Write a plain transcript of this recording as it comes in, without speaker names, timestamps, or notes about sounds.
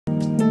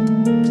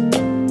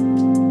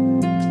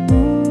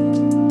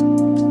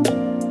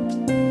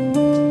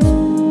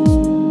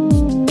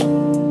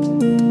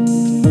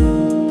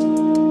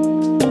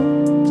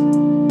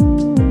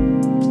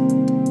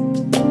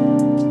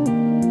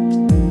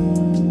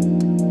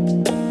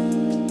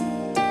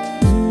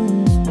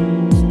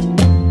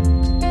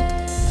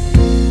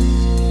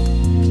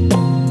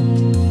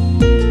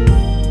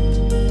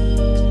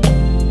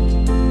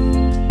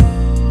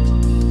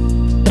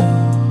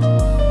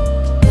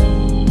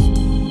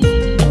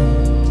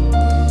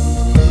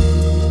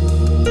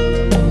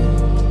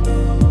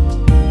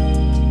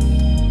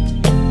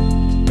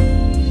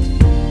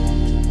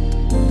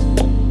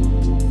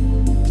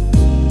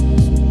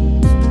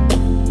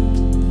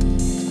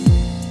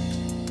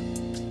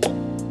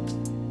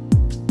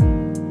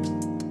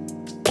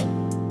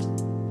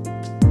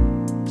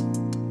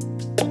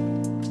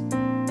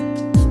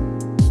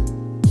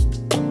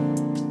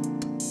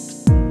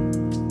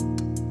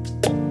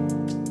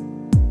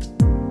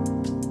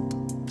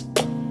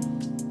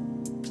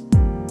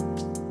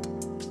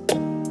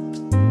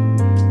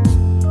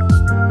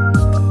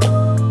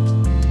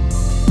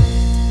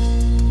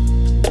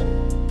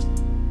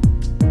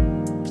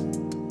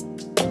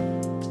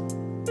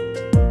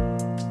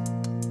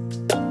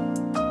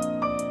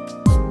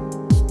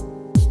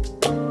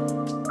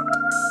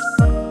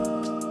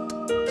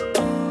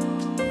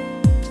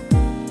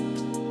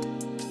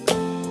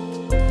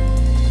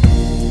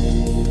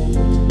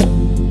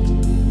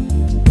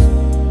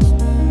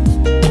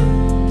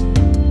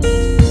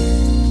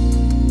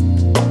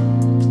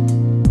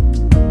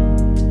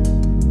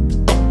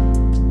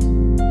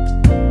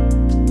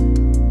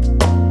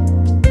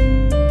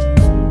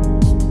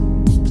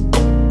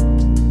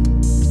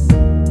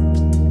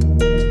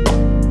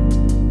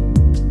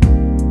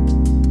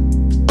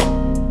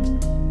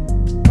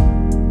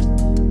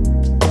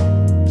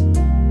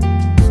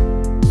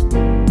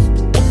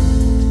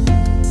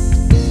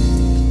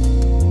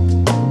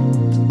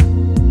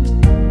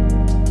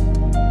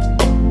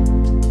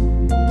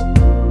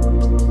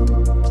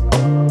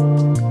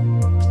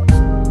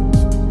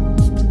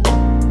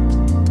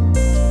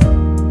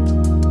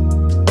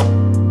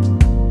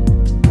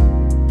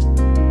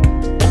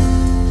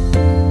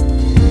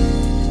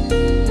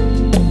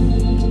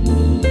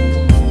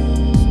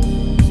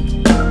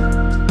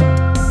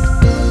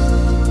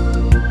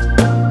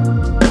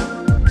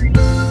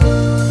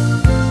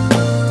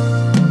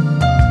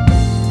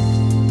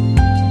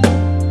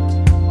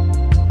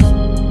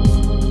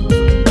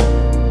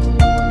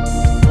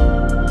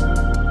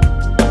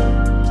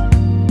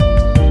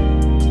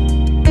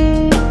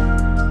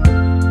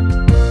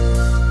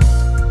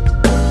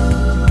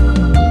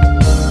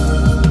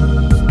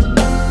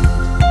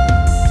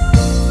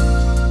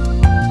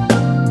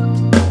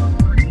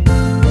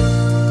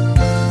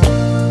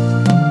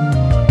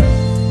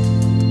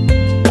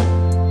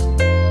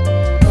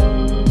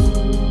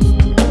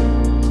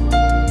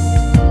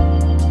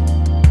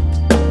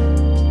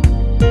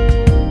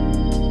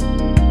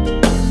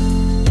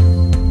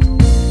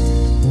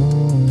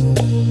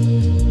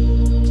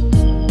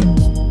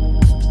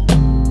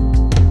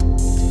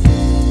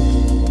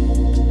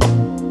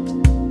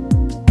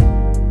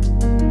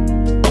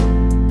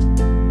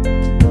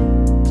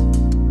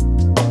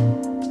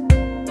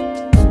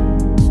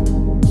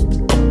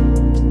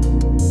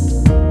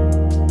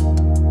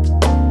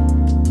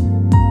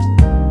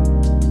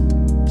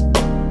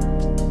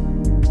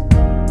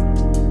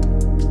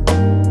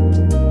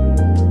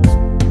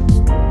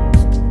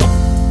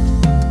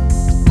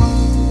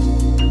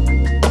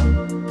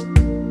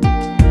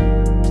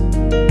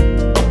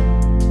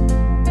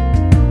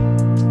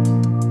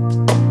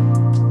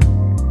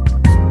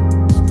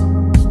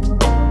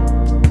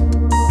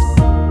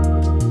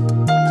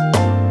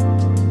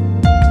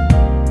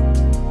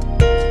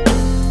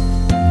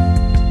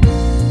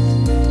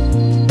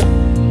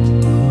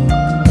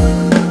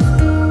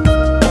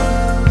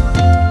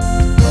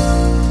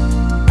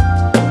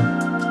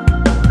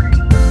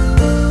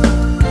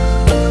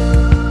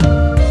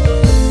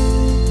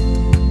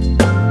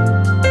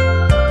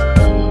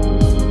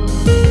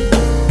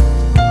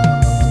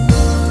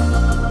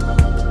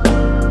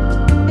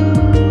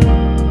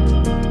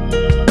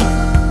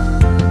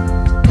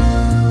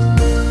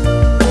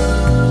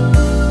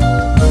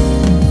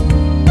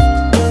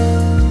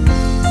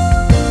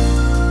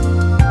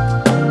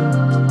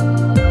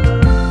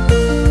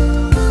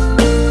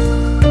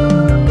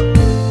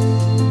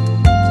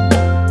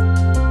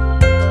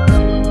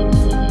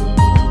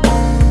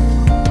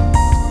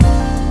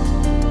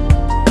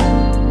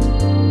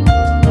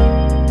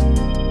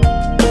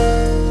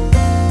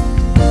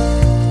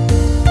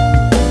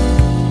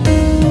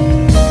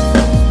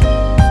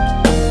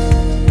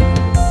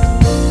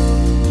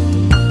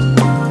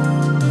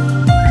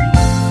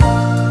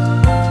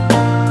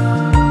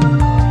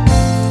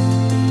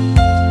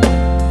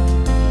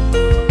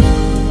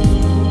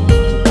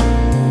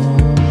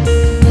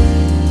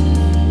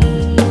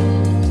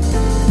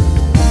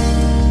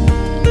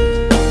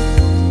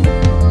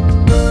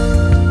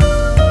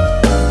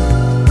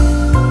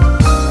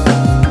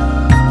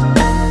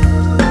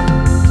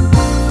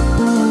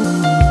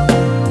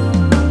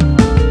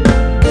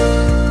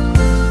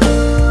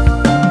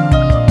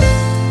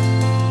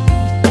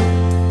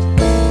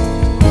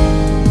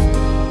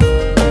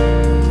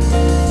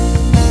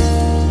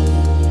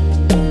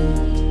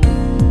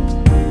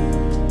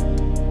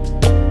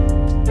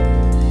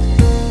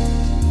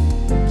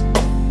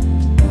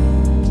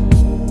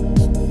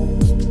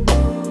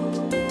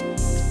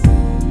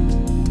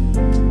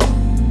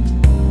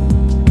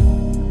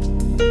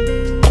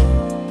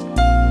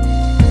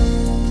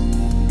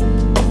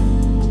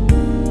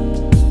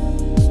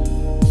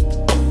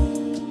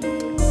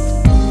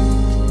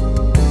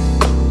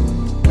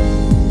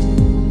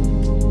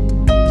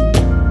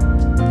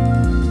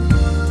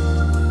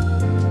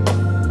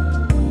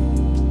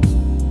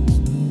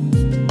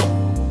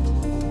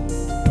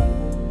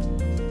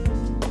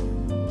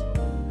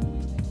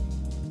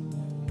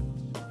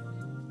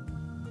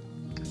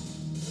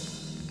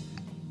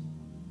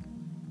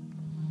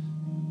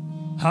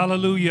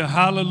Hallelujah,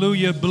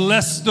 hallelujah.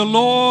 Bless the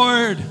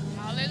Lord,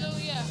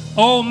 Hallelujah.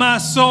 oh my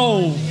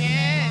soul,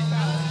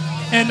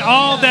 Yes. and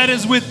all that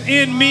is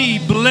within me.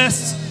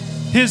 Bless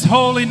his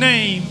holy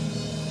name.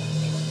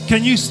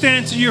 Can you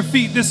stand to your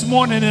feet this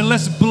morning and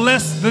let's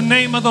bless the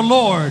name of the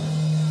Lord?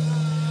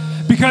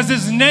 Because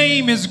his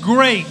name is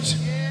great.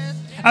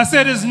 I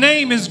said his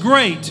name is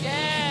great.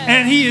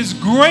 And he is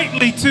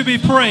greatly to be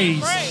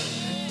praised.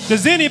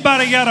 Does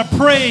anybody got a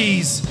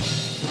praise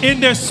in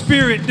their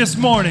spirit this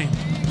morning?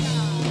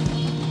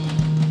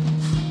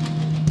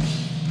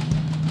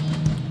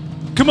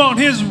 Come on,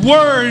 his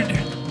word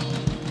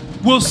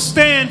will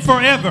stand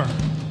forever.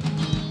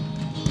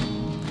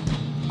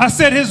 I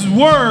said his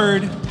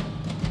word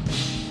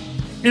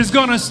is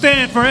going to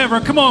stand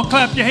forever. Come on,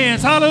 clap your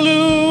hands.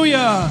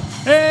 Hallelujah.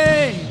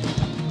 Hey.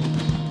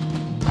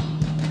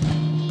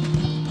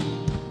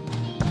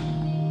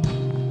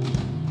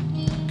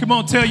 Come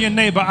on, tell your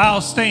neighbor,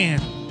 I'll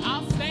stand.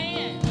 I'll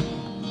stand.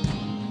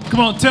 Come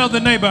on, tell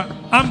the neighbor,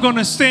 I'm going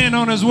to stand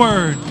on his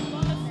word. I'm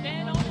going to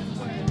stand on his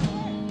word.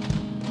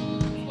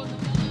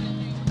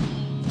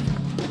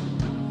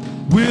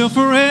 We'll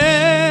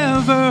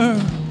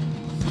forever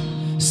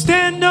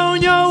stand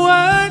on your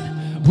word.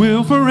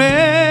 We'll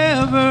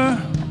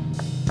forever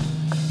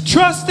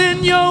trust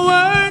in your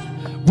word.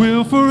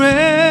 We'll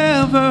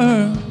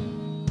forever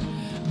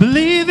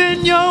believe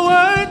in your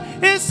word.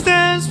 It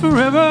stands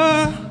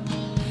forever.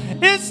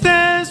 It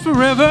stands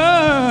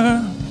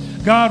forever.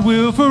 God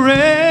will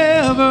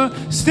forever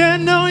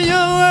stand on your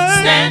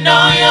word. Stand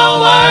on your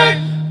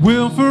word.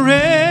 Will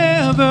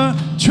forever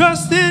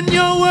trust in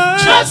your word.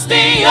 Trust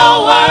in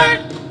your word.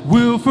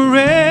 Will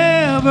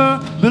forever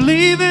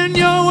believe in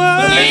your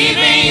word. Believe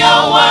in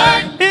your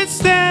word. It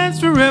stands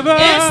forever.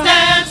 It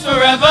stands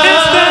forever. It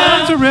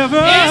stands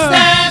forever. It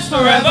stands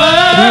forever.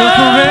 Will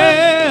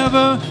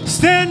forever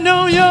stand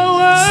on your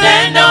word.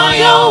 Stand on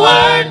your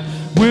word.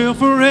 Will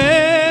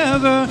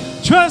forever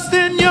trust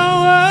in your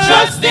word.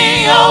 Trust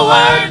in your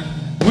word.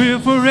 Will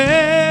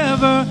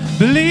forever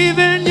believe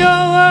in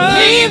your word.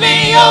 Believe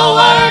in your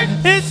word.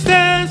 It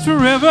stands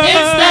forever. It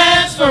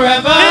stands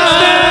forever. It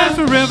stands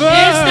forever.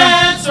 It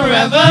stands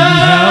forever. We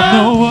have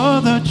no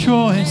other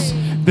choice.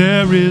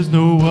 There is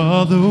no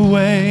other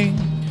way.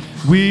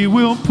 We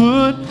will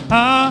put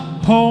our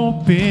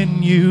hope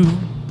in you.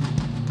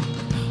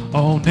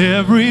 On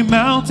every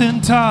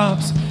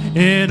mountaintops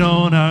and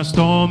on our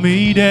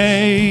stormy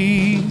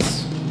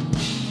days,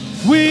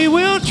 we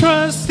will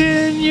trust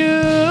in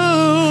you.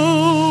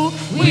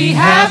 We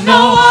have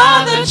no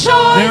other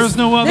choice. There is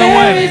no other There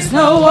way. is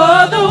no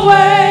other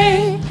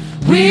way.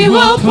 We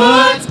will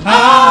put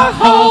our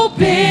hope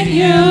in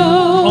you.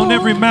 On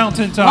every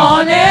mountaintop.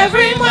 On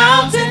every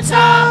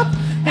mountaintop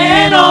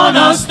and on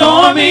our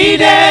stormy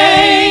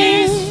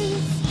days,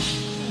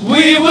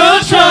 we will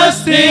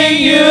trust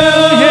in you.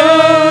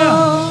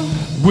 Yeah.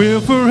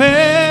 We'll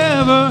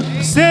forever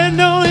stand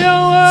on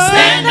your word.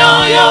 Stand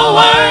on your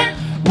word.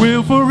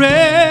 We'll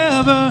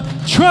forever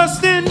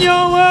trust in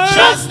your word.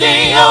 Trust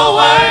in your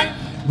word.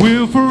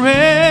 We'll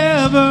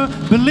forever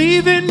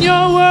believe in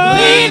your word.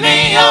 Believe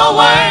in your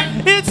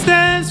word. It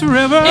stands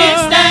forever. It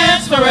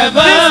stands forever.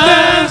 It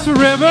stands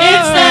forever.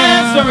 It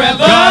stands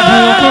forever. God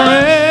will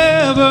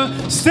forever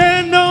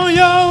stand on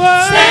your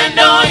word. Stand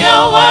on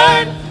your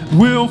word.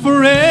 We'll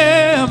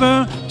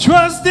forever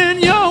trust in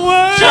your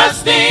word.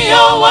 Trust in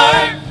your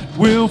word.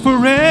 We'll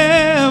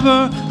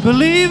forever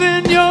believe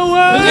in your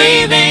word.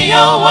 Believe in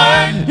your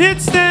word. It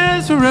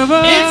stands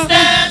forever. It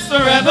stands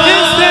forever.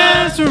 It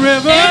stands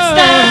forever. It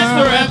stands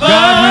forever.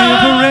 God will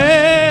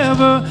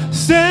forever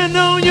stand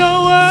on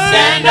your word.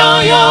 Stand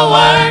on your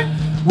word.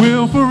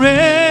 We'll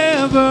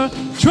forever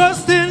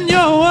trust in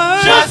your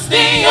word. Trust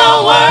in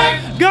your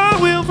word. God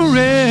will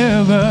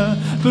forever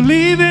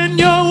believe in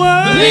your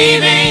word.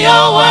 Believe in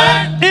your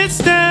word. It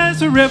stands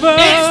forever.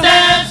 It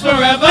stands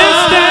forever. It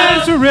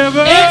stands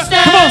forever. It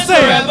stands Come on,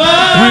 say forever. it.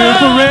 We'll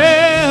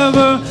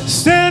forever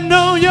stand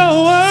on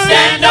your word.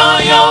 Stand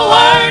on your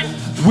word.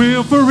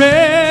 We'll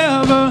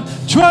forever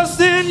trust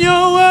in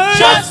your word.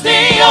 Trust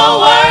in your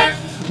word.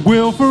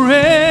 We'll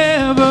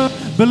forever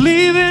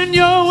believe in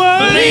your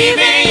word. Believe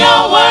in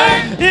your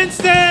word. It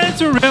stands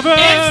forever.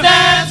 It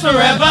stands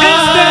forever. It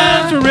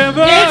stands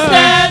forever. It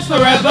stands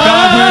forever.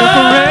 God will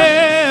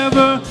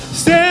forever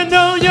stand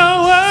on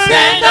your word.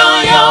 Stand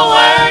on your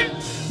word.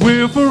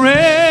 We'll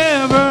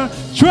forever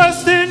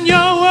trust in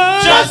your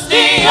word. Trust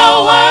in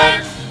your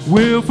word.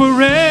 We'll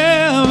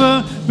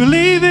forever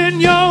believe in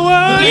your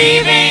word.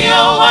 Believe in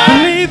your word.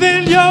 Believe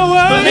in your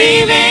word.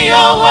 Believe in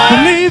your word.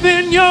 Believe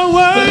in your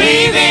word.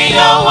 Believe in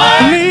your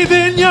word. Believe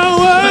in your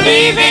word.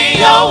 Believe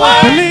in your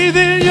word. Believe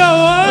in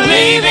your word.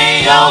 Believe in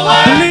your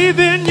word. Believe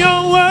in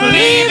your word.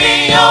 Believe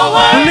in your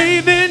word.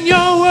 Believe in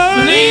your word.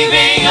 Believe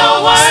in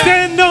your word.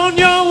 Stand on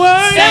your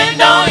word.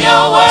 Stand on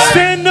your word.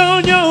 Stand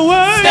on your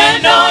word.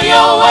 Stand on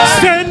your word.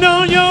 Stand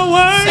on your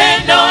word.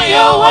 Stand on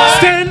your word.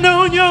 Stand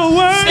on your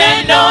word.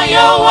 Stand on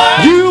your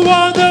word. You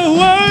are the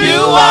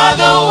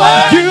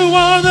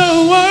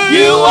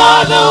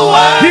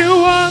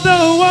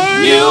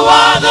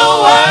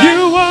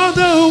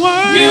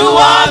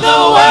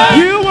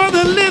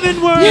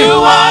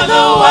are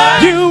the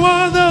Word. You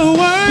are the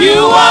Word. You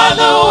are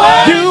the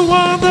Word. You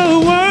are the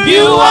Word.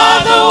 You are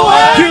the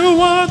Word.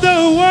 You are the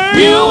Word.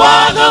 You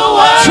are the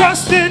Word.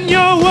 Trust in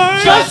your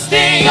Word. Trust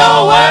in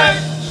your Word.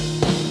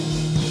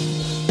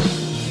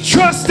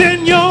 Trust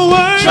in your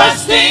Word.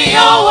 Trust in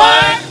your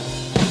Word.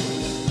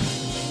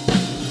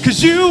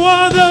 'Cause you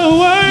are the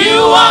Word. You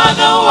are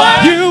the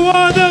Word. You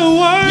are the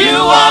Word. You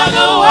are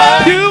the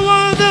Word. You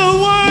are the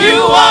Word. You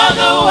are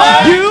the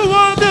Word. You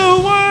are the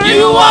Word.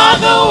 You are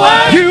the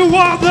Word. You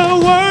are the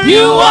Word.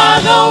 You are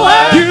the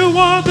Word. You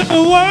are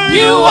the Word.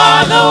 You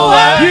are the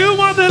Word. You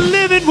are the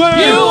living Word.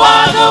 You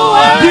are the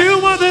Word. You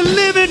are the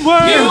living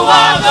Word. You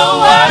are the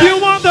Word. You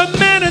are the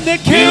manna that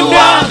came You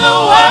down are the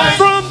Word.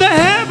 from the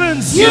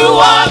heavens. You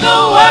are the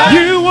Word.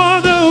 You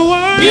are the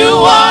Word. You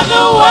are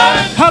the Word.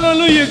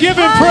 Hallelujah. Give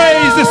him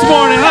praise this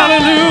morning.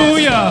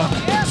 Hallelujah.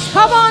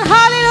 Come on,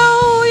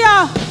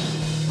 hallelujah.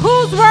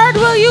 Whose word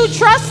will you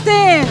trust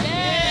in?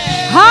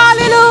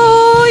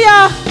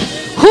 Hallelujah.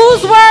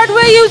 Whose word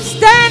will you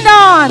stand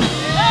on?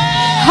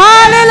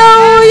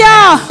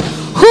 Hallelujah.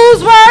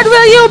 Whose word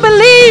will you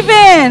believe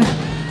in?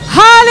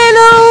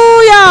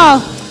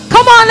 Hallelujah.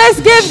 Come on, let's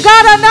give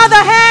God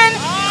another hand.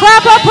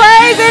 Clap of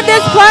praise in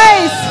this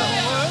place.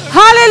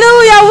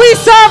 Hallelujah. We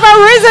serve a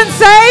risen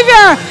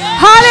Savior.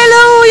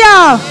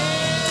 Hallelujah.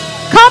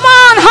 Come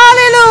on,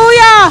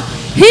 hallelujah.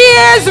 He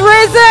is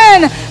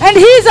risen and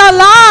he's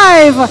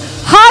alive.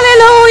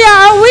 Hallelujah.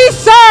 And we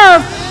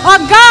serve a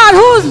God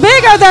who's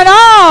bigger than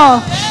all.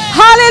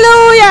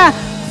 Hallelujah.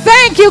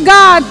 Thank you,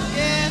 God.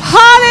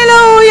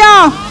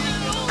 Hallelujah.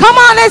 Come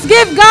on, let's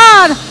give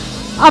God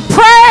a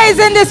praise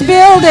in this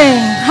building.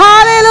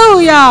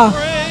 Hallelujah.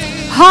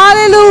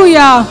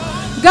 Hallelujah.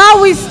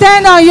 God, we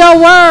stand on your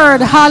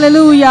word.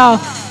 Hallelujah.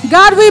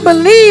 God, we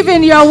believe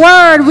in your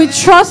word. We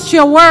trust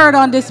your word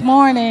on this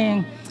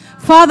morning.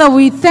 Father,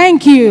 we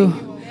thank you.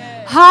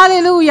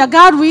 Hallelujah.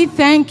 God, we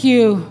thank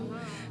you.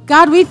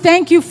 God, we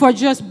thank you for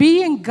just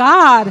being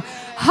God.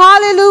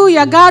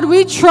 Hallelujah. God,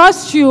 we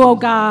trust you, oh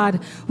God.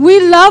 We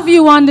love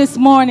you on this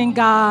morning,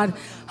 God.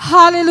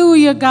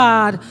 Hallelujah,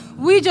 God.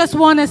 We just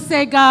want to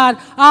say, God,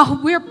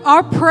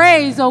 our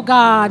praise, oh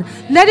God.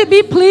 Let it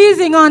be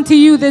pleasing unto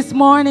you this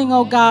morning,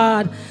 oh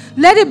God.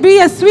 Let it be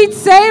a sweet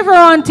savor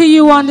unto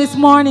you on this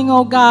morning,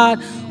 oh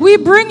God. We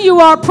bring you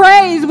our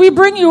praise. We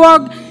bring you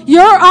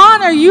your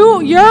honor.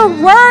 You're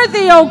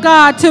worthy, oh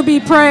God, to be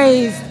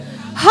praised.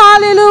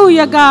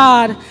 Hallelujah,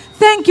 God.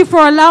 Thank you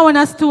for allowing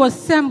us to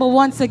assemble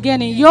once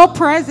again in your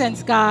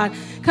presence, God,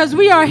 because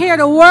we are here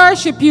to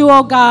worship you,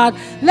 oh God.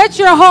 Let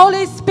your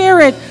Holy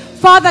Spirit,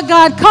 Father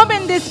God, come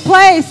in this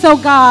place, oh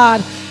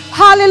God.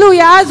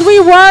 Hallelujah. As we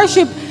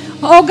worship,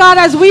 oh God,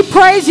 as we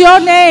praise your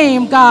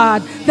name,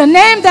 God, the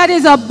name that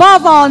is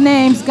above all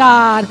names,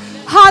 God.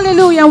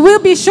 Hallelujah. And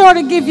we'll be sure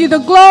to give you the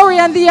glory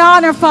and the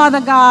honor, Father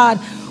God.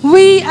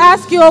 We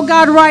ask you, oh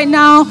God, right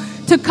now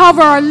to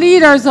cover our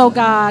leaders, oh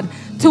God,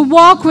 to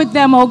walk with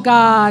them, oh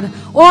God.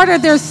 Order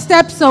their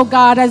steps, oh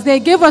God, as they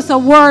give us a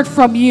word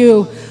from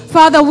you.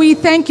 Father, we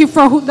thank you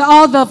for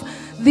all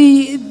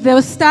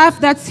the staff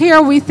that's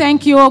here. We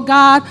thank you, oh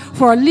God,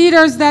 for our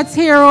leaders that's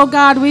here, oh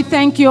God. We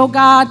thank you, oh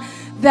God,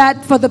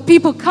 that for the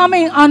people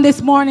coming on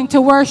this morning to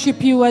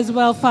worship you as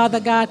well, Father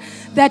God,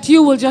 that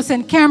you will just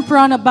encamp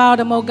round about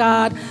them, oh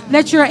God.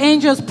 Let your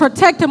angels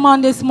protect them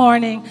on this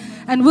morning.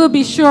 And we'll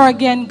be sure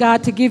again,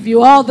 God, to give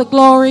you all the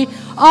glory,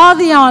 all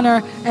the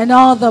honor, and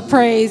all the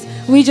praise.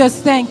 We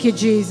just thank you,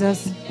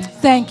 Jesus.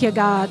 Thank you,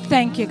 God.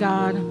 Thank you,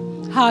 God.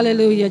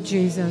 Hallelujah,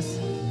 Jesus.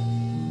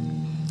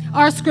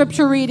 Our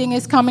scripture reading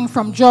is coming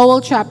from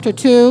Joel chapter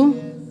 2,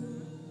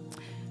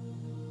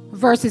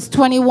 verses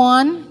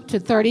 21 to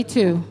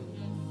 32.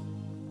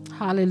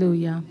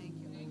 Hallelujah.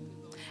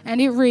 And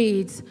it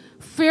reads,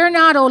 "Fear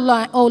not,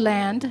 O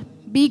land,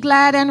 be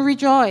glad and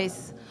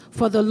rejoice,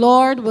 for the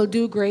Lord will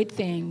do great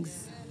things.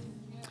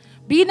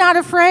 Be not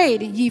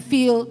afraid, ye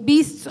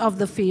beasts of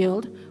the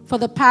field, for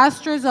the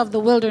pastures of the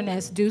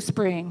wilderness do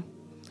spring.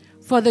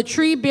 For the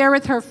tree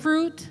beareth her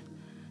fruit,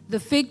 the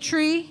fig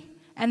tree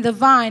and the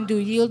vine do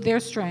yield their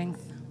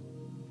strength.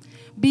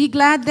 Be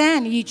glad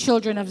then, ye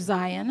children of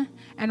Zion,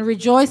 and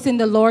rejoice in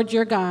the Lord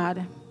your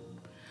God.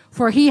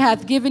 For he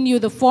hath given you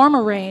the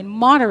former rain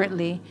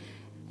moderately,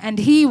 and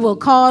he will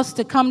cause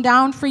to come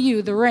down for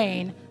you the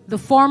rain, the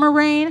former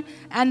rain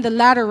and the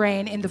latter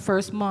rain in the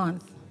first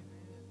month.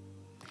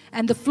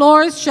 And the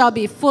floors shall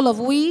be full of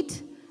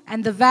wheat,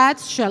 and the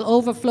vats shall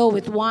overflow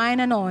with wine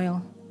and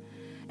oil.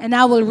 And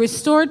I will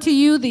restore to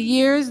you the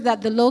years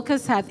that the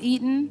locust hath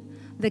eaten,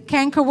 the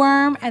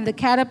cankerworm and the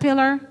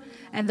caterpillar,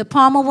 and the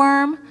palmer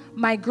worm,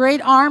 my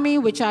great army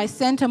which I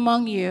sent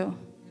among you.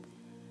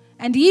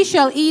 And ye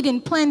shall eat in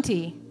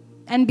plenty,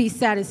 and be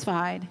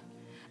satisfied,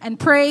 and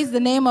praise the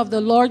name of the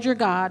Lord your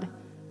God,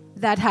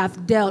 that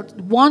hath dealt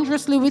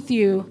wondrously with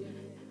you,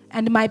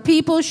 and my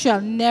people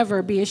shall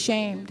never be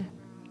ashamed.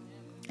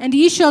 And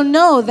ye shall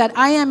know that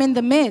I am in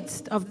the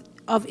midst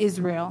of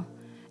Israel,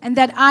 and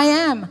that I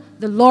am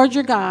the Lord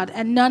your God,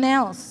 and none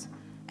else,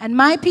 and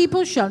my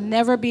people shall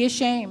never be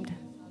ashamed.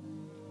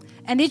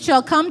 And it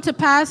shall come to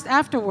pass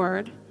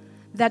afterward,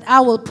 that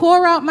I will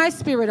pour out my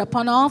spirit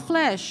upon all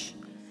flesh,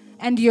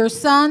 and your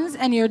sons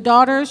and your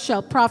daughters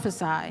shall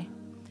prophesy.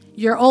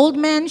 Your old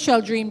men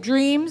shall dream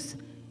dreams,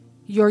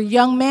 your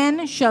young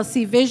men shall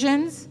see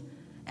visions,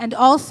 and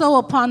also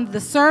upon the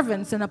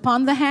servants and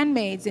upon the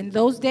handmaids in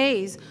those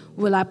days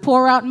will I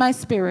pour out my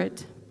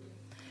spirit.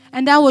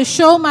 And I will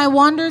show my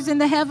wonders in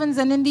the heavens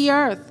and in the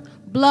earth,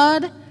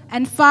 blood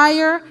and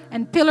fire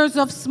and pillars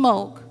of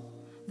smoke.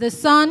 The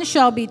sun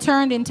shall be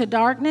turned into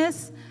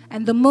darkness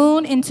and the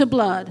moon into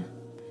blood,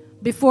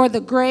 before the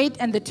great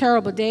and the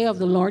terrible day of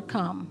the Lord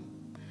come.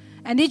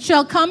 And it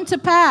shall come to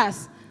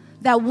pass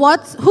that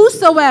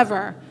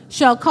whosoever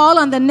shall call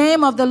on the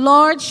name of the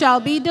Lord shall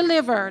be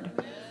delivered.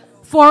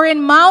 For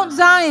in Mount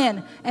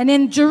Zion and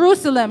in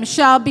Jerusalem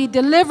shall be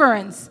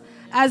deliverance,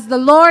 as the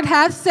Lord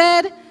hath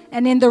said,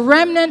 and in the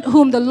remnant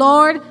whom the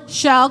Lord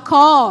shall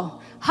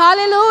call.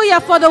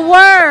 Hallelujah for the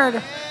word.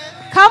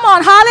 Come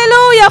on,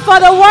 hallelujah for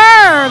the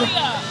word.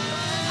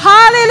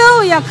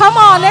 Hallelujah. Come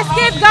on, let's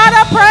give God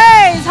a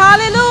praise.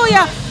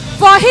 Hallelujah.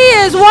 For he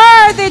is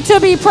worthy to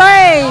be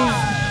praised.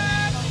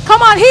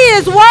 Come on, he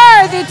is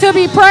worthy to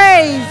be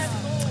praised.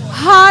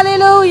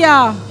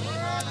 Hallelujah.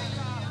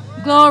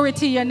 Glory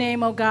to your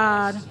name, oh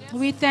God.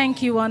 We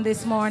thank you on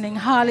this morning.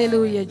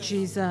 Hallelujah,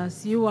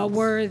 Jesus. You are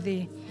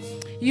worthy.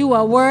 You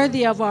are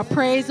worthy of our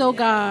praise, oh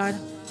God.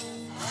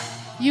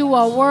 You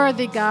are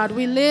worthy, God.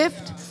 We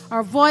lift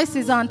our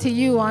voices unto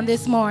you on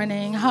this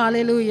morning.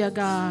 Hallelujah,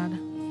 God.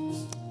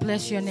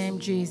 Bless your name,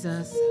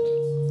 Jesus.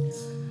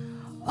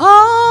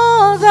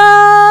 All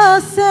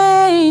the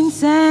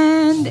saints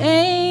and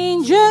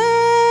angels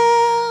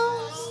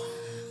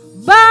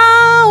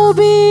bow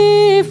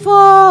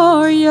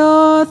before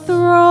your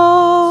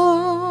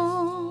throne.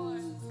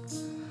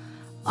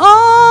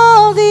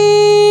 All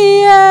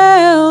the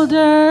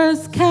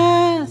elders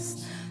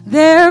cast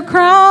their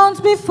crowns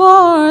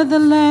before the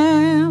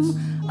Lamb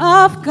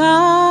of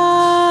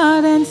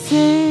God and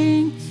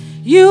sing,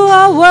 you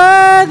are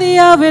worthy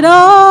of it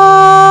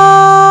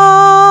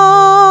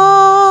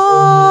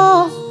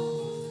all.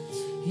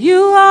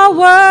 You are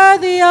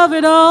worthy of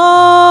it all.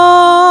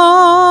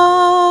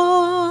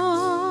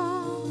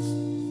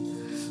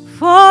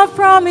 For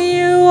from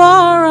you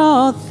are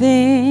all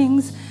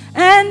things,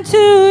 and to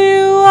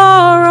you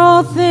are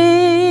all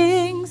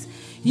things.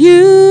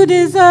 You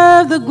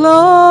deserve the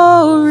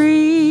glory.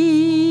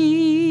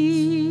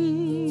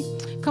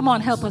 Come on,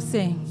 help us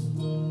sing.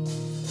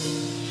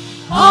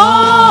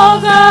 All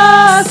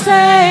the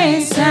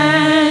saints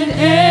and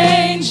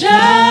angels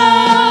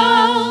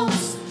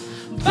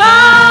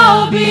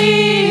bow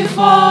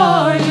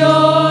before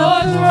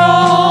your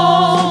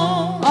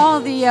throne.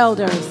 All the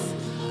elders.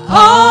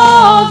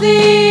 All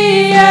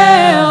the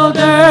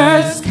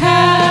elders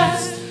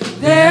cast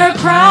their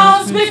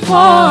crowns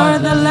before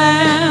the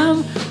Lamb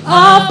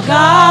of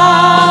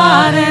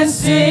God and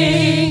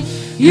sing,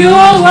 you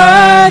are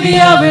worthy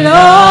of it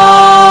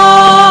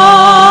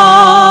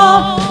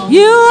all.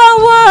 You are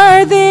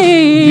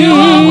worthy. You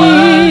are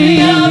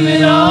worthy of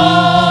it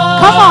all.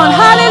 Come on,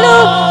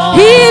 hallelujah.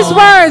 He is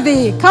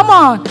worthy. Come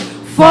on.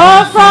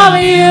 For from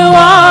you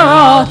are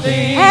all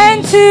things,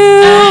 and to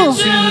you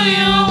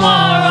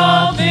are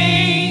all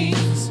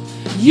things.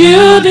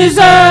 You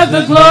deserve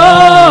the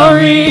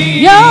glory.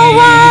 You're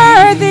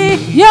worthy.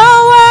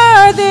 You're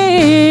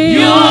worthy.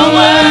 You are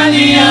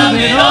worthy of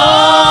it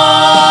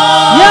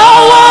all.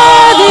 You're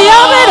worthy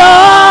of it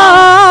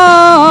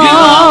all. You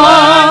are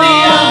worthy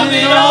of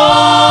it all.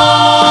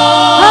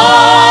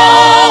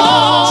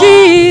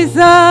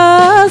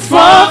 Jesus,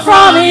 for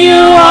from you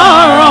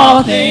are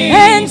all things,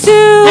 and to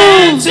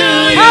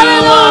you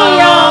hallelujah,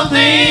 are all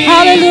things.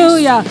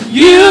 hallelujah,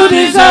 you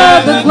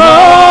deserve the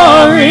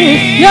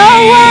glory.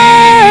 You're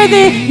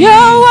worthy,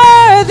 you're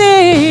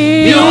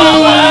worthy. You are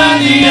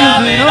worthy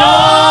of it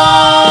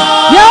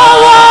all. You're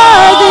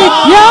worthy,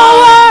 you're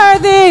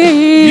worthy.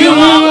 You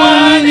are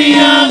worthy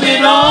of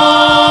it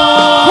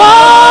all.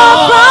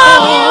 For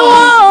from you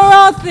are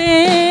all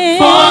things,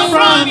 For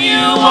from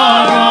you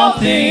are all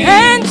things,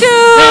 and to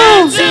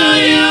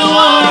you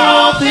are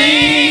all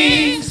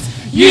things.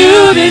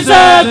 you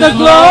deserve the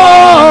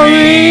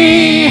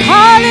glory.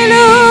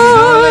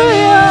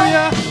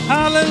 Hallelujah.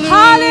 Hallelujah.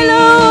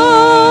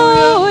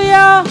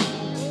 Hallelujah.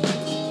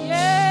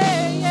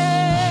 Yeah,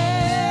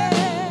 yeah.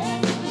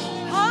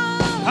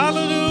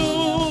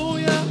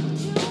 Hallelujah.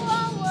 You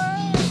are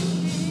worthy.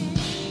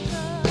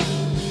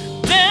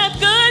 Death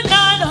could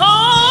not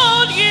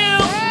hold you.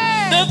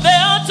 The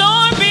veil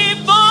torn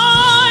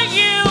before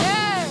you.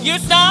 You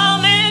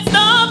silenced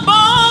the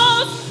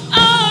boast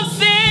of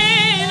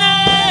sin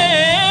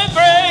and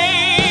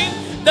grave.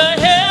 The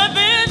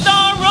heavens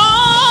are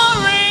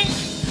roaring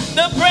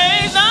the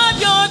praise of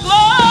your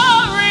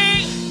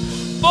glory.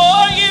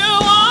 For you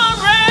are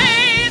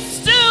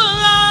raised to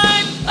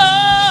life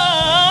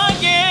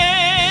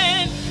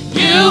again.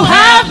 You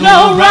have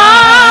no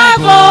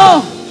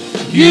rival.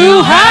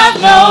 You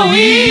have no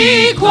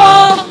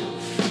equal.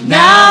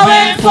 Now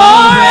and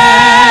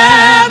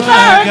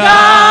forever,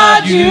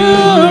 God, you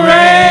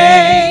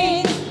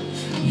reign.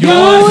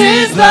 Yours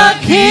is the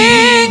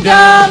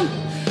kingdom.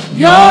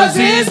 Yours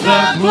is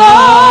the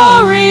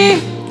glory.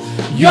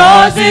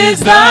 Yours is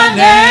the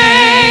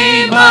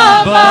name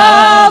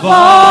above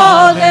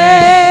all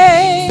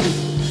names.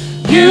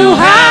 You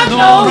have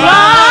no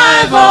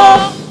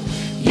rival.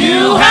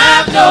 You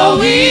have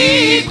no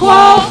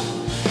equal.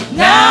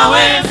 Now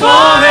and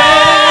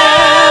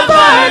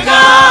forever,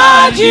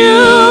 God,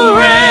 you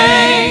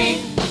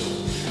reign.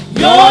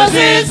 Yours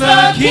is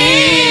the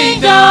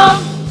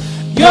kingdom.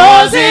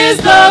 Yours is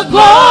the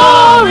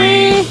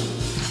glory.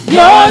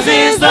 Yours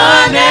is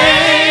the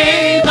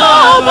name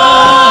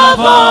above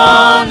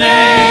all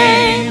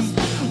names.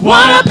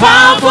 What a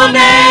powerful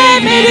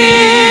name it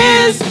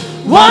is.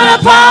 What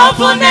a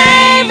powerful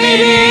name it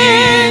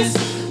is.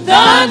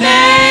 The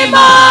name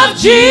of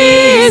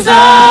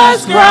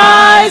Jesus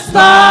Christ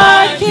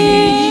our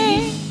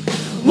King.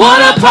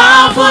 What a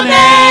powerful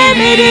name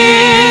it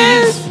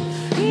is.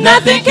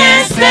 Nothing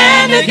can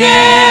stand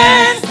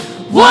against.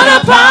 What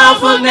a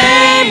powerful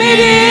name it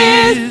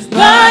is.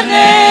 The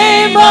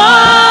name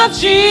of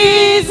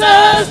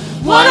Jesus.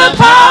 What a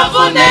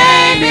powerful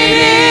name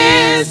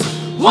it is.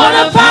 What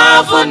a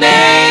powerful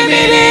name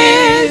it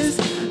is.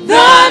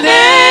 The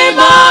name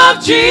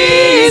of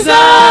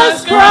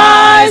Jesus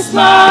Christ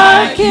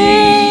my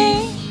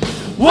King.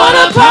 What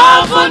a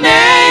powerful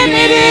name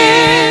it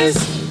is.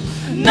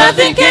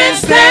 Nothing can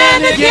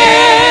stand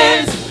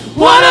against.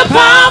 What a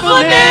powerful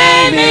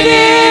name it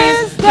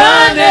is.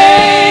 The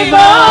name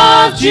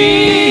of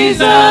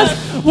Jesus.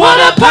 What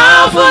a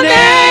powerful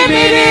name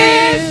it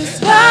is.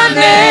 The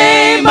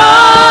name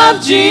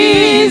of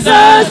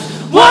Jesus.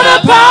 What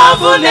a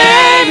powerful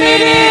name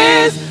it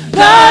is.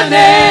 The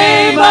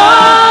name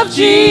of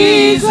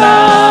Jesus.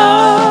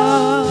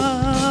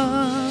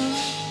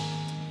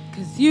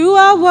 'Cause you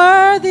are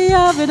worthy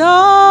of it all.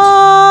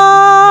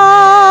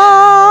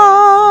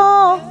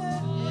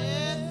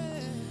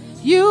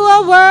 You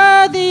are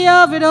worthy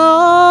of it all.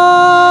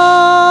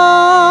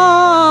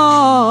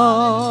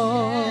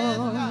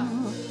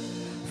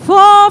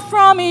 For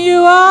from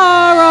you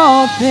are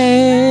all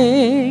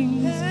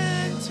things,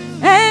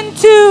 and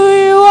to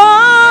you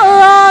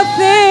are all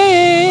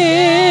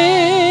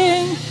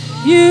things.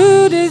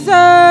 You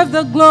deserve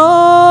the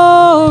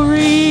glory.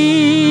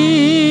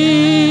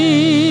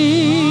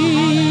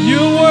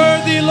 You're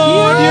worthy,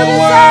 Lord. You're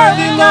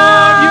worthy,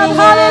 Lord. You're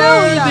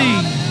worthy.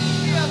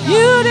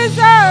 You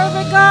deserve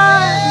it,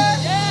 God.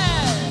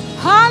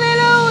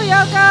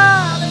 Hallelujah,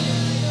 God.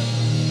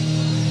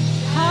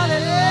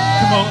 Hallelujah.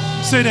 Come on,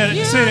 say that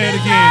again. It,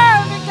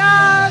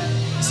 God.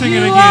 Sing it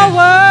You again. are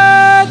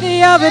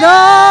worthy of it all.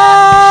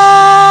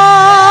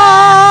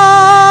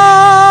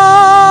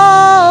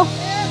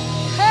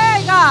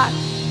 Hey, God.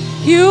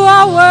 You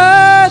are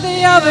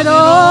worthy of it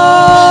all.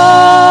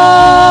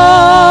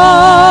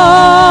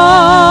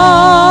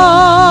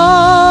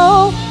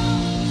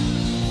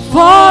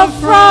 For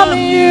from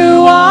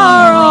you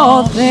are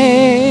all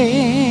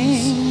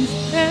things,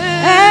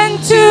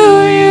 and to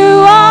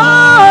you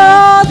are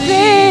all things.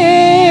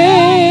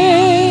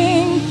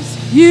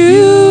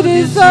 You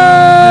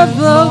deserve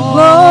the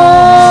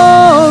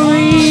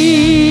glory.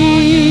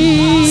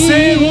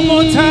 Say it one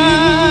more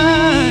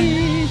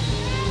time.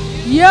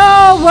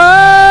 You're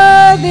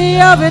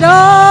worthy of it all.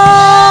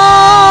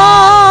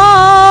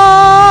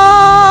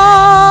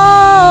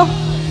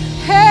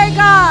 Hey,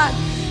 God,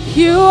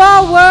 you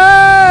are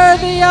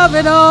worthy of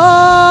it all.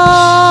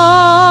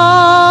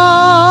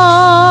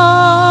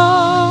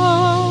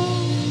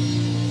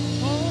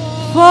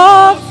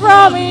 For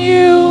from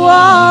you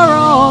are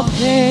all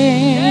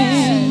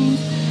things,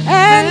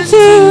 and to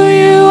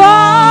you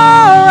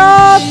are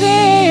all things.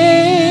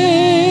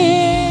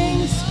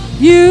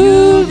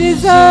 You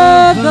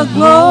deserve the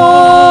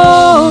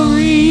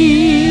glory.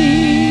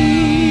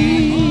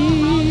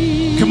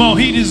 Come on,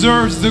 he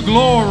deserves the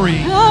glory.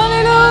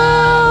 Hallelujah.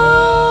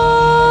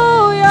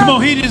 Come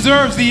on, he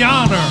deserves the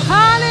honor.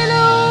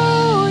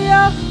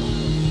 Hallelujah.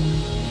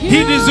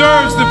 He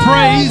deserves the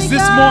praise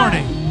this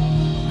morning.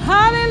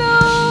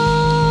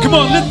 Hallelujah. Come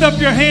on, lift up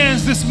your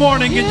hands this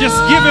morning and just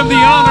give him the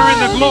honor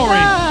and the glory.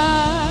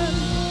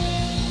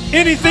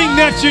 Anything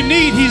that you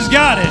need, he's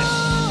got it.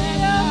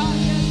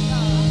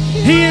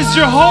 He is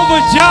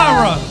Jehovah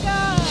Jireh.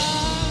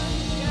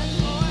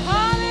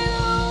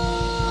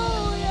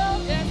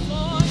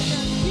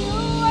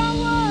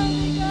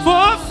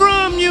 For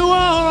from you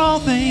are all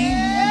things,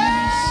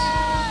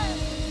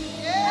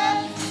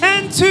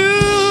 and to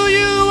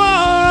you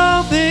are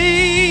all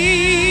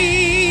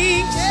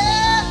things.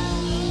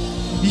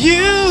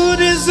 You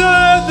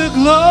deserve the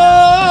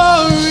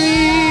glory.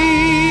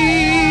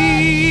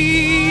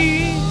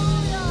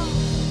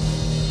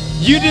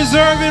 You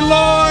deserve it,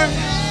 Lord.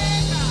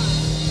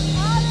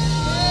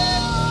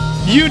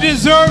 You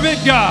deserve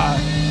it, God.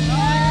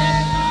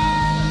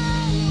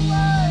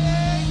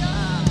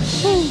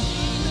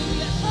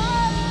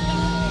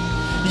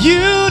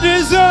 You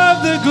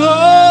deserve the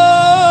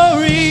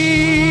glory.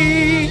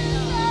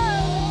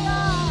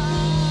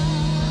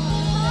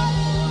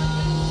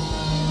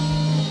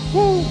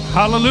 Woo.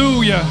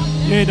 Hallelujah.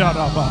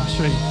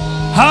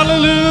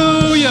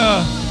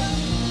 Hallelujah.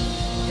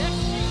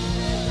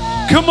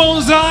 Come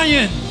on,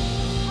 Zion.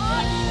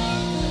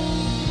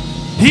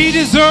 He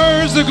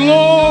deserves the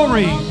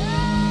glory.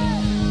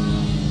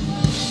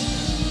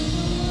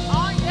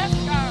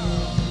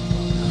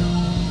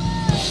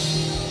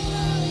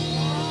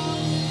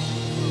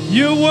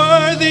 You're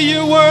worthy,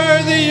 you're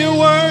worthy, you're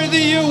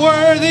worthy, you're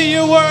worthy,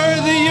 you're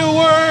worthy, you're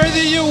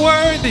worthy, you're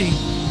worthy.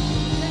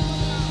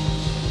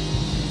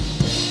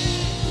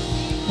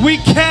 We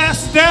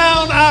cast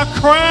down our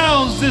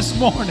crowns this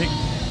morning.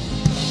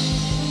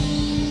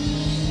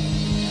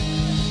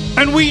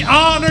 And we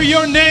honor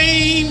your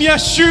name,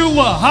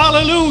 Yeshua.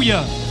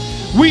 Hallelujah.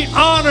 We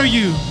honor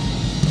you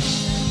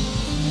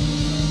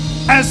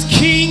as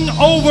King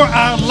over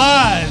our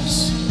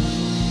lives,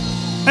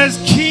 as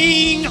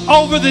King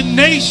over the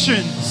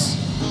nations.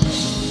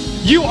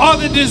 You are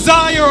the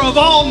desire of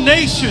all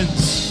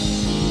nations.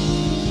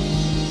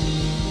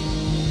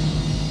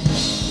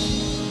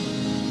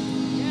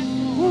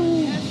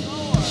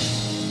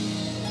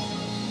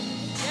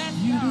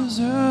 You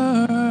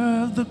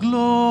deserve the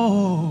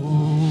glory.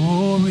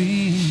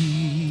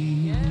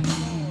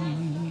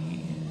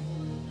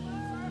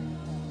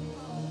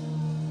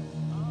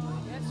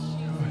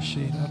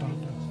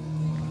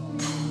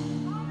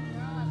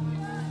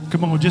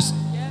 Come on,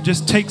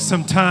 just take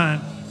some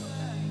time.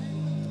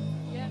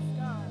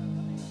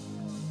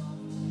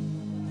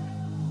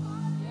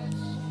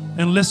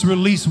 And let's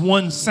release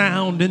one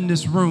sound in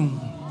this room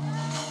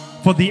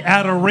for the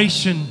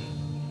adoration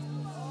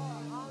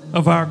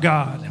of our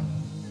God.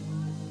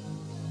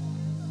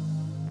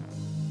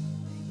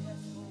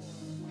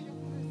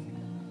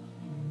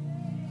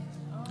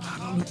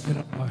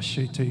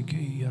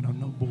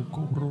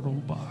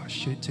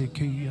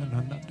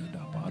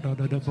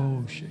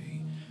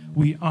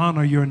 We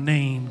honor your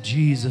name,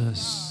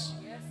 Jesus,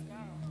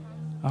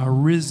 our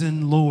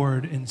risen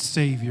Lord and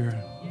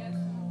Savior.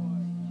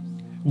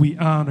 We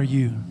honor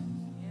you.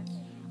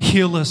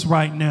 Heal us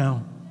right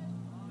now.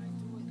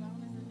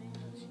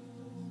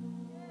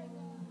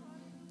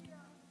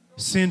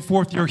 Send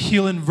forth your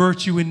healing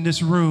virtue in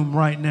this room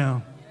right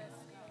now.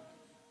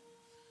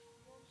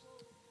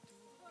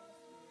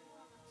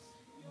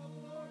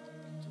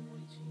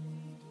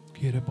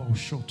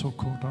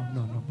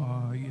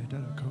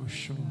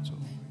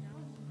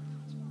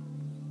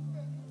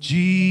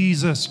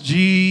 Jesus,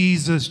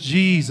 Jesus,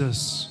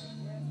 Jesus.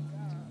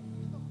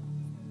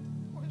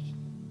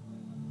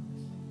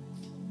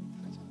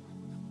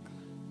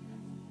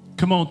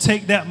 Come on,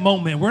 take that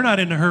moment. We're not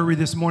in a hurry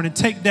this morning.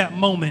 Take that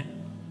moment.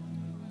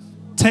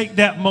 Take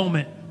that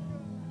moment.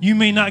 You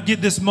may not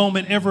get this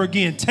moment ever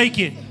again. Take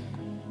it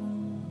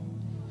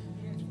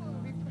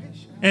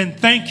and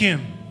thank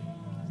Him.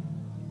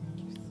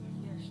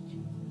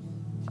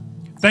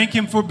 Thank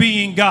Him for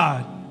being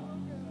God.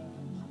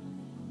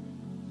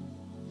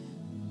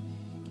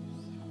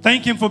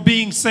 Thank Him for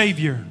being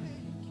Savior.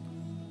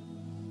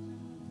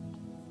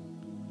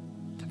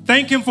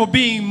 Thank Him for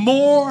being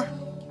more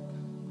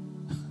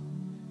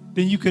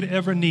than you could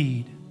ever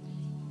need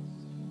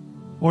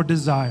or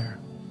desire.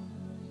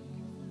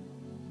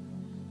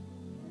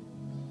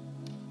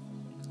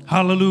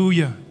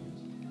 Hallelujah.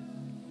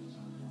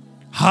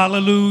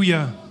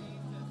 Hallelujah.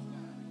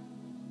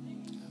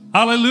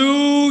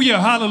 Hallelujah.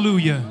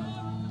 Hallelujah.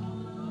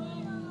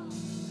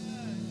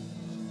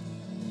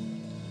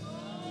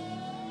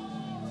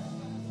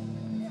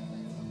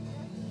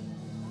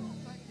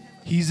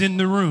 He's in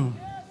the room.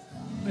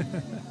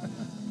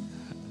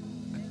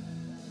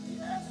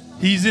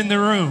 He's in the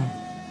room.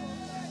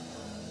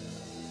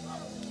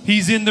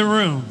 He's in the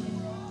room.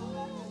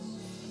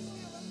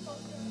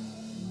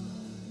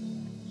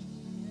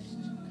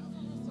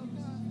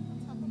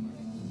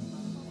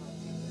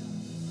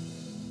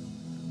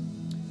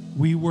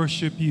 We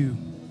worship you,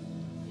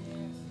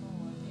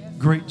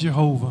 great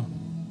Jehovah,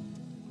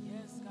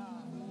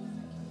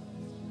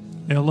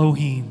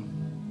 Elohim,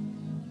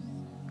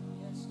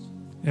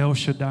 El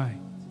Shaddai,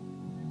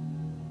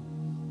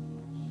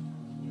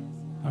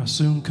 our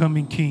soon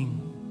coming King.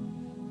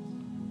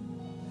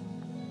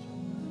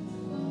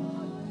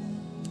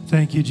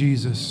 Thank you,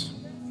 Jesus.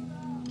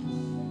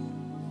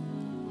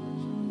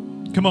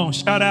 Come on,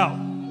 shout out.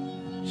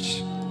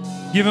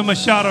 Give Him a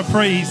shout of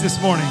praise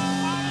this morning.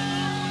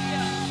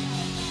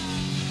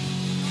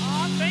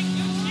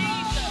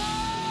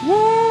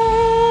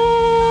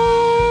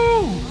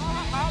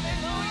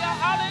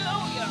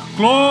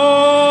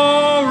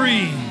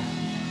 Glory.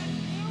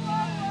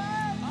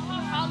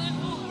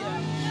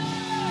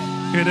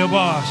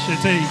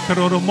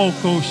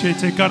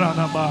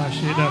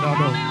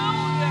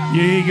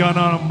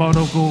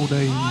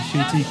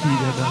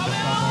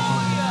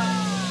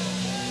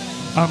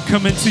 I'm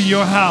coming to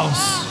your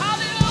house.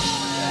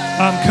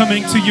 I'm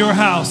coming to your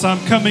house. I'm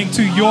coming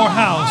to your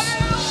house.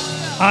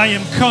 I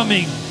am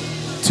coming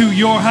to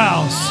your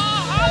house.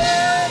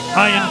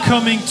 I am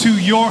coming to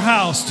your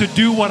house to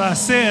do what I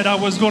said I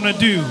was going to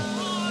do.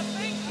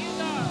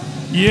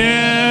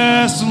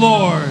 Yes,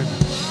 Lord.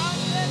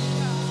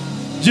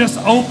 Just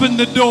open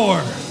the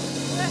door.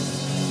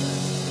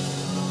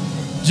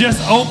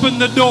 Just open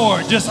the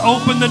door. Just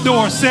open the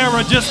door.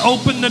 Sarah, just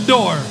open the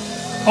door.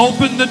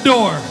 Open the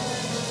door.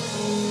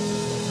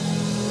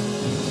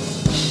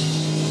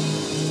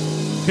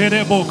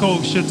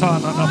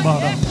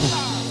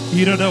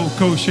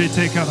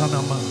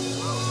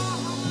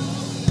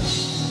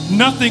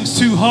 Nothing's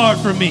too hard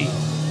for me.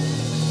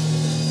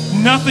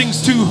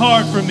 Nothing's too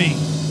hard for me.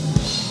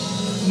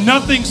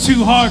 Nothing's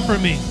too hard for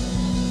me.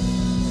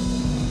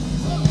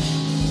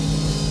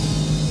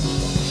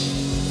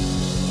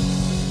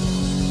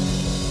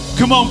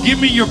 Come on, give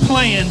me your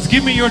plans.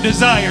 Give me your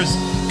desires.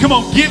 Come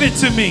on, give it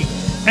to me.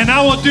 And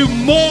I will do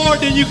more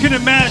than you can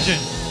imagine.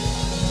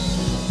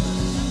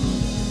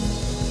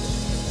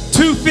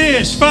 2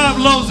 fish, 5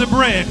 loaves of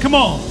bread. Come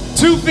on,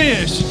 2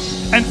 fish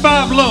and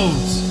 5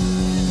 loaves.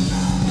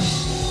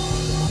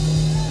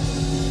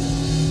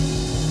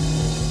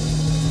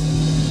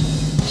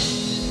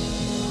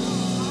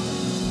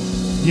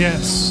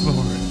 Yes,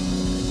 Lord.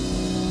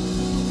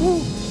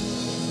 Woo.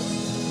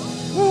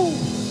 Woo.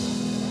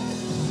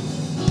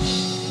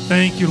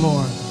 Thank you,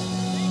 Lord.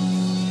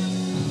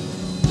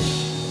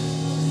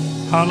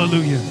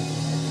 Hallelujah.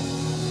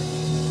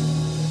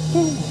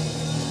 Woo.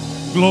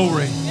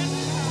 Glory.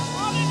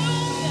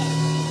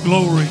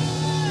 Glory.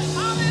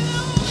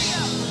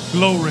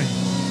 Glory.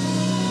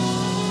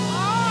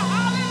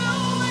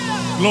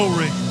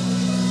 Glory.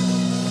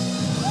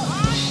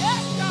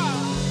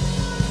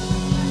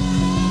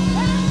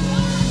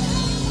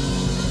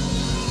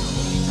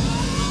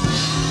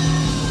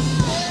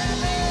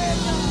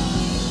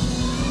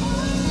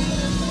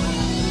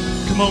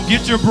 Come on,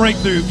 get your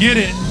breakthrough. Get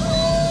it.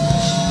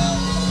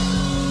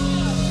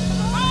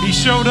 He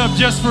showed up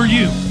just for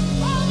you.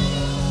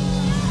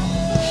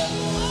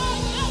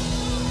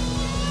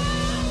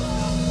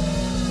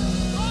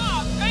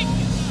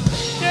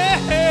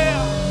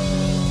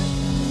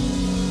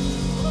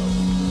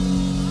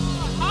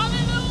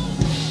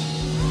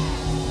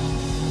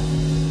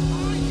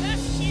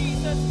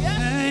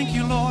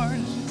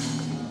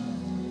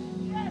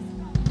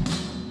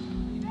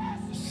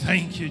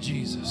 Thank you,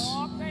 Jesus.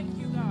 Oh, thank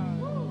you, God.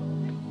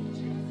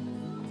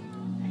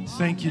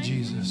 Thank you,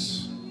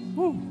 Jesus.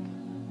 Woo.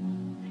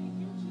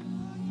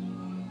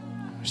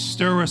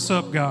 Stir us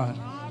up, God.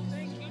 Oh,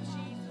 thank you,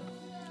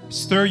 Jesus.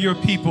 Stir your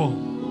people.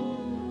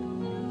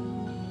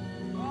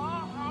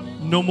 Oh,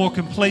 hallelujah. No more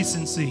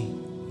complacency.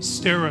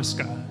 Stir us,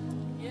 God.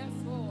 Yes,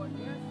 Lord.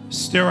 Yes.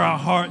 Stir our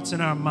hearts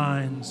and our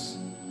minds.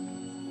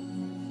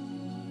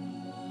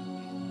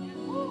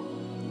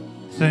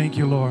 Thank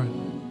you, Lord.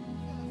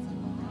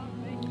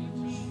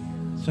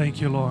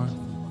 Thank you, Lord.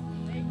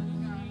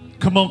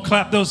 Come on,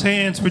 clap those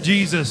hands for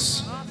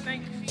Jesus. Oh,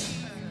 thank you,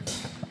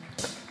 Jesus.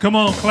 Come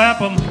on, clap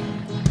them.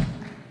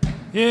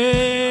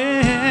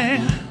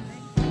 Yeah.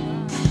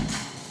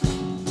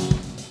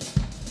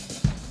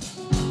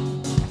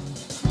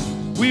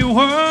 We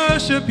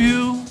worship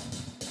you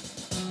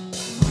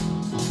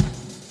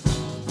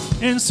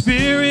in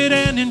spirit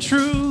and in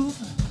truth.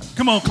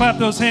 Come on, clap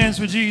those hands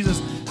for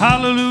Jesus.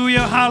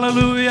 Hallelujah,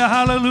 hallelujah,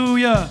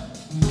 hallelujah.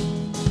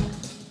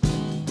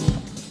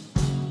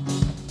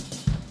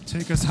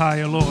 Take us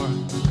higher, Lord.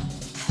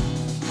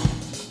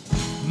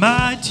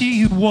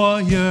 Mighty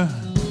warrior,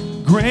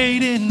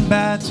 great in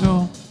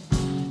battle,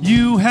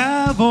 you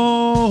have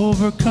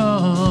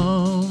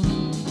overcome.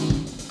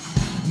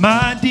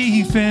 My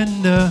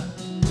defender,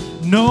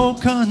 no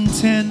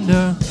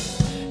contender,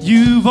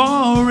 you've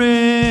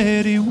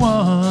already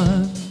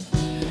won.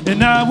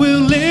 And I will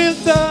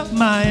lift up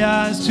my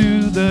eyes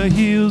to the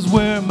hills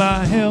where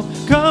my help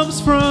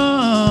comes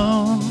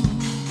from.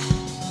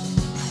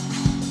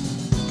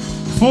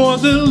 For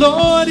the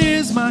Lord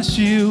is my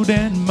shield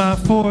and my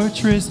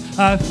fortress,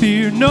 I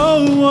fear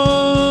no one.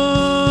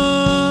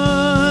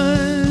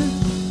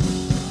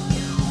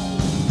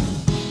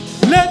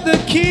 Let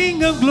the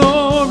King of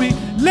glory,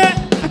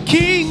 let the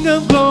King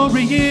of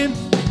glory in.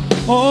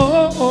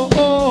 Oh, oh,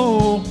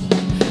 oh.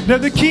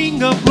 Let the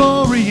King of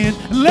glory in.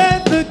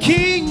 Let the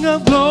King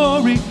of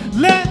glory,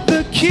 let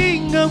the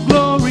King of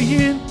glory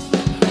in.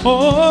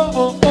 Oh,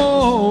 oh,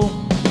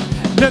 oh.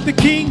 Let the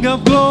King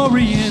of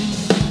glory in.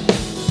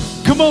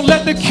 Come on,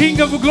 let the King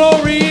of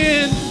glory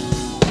in.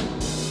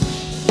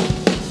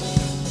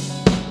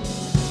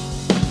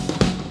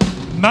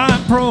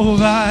 My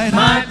provider,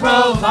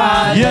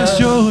 yes,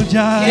 your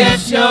Jireh,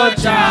 Yes, your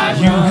Jireh.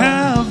 you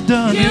have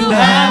done You enough.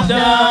 have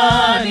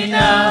done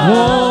enough.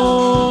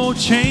 Oh,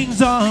 chains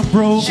are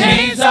broken,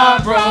 Chains are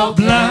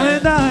broken.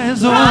 blind eyes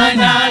Blind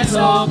open. eyes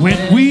open.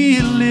 When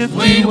we lift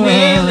When you we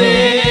up,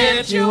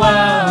 lift you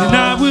up. and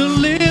I will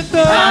lift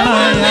up I my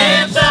will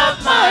eyes. lift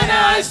up mine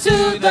eyes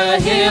to the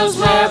hills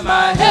where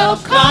my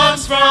help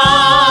comes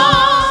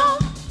from.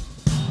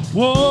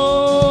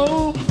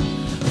 Whoa,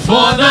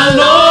 For the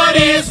Lord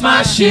is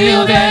my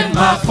shield and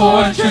my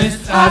fortress,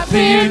 I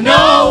fear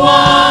no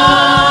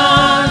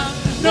one,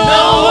 no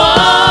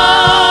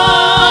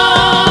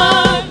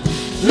one.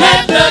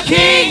 Let the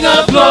King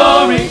of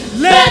glory,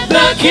 let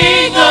the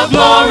King of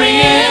glory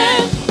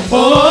in.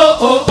 oh,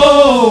 oh,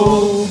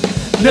 oh.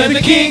 Let the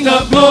King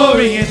of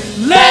glory in.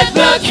 Let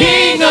the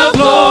King of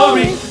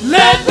glory,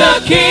 let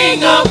the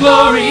King of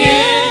glory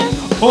in.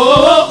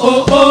 Oh,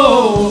 oh,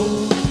 oh.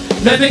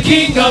 Let the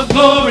King of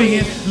glory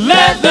in.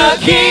 Let the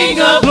King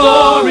of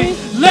glory.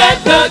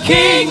 Let the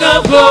King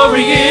of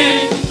glory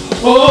in.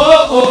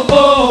 Oh, oh,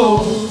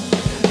 oh.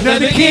 Let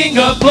the King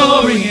of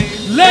glory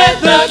in.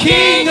 Let the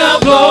King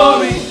of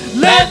glory.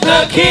 Let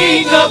the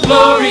King of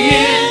glory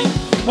in.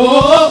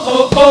 Oh,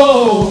 oh,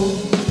 oh.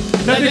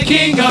 Let the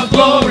King of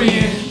glory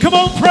in. Come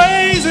on,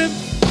 praise him.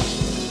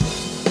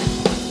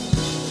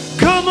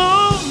 Come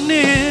on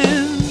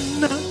in.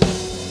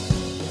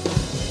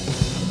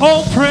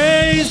 Oh,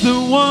 praise the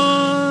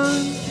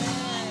one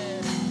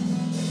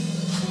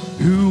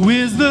who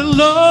is the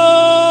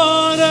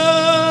Lord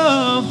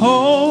of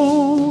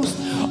hosts.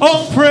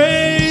 Oh,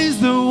 praise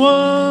the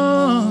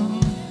one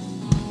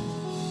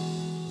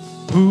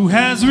who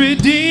has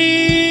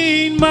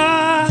redeemed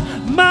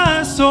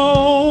my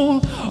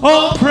soul.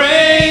 Oh,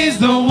 praise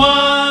the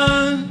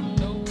one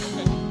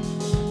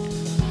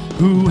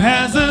who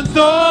has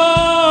authority.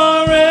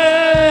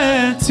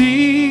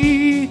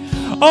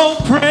 Oh,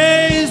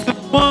 praise the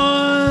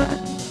one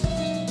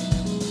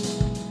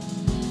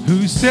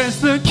who sets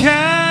the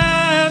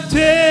captives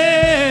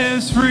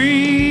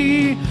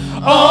free.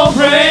 Oh,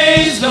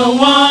 praise the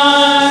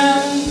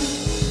one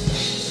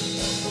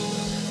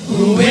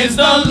who is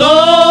the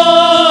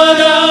Lord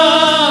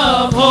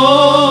of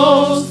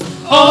hosts.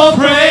 Oh,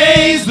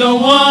 praise the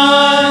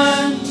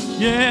one,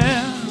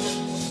 Yeah,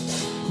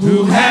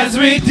 who has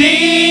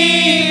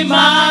redeemed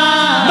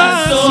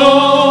my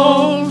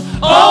soul.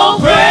 Oh,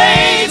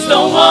 praise the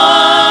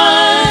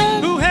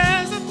one who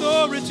has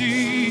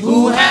authority.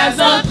 who has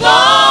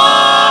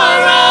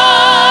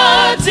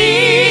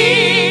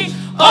authority.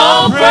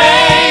 Oh,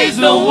 praise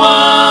the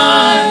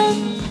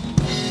one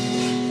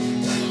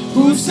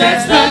who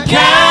sets the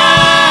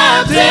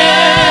captives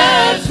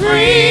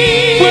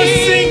free. We're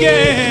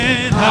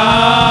singing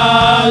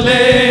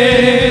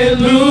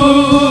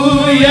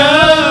Hallelujah,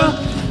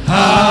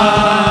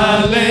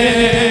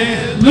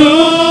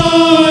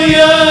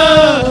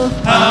 hallelujah,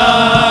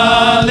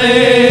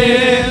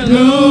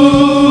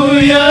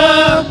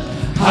 hallelujah,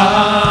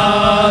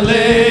 hallelujah.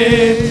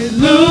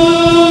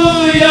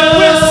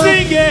 We're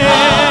singing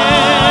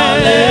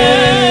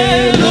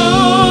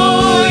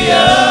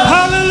Hallelujah,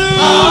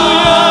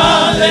 hallelujah,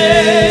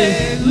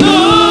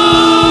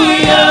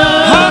 hallelujah,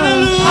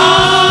 hallelujah,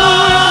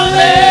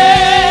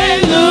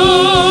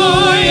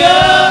 hallelujah,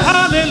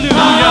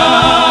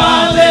 hallelujah,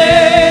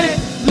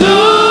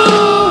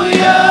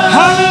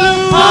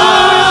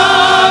 hallelujah.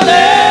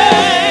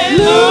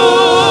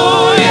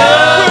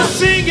 hallelujah. We're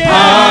singing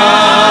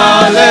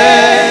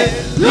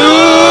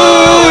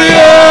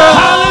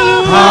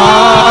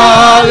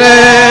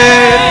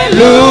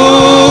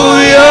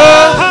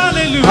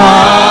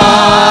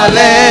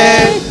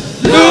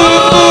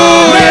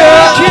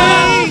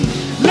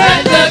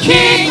Let the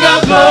King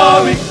of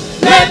glory,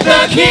 let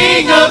the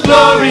King of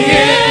glory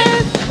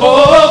in.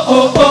 Oh,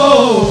 oh,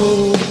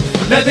 oh.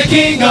 Let the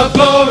King of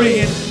glory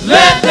in.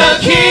 Let the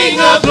King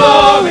of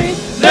glory,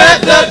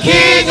 let the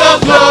King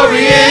of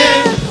glory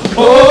in.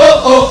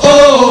 Oh, oh,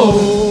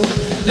 oh.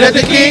 Let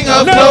the King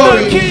of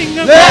glory,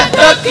 let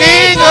the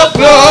King of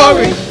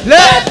glory,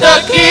 let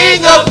the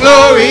King of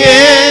glory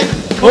in.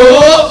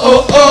 Oh,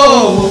 oh,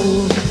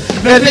 oh.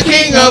 Let the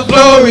King of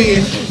glory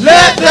in.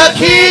 Let the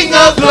King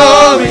of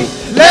glory,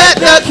 let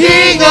the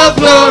King of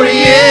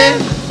glory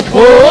in.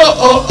 Oh,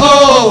 oh,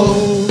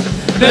 oh.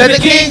 Let the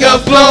King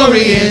of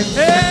glory in.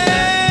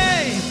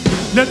 Hey,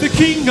 let the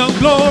King of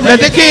glory. Let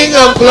the King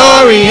of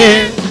glory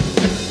in.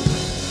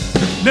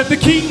 Let the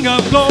King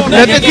of glory.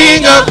 Let the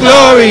King of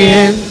glory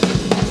in.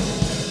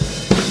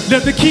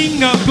 Let the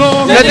King of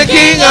glory. Let the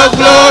King of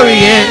glory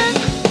in.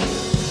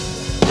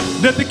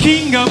 Let the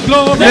King of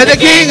glory. Let the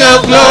King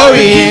of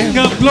glory in. King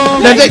of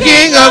glory. Let the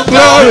King of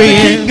glory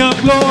in. King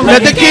of glory.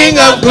 Let the King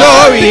of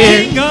glory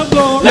in. King of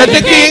glory. Let the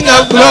King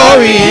of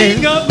glory in.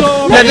 King of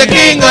glory. Let the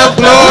King of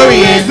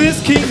glory Who is in. this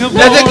King of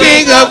Let the glory?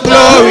 King of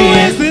glory Who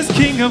is in. this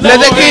King of Let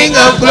the glory? King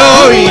of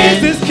glory Who is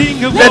in. this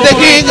King of Let the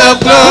glory? King of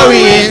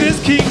glory Who is in. this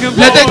King of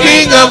Let the glory?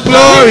 King of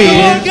glory The in.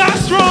 Lord God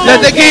strong. Let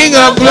the King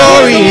of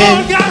glory The in.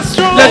 Lord God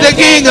strong. Let the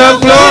King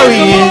of glory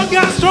The in. Lord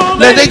God strong.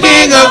 Let the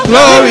King of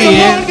glory The in.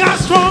 Lord God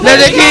strong. Let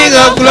the King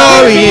of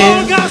glory The in.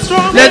 Lord God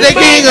strong. Let the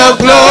King of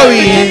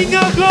glory The in. King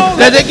of glory.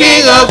 Let the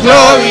King of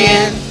glory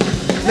in.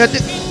 Let the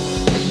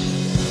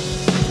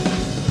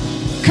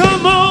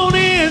Come on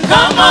in.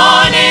 Come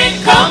on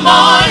in, come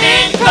on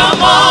in,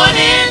 come on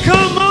in.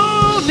 Come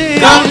on in.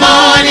 Come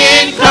on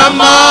in, come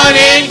on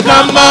in,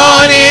 come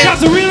on in.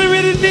 Cause I really,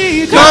 really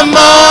need you. Come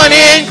on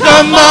in,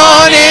 come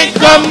on in,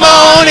 come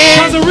on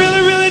Cause in. I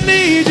really, really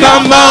need you.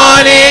 Come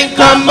on in,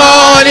 come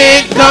on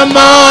in, come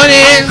on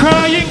in.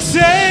 Crying,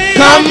 say.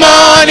 Come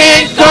on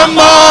in, come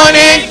on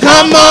in,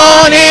 come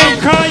on in.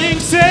 Crying,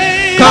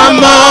 say.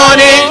 Come on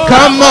in,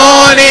 come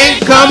on in,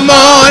 come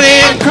on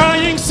in.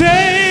 Crying,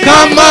 say.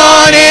 Come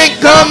on in,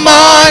 come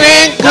on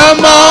in,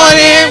 come on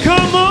in.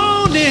 Come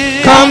on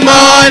in. Come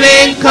on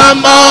in,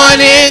 come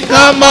on in,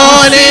 come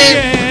on in.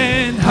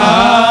 Singing.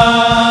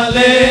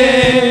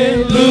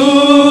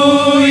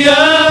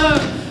 Hallelujah,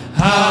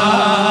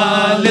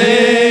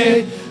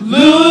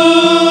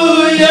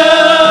 hallelujah,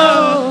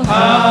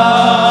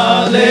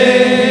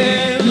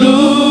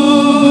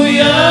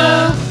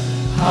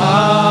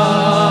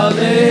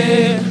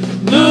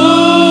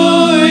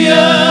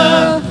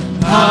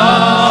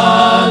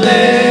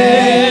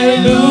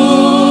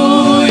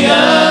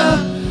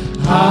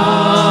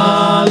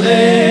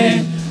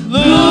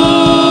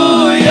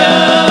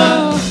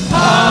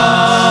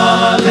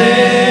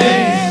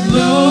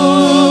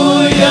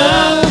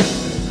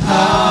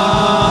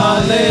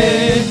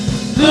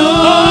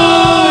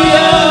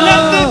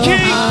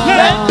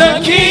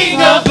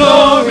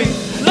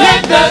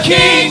 the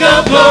King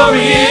of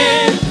glory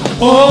in.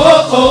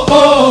 Oh, oh,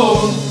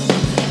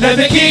 oh. Let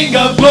the King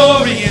of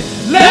glory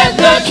in. Let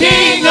the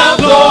King of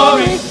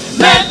glory.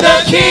 Let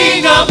the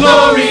King of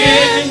glory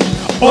in.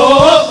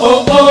 Oh,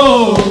 oh,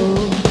 oh.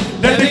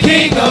 Let the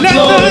King of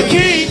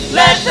glory.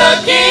 Let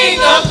the King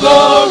of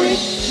glory.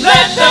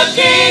 Let the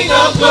King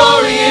of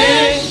glory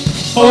in.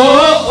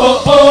 Oh,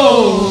 oh,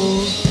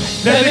 oh.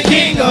 Let the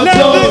King of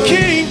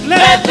glory.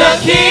 Let the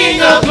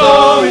King of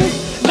glory.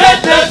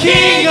 Let the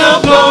King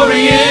of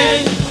glory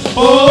in.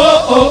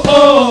 Oh, oh,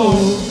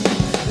 oh.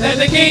 Let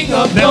the King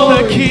of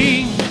glory. Let the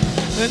King.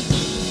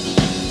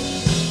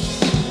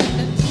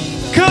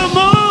 Come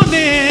on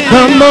in.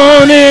 Come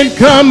on in,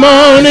 come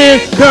on in,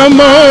 come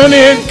on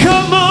in.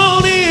 Come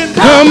on in.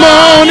 Come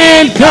on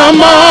in,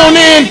 come on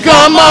in,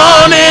 come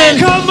on in.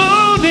 Come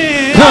on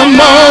in. Come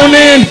on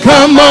in,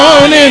 come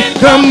on in,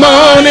 come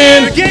on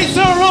in. The gates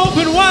are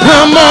open wide.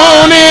 Come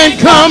on in,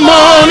 come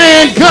on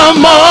in,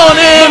 come on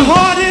in. The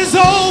heart is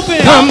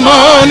open. Come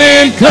on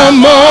in,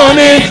 come on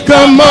in,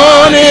 come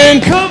on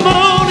in. Come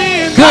on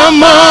in.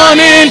 Come on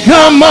in,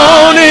 come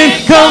on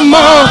in, come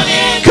on.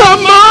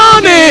 Come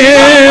on in.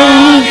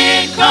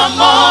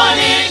 Come on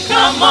in.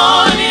 Come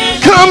on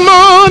in. Come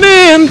on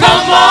in.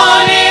 Come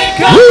on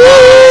in.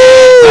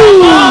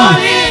 Woo!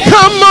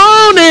 Come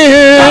on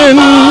in. Come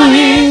on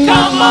in.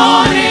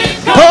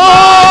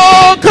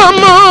 Oh,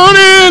 come on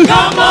in.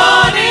 Come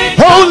on in.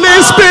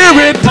 Holy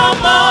Spirit.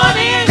 Come on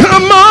in.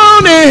 Come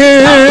on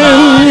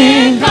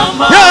in.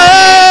 Come on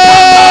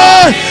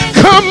Yeah.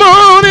 Come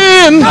on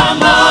in.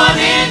 Come on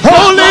in.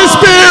 Holy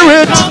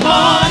Spirit. Come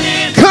on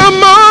in.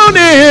 Come on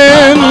in.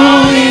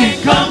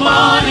 Come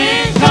on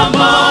in. Come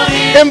on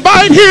in.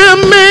 Invite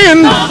him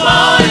in. Come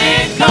on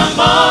in. Come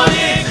on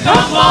in.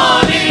 Come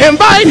on in.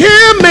 Invite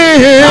him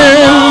in.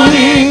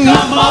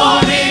 Come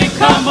on in.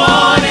 Come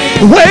on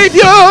in. Wave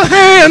your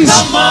hands.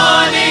 Come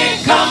on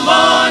in. Come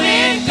on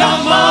in.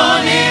 Come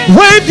on in.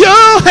 Wave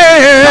your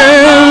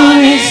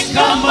hands.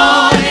 Come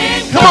on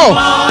in. Come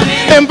on.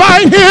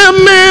 Invite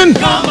him in.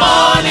 Come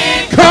on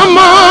in. Come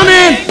on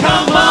in.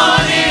 Come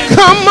on in.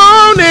 Come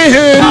on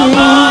in. Come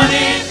on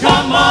in.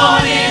 Come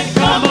on in.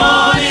 Come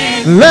on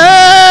in.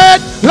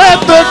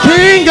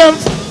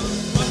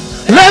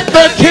 Let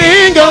the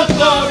King of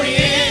Glory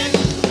in.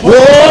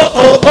 oh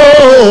oh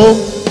oh.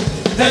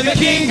 Let the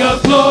King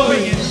of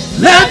glory in.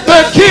 Let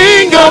the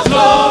King of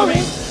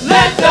Glory.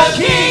 Let the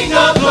King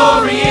of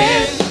glory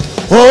in.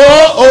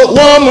 oh oh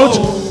one more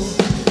time.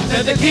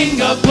 Let the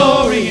King of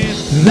glory in.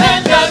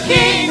 Let the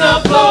King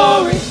of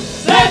glory.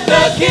 Let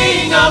the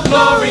King of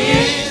glory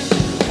in.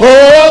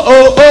 Oh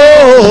oh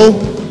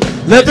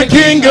oh. Let the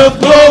King of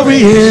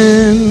glory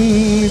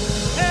in.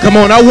 Come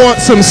on, I want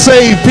some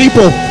saved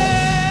people.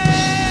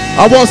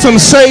 I want some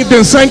saved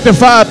and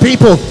sanctified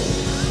people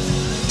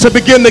to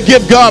begin to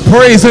give God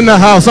praise in the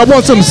house. I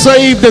want some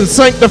saved and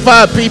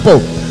sanctified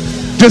people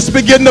just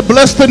begin to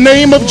bless the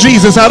name of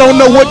Jesus. I don't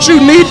know what you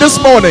need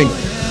this morning.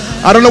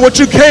 I don't know what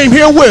you came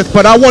here with,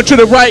 but I want you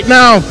to right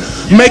now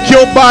make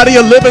your body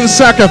a living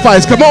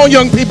sacrifice. Come on,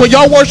 young people,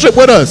 y'all worship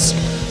with us.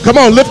 Come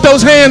on, lift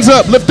those hands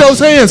up. Lift those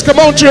hands. Come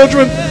on,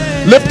 children.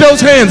 Lift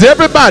those hands.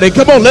 Everybody,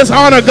 come on, let's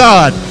honor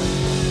God.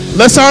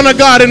 Let's honor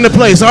God in the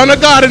place. Honor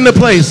God in the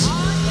place.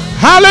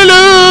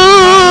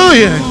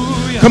 Hallelujah.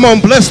 Come on,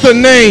 bless the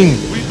name.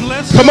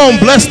 Come on,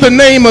 bless the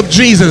name of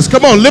Jesus.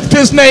 Come on, lift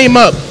his name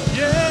up.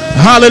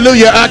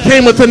 Hallelujah. I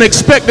came with an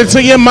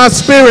expectancy in my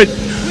spirit.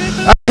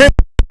 I came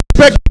with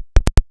an expectancy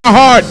in my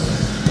heart.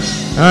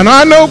 And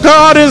I know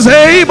God is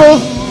able.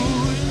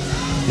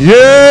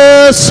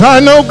 Yes, I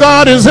know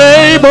God is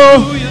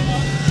able.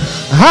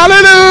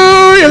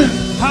 Hallelujah.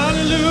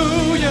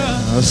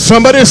 Hallelujah.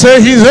 Somebody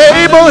say he's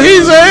able,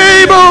 he's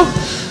able,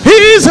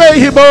 he's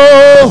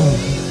able.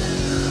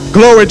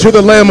 Glory to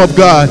the Lamb of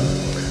God.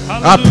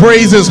 I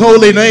praise his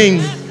holy name.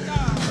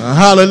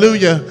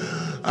 Hallelujah.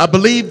 I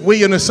believe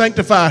we in a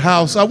sanctified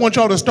house. I want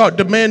y'all to start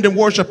demanding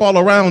worship all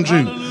around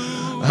you.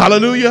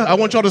 Hallelujah. I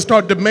want y'all to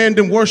start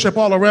demanding worship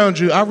all around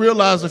you. I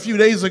realized a few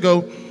days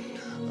ago,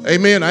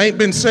 amen, I ain't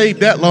been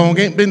saved that long,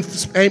 ain't been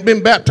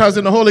baptized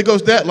in the Holy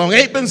Ghost that long,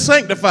 ain't been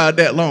sanctified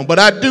that long, but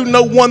I do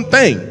know one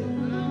thing,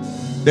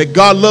 that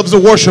God loves a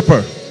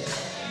worshiper.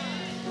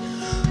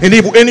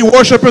 Any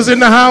worshipers in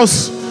the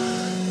house?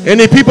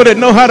 Any people that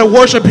know how to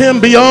worship him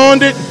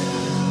beyond it?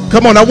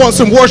 Come on, I want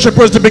some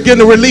worshipers to begin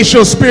to release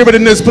your spirit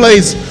in this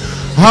place.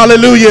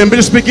 Hallelujah. And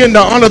just begin to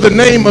honor the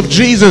name of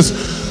Jesus.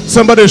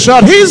 Somebody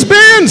shout, he's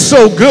been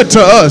so good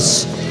to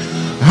us.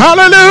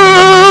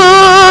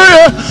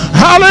 Hallelujah.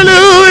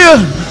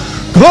 Hallelujah.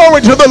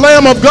 Glory to the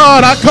Lamb of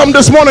God. I come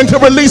this morning to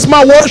release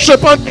my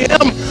worship unto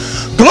him.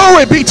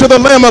 Glory be to the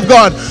Lamb of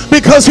God,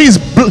 because he's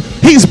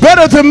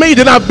better to me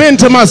than I've been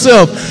to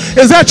myself.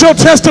 Is that your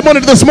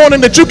testimony this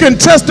morning, that you can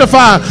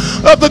testify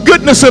of the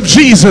goodness of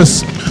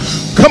Jesus?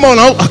 Come on,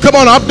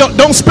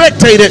 don't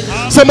spectate it.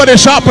 Somebody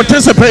shout,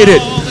 participate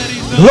it.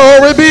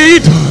 Glory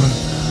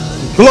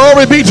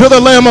be to the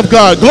Lamb of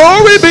God.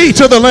 Glory be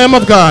to the Lamb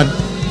of God.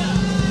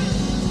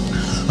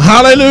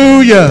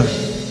 Hallelujah.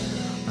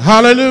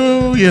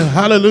 Hallelujah.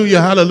 Hallelujah.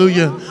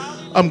 Hallelujah.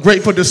 I'm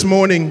grateful this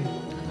morning.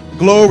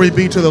 Glory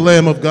be to the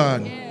Lamb of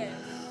God.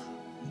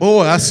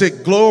 Boy, I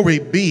said glory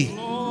be.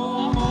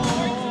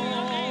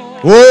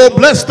 Oh,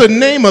 bless the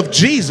name of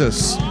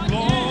Jesus.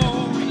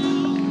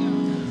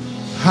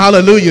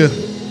 Hallelujah.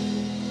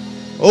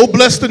 Oh,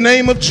 bless the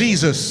name of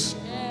Jesus.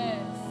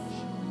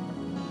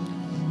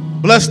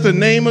 Bless the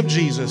name of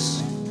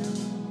Jesus.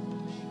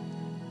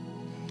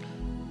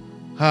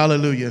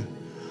 Hallelujah.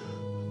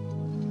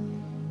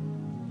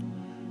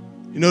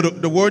 You know,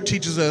 the word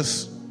teaches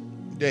us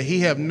that he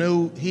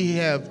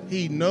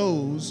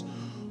knows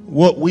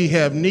what we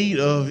have need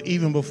of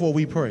even before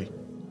we pray.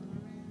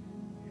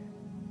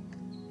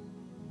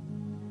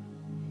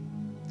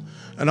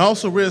 And I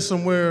also read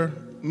somewhere,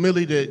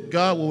 Millie, that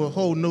God will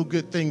withhold no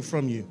good thing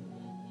from you.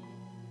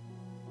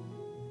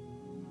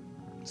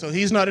 So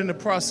he's not in the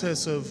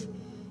process of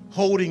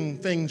holding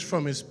things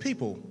from his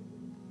people.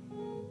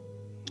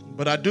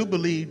 But I do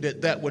believe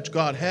that that which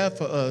God has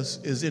for us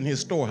is in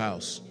his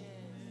storehouse.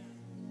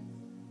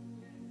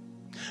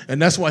 And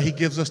that's why he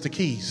gives us the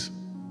keys.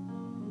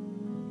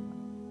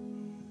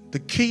 The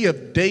key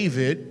of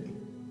David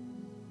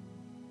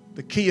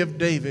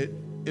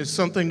is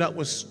something that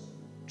was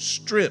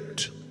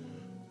stripped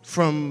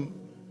from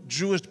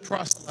Jewish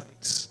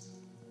proselytes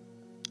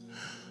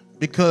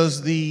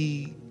because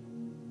the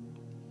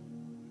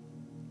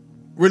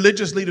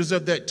religious leaders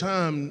of that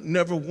time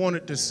never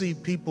wanted to see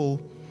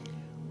people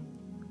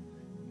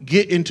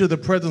get into the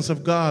presence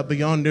of God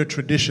beyond their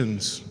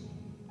traditions.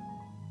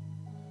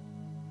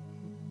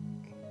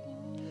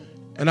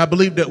 And I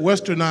believe that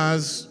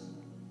westernized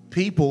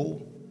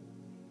people,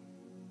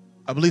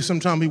 I believe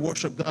sometimes we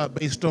worship God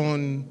based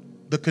on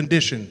the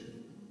condition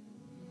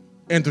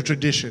and the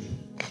tradition.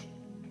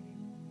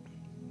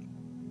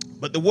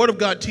 But the Word of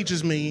God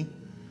teaches me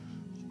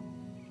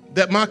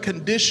that my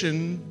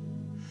condition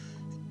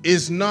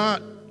is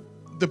not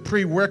the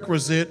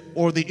prerequisite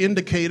or the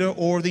indicator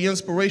or the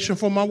inspiration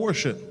for my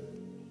worship.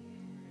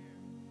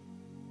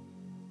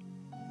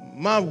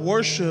 My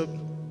worship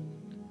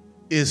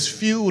is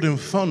fueled and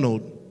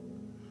funneled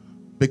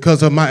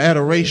because of my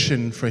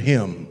adoration for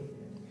him,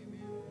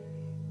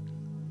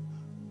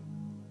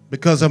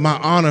 because of my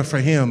honor for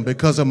him,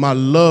 because of my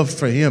love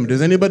for him.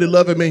 Does anybody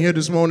love him in here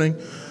this morning?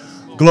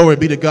 Glory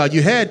be to God.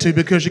 You had to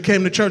because you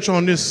came to church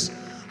on this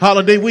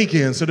holiday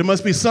weekend. So there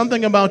must be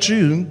something about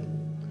you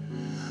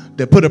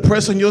that put a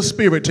press on your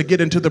spirit to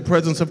get into the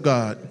presence of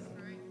God.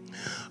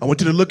 I want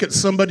you to look at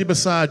somebody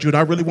beside you, and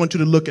I really want you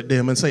to look at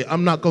them and say,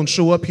 I'm not going to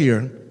show up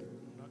here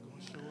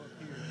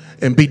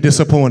and be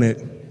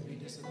disappointed.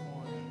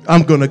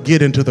 I'm going to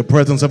get into the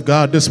presence of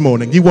God this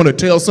morning. You want to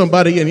tell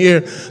somebody in here,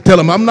 tell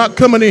them, I'm not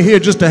coming in here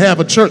just to have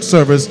a church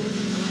service.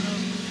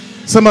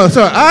 Somebody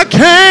say, I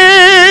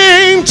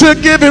came to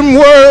give him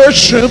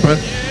worship.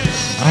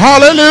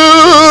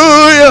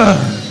 Hallelujah.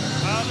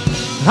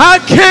 I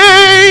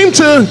came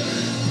to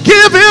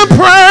give him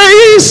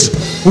praise.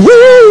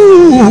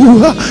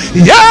 Woo.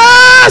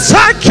 Yes,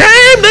 I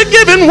came to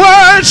give him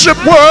worship,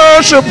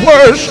 worship,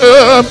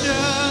 worship.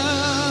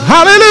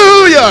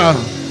 Hallelujah.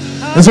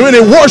 Is there any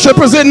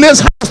worshipers in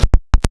this house?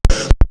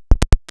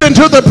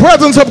 Into the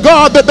presence of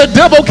God that the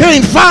devil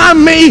can't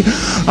find me.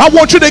 I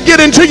want you to get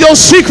into your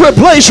secret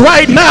place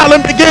right now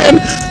and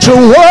begin to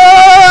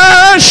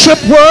worship,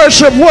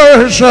 worship,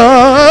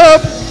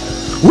 worship.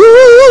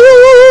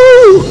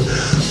 Woo!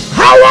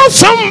 I want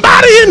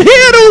somebody in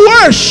here to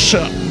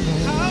worship.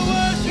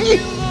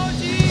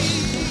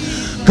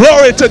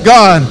 Glory to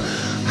God.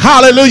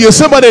 Hallelujah.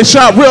 Somebody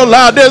shout real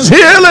loud, there's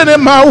healing in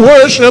my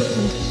worship.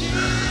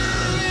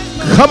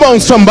 Come on,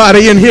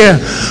 somebody in here.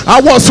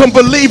 I want some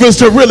believers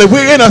to really,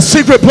 we're in a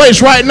secret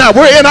place right now.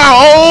 We're in our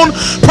own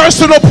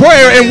personal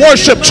prayer and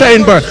worship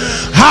chamber.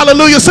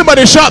 Hallelujah.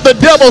 Somebody shout, the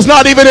devil's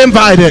not even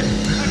invited.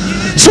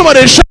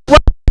 Somebody shout, the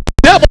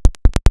devil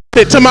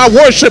to my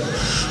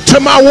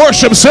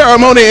worship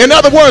ceremony. In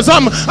other words,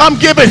 I'm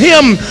giving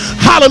him,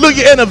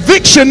 hallelujah, an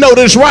eviction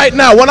notice right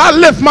now. When I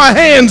lift my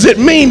hands, it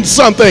means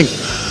something.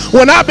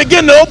 When I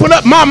begin to open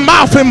up my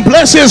mouth and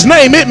bless his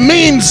name, it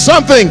means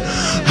something.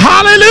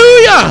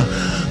 Hallelujah.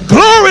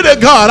 Glory to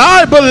God.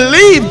 I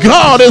believe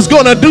God is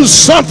going to do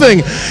something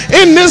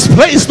in this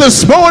place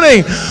this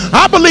morning.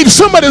 I believe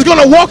somebody's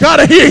going to walk out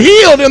of here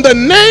healed in the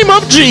name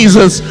of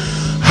Jesus.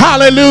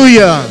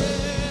 Hallelujah.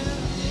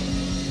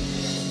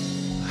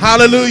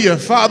 Hallelujah.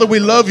 Father, we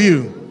love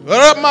you.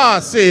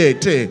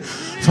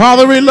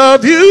 Father, we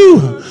love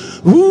you.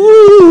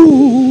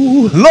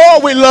 Ooh.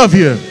 Lord, we love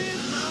you.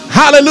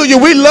 Hallelujah.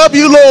 We love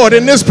you, Lord,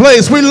 in this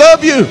place. We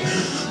love you.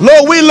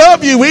 Lord, we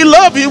love you. We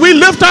love you. We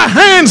lift our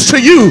hands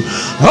to you.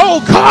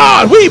 Oh,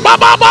 God, we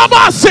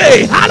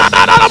say,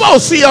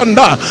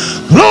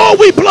 Lord,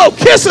 we blow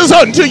kisses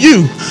unto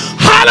you.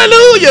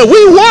 Hallelujah.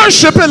 We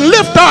worship and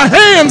lift our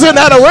hands in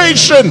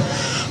adoration.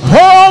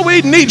 Oh,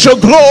 we need your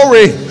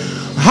glory.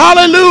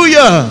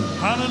 Hallelujah.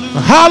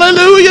 Hallelujah,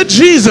 hallelujah,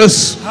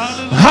 Jesus.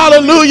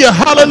 Hallelujah.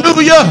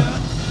 Hallelujah.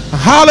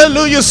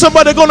 Hallelujah.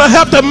 Somebody gonna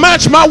have to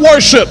match my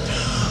worship.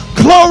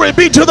 Glory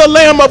be to the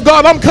Lamb of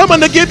God. I'm coming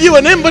to give you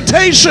an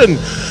invitation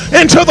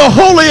into the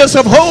holiest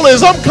of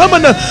holies. I'm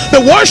coming to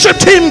the worship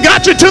team.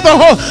 Got you to the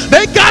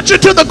they got you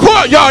to the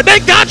courtyard. They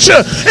got you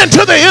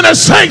into the inner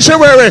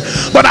sanctuary.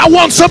 But I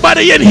want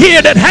somebody in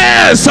here that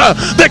has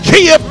the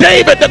key of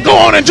David to go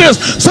on and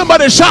just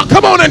somebody shout,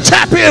 come on and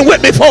tap in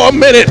with me for a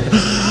minute.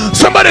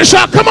 Somebody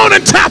shout, come on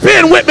and tap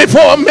in with me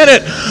for a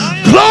minute.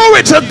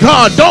 Glory to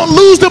God. Don't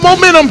lose the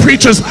momentum,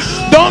 preachers.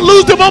 Don't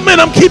lose the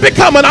momentum. Keep it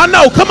coming. I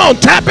know. Come on,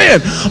 tap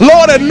in.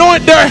 Lord,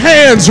 anoint their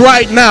hands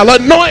right now.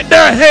 Anoint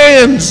their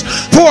hands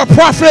for a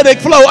prophetic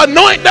flow.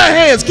 Anoint their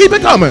hands. Keep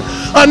it coming.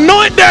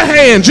 Anoint their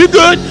hands. You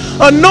good?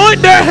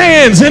 Anoint their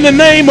hands in the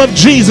name of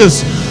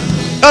Jesus.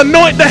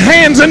 Anoint the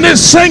hands in this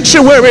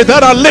sanctuary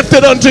that are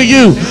lifted unto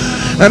you.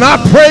 And I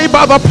pray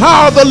by the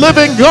power of the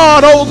living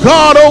God, oh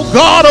God, oh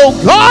God, oh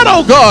God,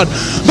 oh God,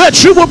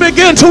 that you will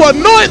begin to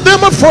anoint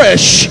them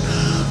afresh.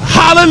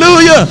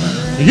 Hallelujah.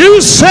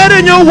 You said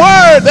in your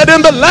word that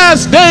in the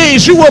last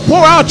days you will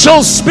pour out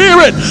your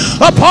spirit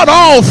upon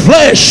all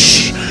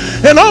flesh.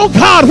 And oh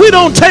God, we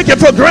don't take it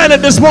for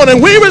granted this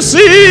morning. We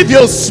receive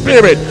your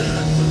spirit.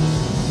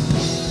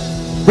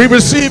 We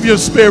receive your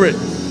spirit.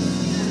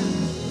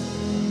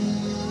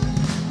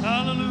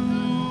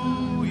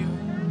 Hallelujah.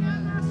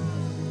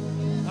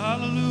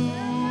 Hallelujah.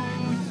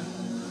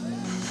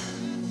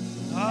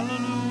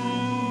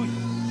 Hallelujah.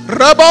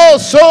 Rabo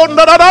son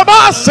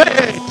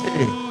narabase.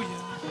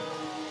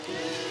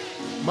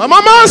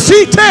 Mama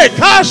masite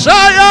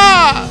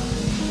kashaya.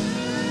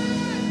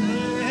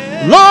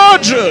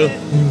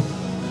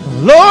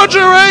 Lord,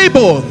 you're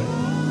able.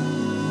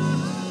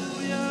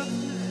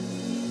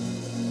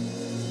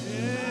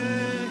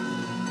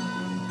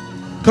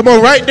 Come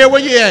on, right there where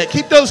you at.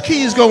 Keep those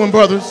keys going,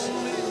 brothers.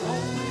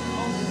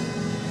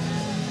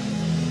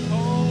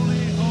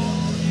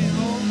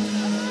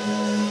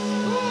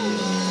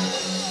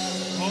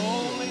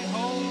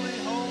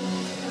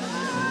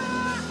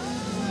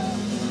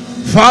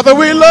 Father,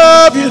 we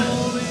love you.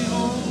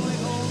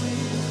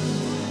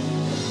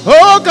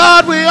 Oh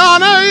God, we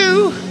honor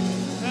you.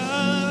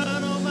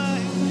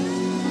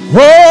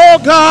 Oh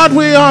God,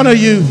 we honor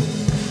you.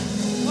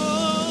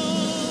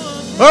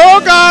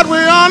 Oh God, we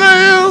honor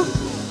you.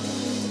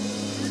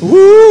 Ooh.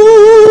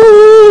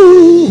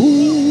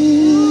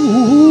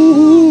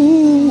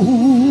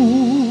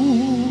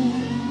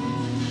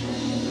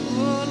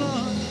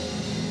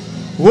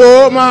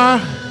 Oh my.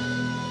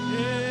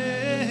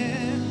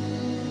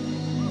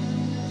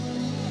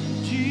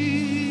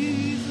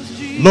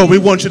 Lord, we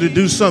want you to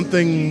do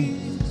something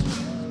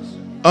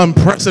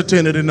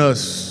unprecedented in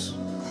us.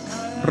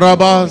 So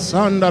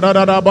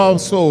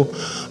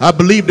I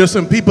believe there's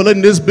some people in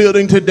this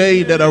building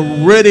today that are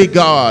ready,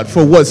 God,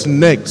 for what's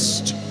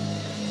next.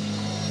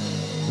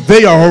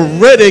 They are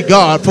ready,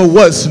 God, for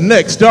what's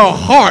next. Their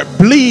heart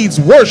bleeds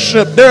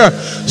worship. Their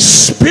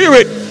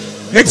spirit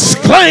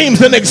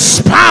exclaims and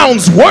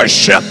expounds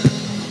worship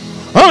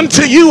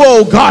unto you,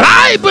 oh God.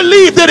 I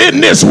believe that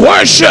in this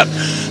worship,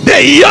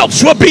 the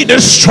yokes will be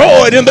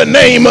destroyed in the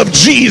name of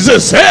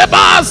Jesus.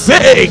 Hallelujah.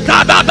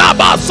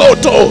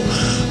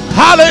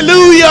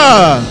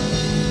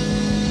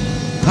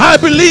 I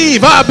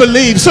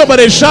believe.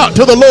 Somebody shout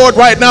to the Lord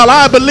right now.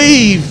 I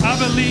believe. I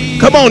believe.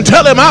 Come on,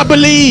 tell him I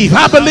believe.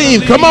 I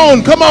believe. Come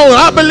on.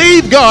 I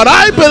believe, God.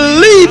 I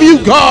believe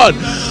you, God.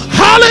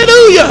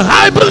 Hallelujah.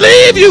 I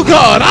believe you,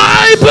 God.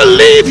 I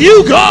believe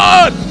you,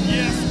 God.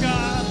 Yes,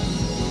 God.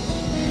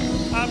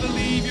 I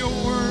believe your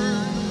word.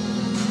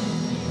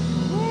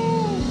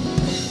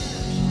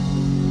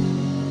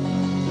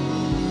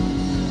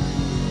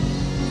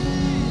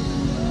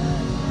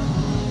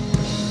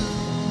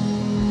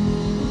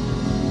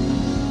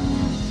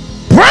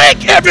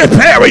 Break every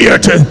barrier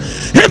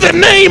in the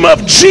name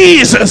of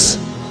Jesus.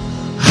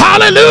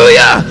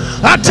 Hallelujah.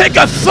 I take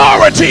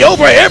authority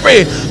over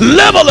every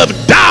level of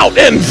doubt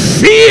and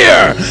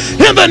fear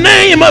in the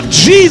name of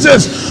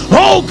Jesus.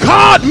 Oh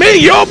God, may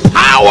your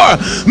power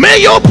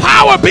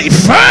be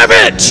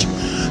fervent.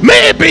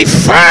 May it be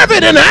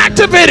fervent and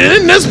activated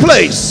in this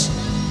place.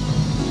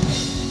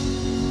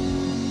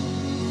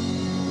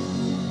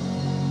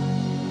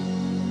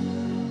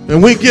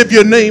 And we give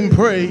your name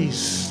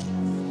praise.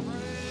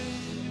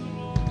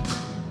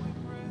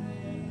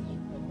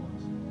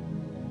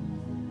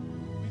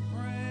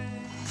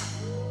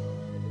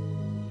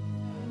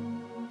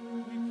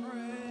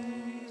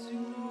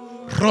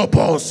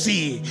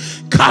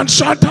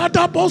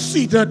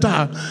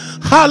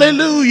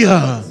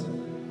 Hallelujah.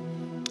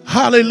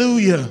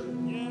 Hallelujah.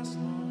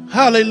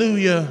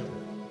 Hallelujah.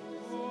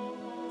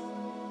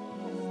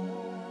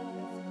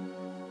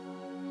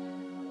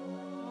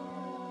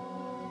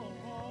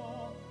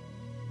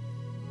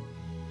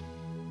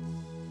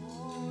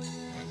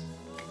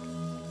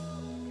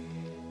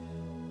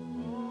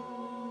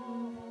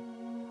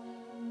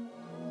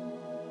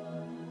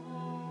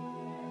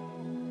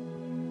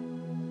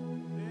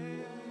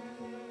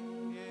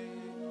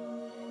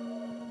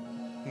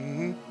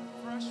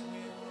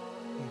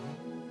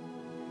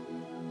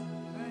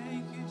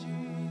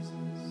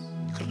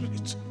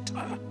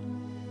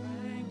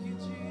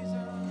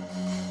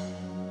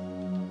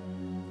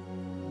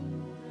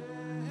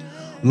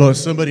 Lord,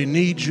 somebody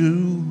needs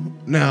you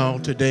now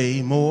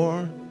today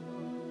more.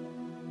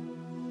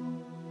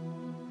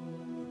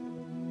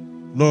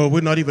 Lord,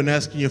 we're not even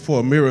asking you for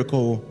a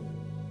miracle.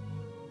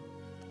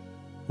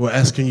 We're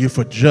asking you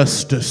for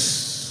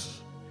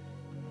justice.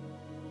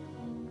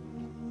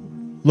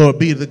 Lord,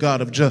 be the God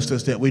of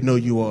justice that we know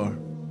you are.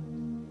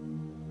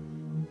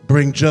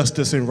 Bring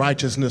justice and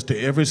righteousness to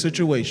every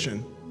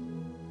situation.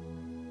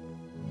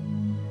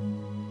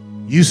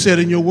 You said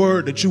in your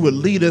word that you would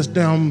lead us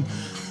down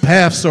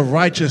paths of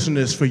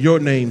righteousness for your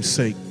name's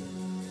sake.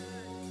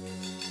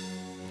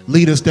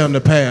 Lead us down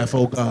the path,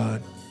 oh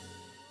God.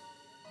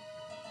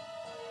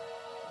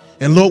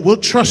 And Lord, we'll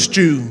trust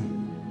you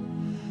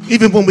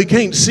even when we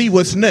can't see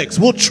what's next.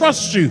 We'll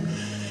trust you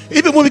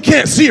even when we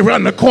can't see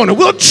around the corner.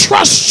 We'll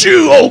trust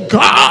you, oh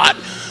God.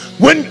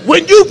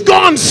 When you've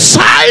gone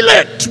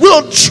silent,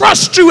 we'll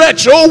trust you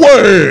at your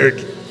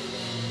word.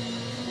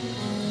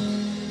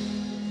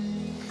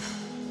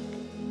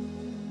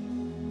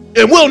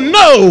 And we'll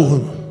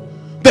know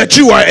that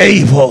you are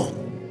able.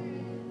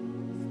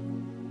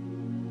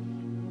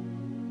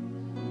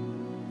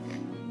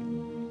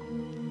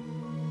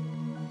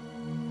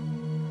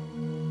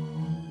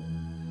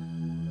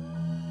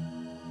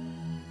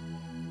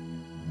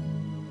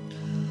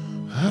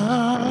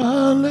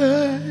 Hallelujah.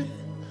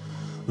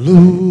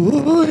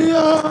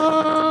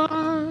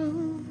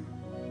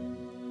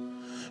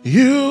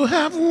 You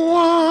have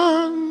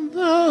won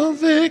the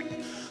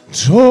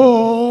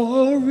victory.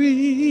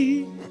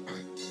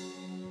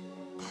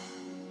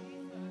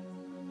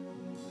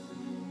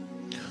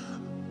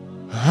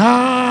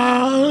 Hallelujah.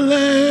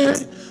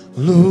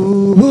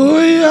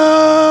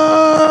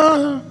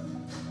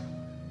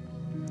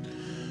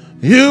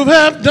 You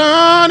have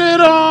done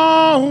it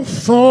all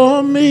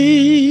for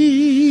me.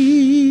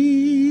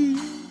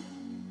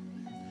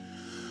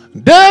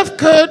 Death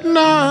could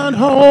not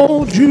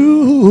hold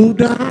you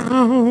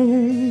down.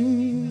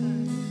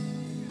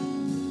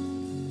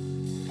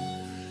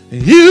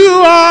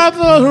 You are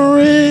the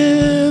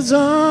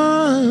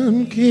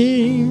risen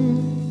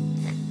King,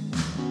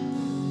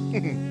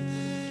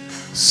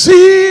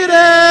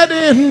 seated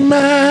in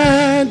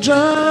majesty.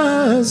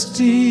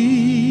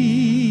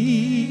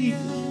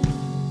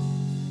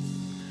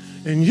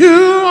 And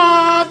you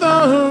are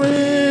the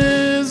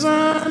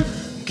risen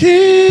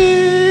King.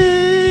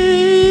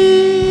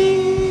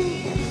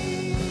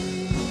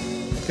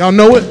 Y'all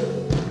know it?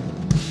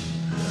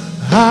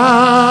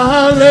 Hallelujah.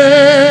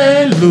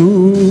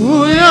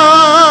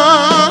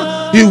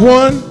 You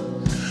won.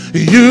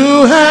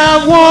 You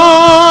have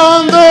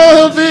won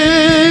the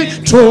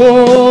victory.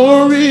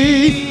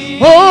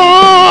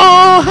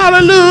 Oh,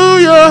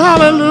 hallelujah,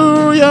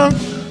 hallelujah.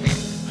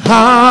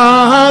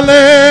 Hallelujah.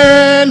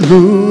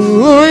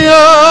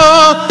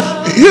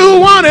 You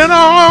won it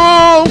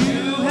all.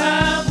 You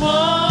have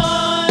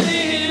won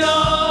it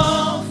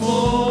all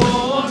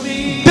for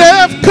me.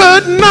 Death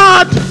could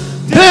not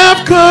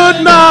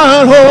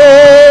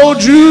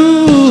hold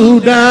you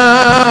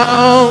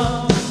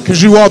down.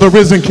 Because you are the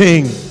risen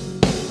King.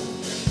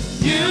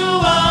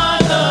 You are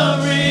the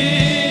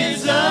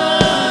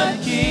risen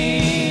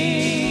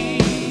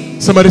King.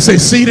 Somebody say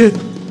seated.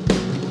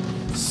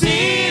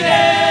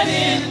 Seated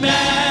in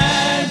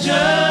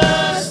majesty.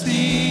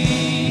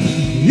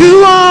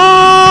 You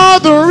are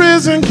the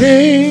risen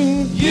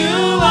King.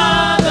 You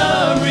are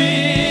the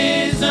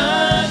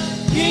risen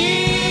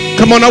King.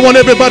 Come on, I want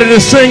everybody to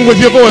sing with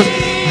your voice.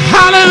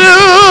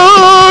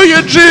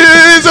 Hallelujah,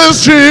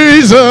 Jesus,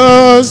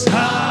 Jesus.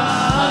 Hallelujah.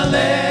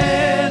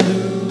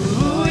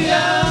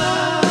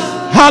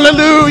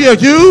 Hallelujah,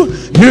 you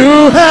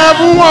have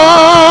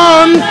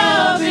won.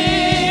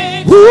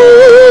 Woo.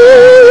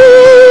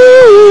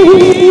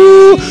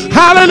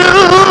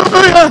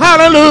 Hallelujah,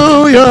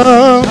 hallelujah.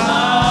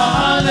 Hallelujah.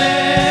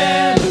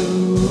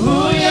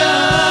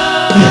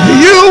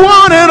 You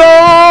won it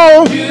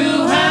all.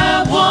 You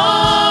have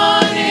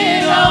won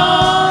it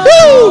all.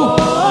 Woo.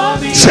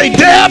 Say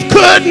death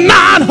could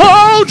not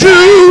hold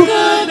you.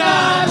 Could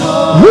not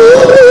hold. Woo.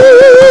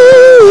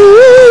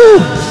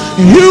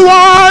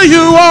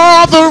 You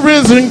are the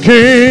risen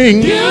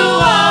King. You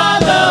are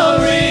the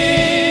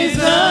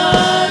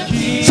risen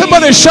King.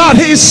 Somebody shout,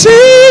 he's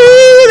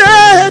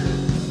seated,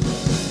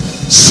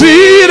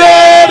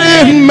 seated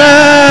in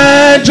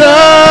majesty.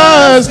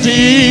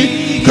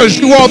 Because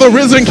you are the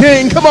risen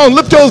King. Come on,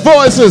 lift those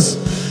voices.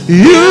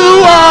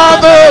 You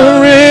are the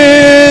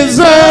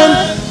risen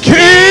King.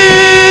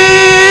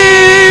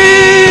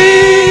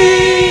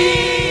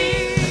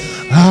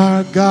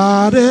 Our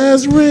God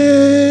has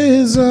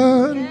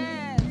risen.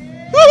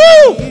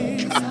 Woo-hoo!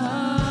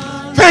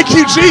 Thank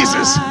you,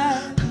 Jesus.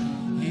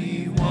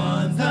 He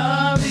won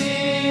the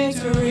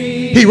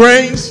victory. He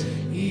reigns.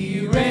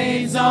 He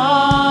reigns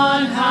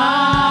on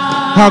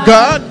high.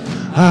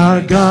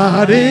 Our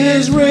God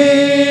is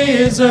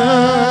risen,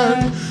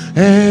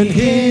 and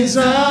he's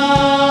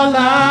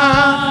alive.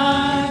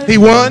 He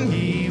won.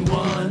 He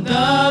won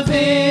the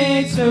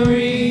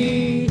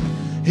victory.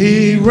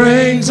 He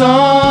reigns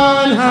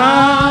on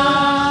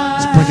high.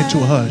 Let's bring it to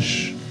a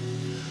hush.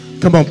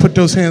 Come on, put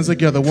those hands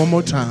together one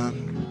more time.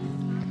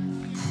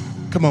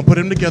 Come on, put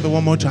them together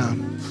one more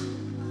time.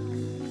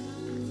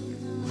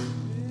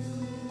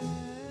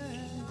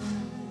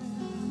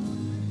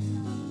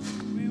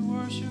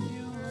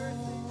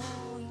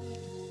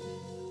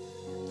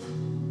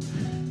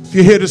 If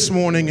you're here this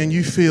morning and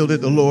you feel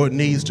that the Lord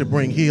needs to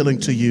bring healing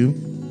to you,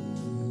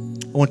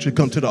 I want you to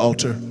come to the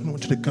altar. I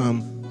want you to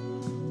come.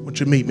 I want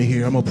you to meet me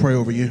here. I'm going to pray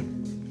over you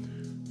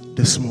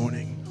this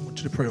morning. I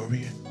want you to pray over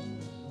you.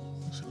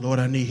 Say, Lord,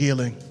 I need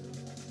healing.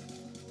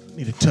 I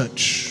need a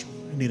touch.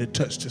 I need a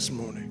touch this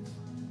morning.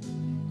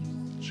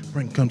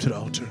 Come to the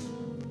altar.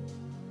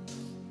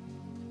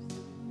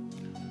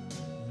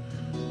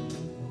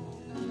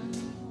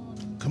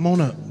 Come on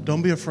up.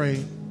 Don't be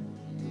afraid.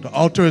 The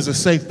altar is a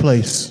safe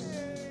place.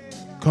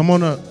 Come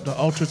on up. The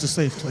altar is a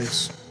safe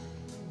place.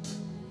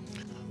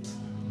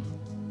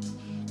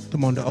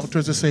 Come on, the altar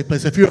is a safe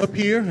place. If you're up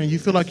here and you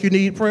feel like you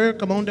need prayer,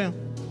 come on down.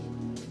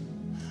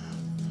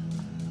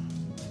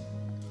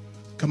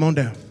 Come on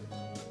down.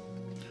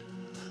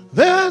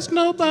 There's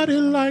nobody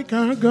like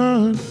our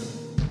God.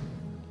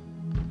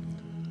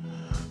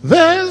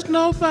 There's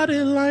nobody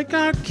like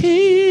our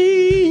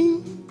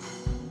King.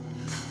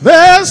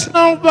 There's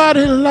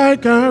nobody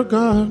like our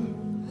God.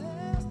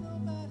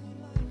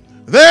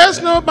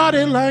 There's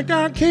nobody like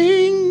our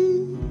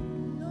King.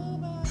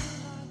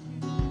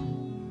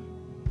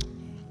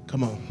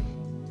 Come on.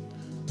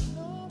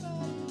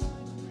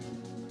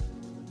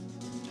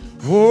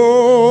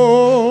 Oh.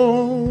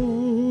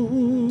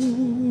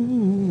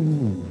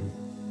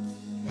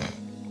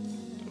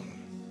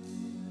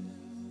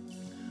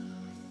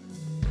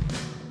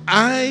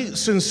 I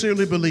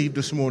sincerely believe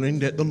this morning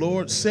that the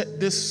Lord set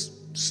this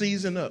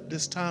season up,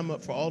 this time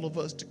up for all of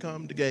us to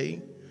come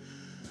today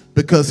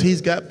because He's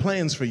got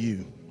plans for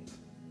you.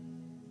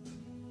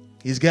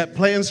 He's got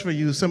plans for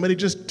you. Somebody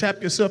just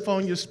tap yourself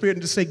on your spirit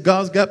and just say,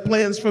 God's got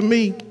plans for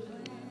me.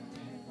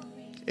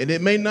 And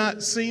it may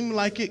not seem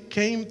like it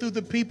came through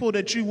the people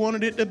that you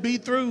wanted it to be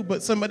through,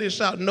 but somebody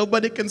shout,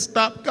 nobody can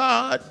stop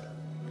God.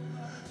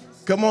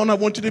 Come on, I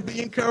want you to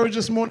be encouraged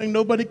this morning.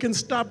 Nobody can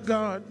stop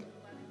God.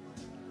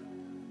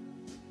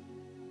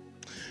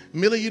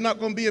 Millie, you're not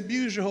going to be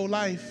abused your whole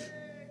life.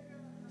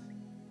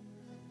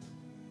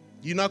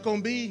 You're not going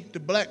to be the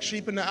black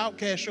sheep and the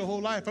outcast your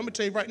whole life. I'm going to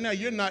tell you right now,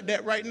 you're not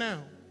that right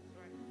now.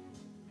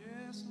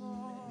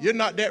 You're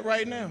not that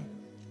right now.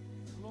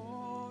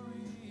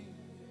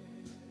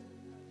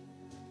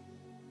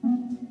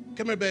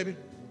 Come here, baby.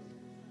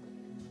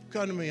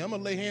 Come to me. I'm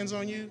going to lay hands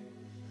on you.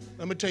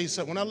 I'm going to tell you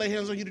something. When I lay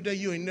hands on you today,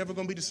 you ain't never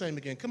going to be the same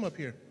again. Come up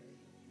here.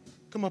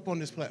 Come up on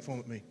this platform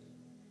with me.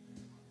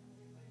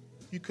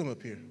 You come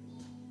up here.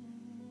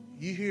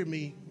 You hear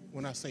me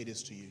when I say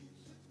this to you.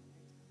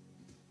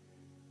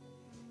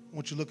 I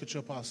want you to look at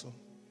your apostle.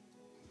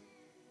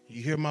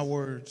 You hear my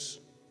words.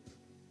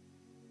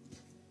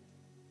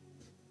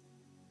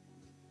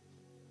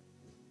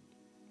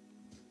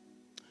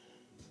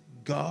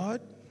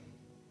 God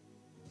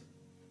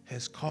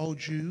has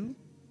called you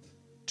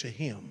to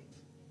Him.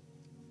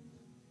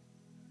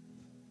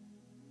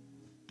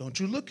 Don't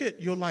you look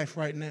at your life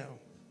right now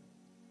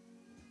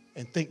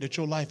and think that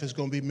your life is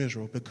going to be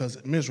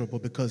miserable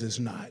because it's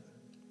not.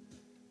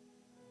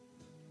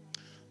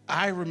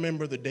 I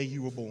remember the day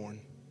you were born.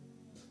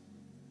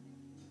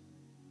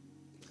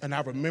 And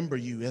I remember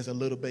you as a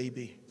little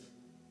baby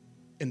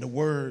and the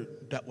word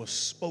that was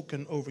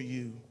spoken over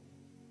you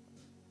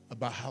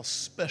about how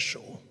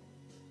special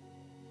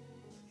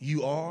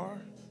you are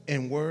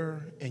and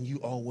were and you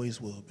always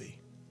will be.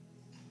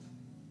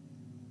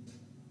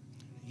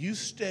 You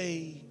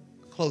stay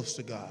close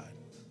to God,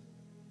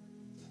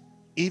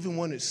 even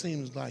when it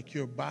seems like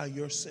you're by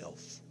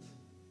yourself.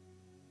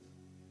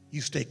 You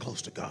stay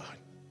close to God.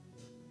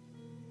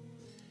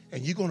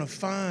 And you're going to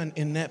find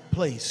in that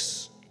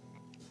place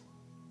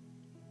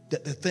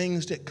that the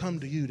things that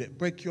come to you that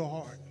break your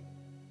heart,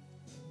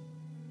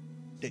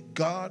 that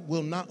God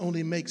will not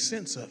only make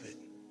sense of it,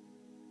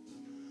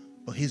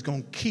 but He's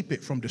going to keep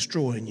it from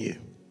destroying you.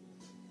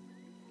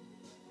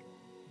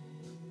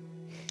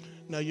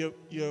 Now, your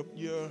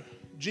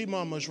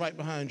G-mama is right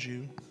behind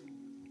you,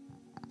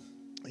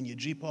 and your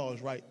G-pa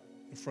is right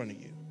in front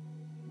of you.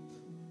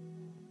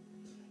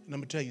 And I'm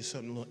going to tell you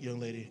something, young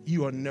lady.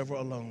 You are never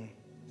alone.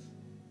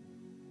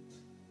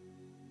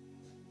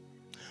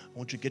 I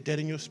want you to get that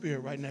in your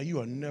spirit right now.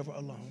 You are never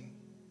alone.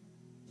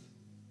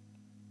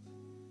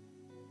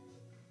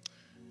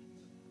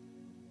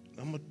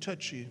 I'm going to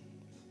touch you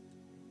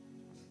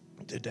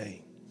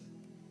today.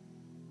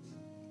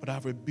 But I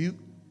rebuke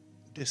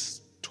this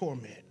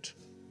torment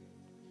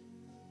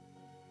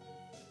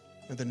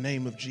in the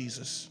name of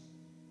Jesus.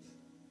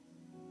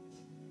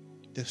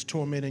 This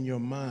torment in your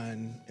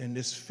mind and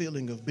this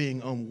feeling of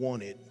being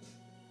unwanted.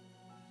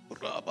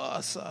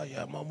 And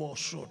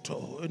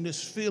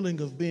this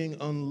feeling of being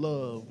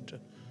unloved,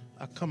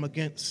 I come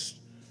against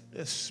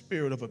this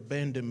spirit of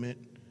abandonment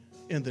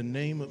in the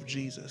name of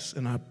Jesus.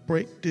 And I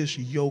break this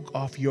yoke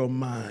off your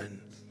mind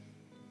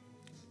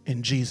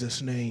in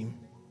Jesus' name.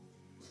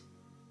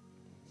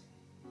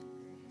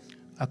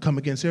 I come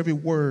against every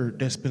word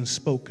that's been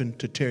spoken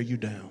to tear you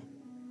down.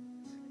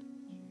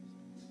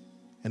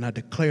 And I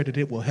declare that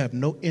it will have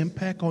no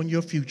impact on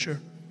your future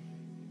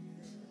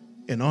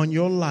and on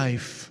your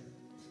life.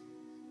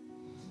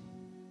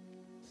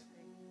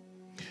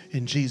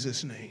 In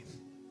Jesus' name.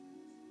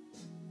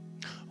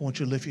 I want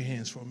you to lift your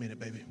hands for a minute,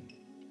 baby.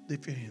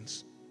 Lift your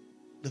hands.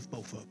 Lift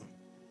both of them.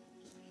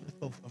 Lift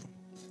both of them.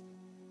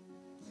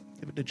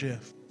 Give it to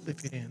Jeff.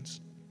 Lift your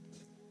hands.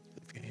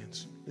 Lift your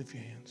hands. Lift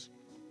your hands.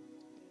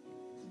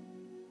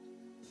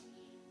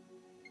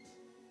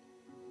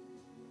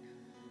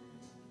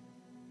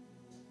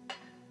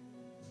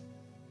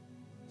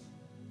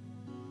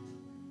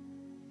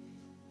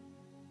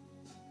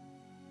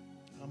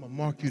 I'm going to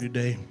mark you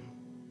today.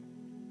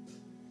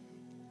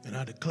 And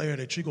I declare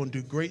that you're going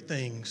to do great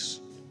things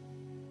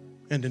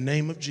in the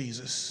name of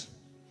Jesus.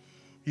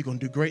 You're going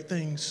to do great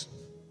things.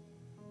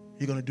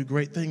 You're going to do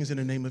great things in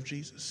the name of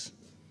Jesus.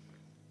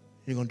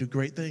 You're going to do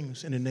great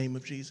things in the name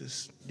of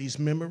Jesus. These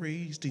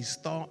memories, these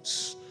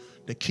thoughts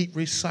that keep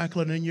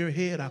recycling in your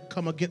head, I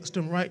come against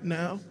them right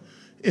now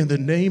in the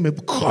name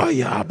of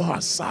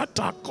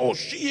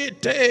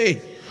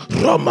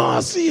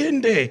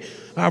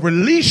I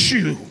release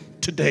you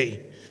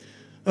today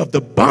of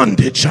the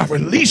bondage. I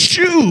release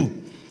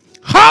you.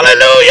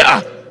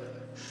 Hallelujah.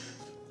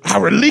 I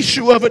release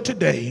you of it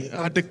today.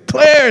 I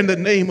declare in the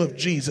name of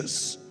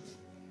Jesus.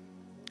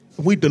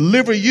 We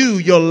deliver you,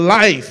 your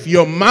life,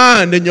 your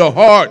mind, and your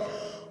heart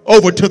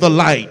over to the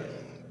light.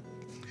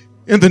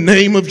 In the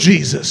name of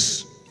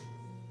Jesus.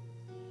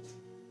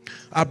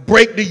 I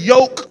break the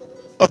yoke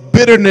of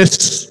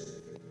bitterness.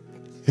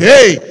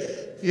 Hey,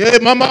 yeah,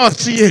 mama, and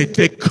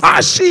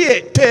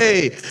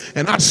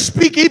I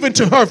speak even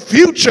to her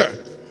future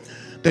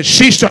that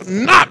she shall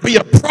not be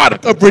a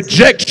product of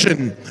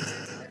rejection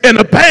and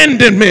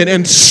abandonment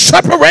and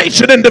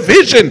separation and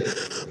division.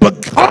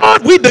 But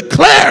God, we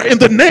declare in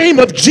the name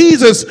of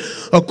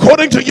Jesus,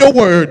 according to your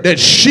word, that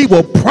she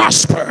will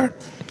prosper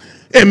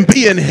and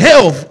be in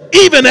health,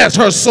 even as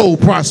her soul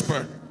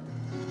prosper.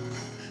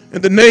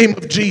 In the name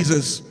of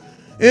Jesus,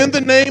 in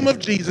the name of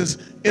Jesus,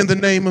 in the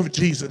name of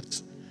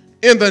Jesus,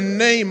 in the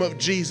name of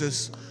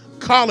Jesus.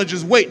 College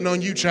is waiting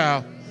on you,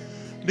 child.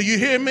 Do you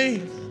hear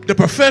me? The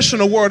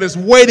professional world is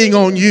waiting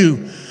on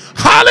you.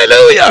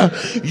 Hallelujah.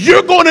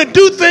 You're going to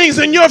do things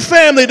in your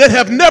family that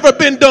have never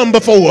been done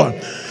before.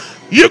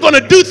 You're going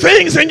to do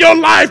things in your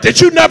life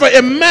that you never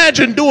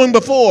imagined doing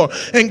before.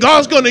 And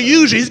God's going to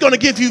use you. He's going to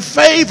give you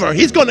favor.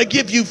 He's going to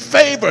give you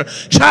favor.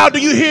 Child,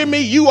 do you hear me?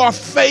 You are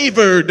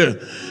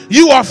favored.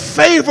 You are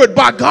favored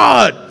by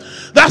God.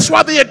 That's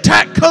why the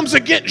attack comes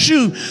against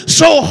you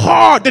so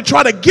hard to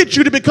try to get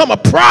you to become a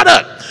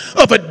product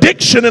of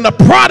addiction and a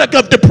product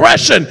of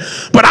depression.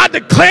 But I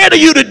declare to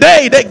you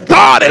today that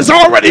God has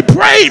already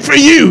prayed for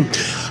you.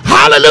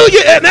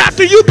 Hallelujah. And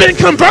after you've been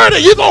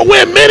converted, you're going to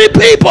win many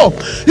people.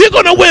 You're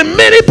going to win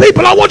many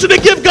people. I want you to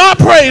give God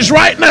praise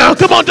right now.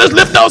 Come on, just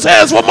lift those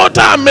hands one more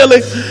time,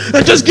 Millie,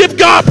 and just give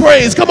God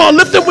praise. Come on,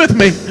 lift them with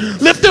me.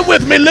 Lift them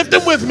with me. Lift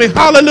them with me.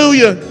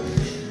 Hallelujah.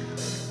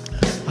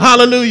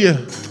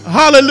 Hallelujah.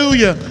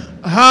 Hallelujah.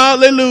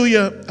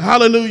 Hallelujah.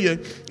 Hallelujah.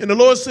 And the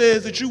Lord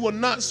says that you will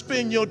not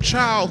spend your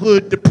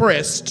childhood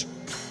depressed.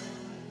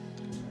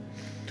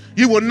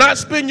 You will not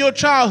spend your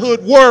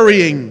childhood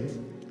worrying.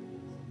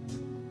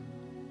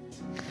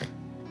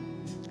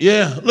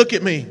 Yeah, look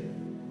at me.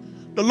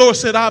 The Lord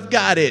said, I've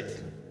got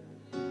it.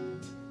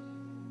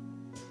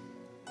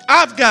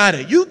 I've got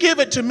it. You give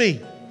it to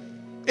me.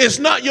 It's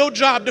not your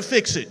job to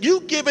fix it.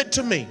 You give it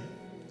to me.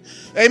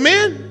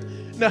 Amen.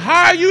 The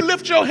higher you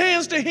lift your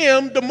hands to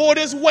him, the more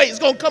this weight's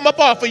going to come up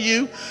off of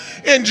you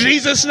in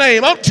Jesus'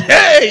 name. I'm saying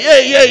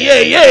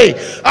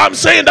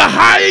the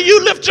higher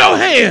you lift your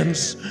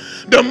hands,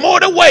 the more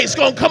the weight's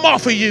going to come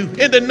off of you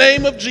in the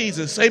name of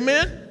Jesus.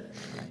 Amen.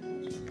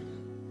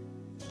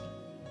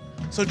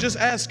 So just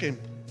ask him.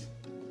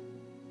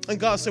 And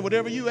God said,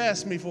 whatever you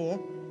ask me for,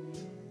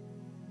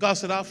 God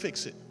said, I'll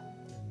fix it.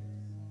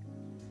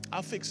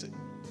 I'll fix it.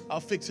 I'll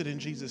fix it in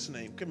Jesus'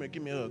 name. Come here,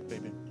 give me a hug,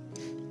 baby.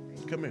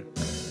 Come here.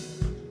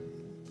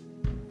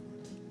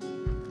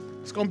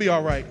 It's going to be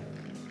all right.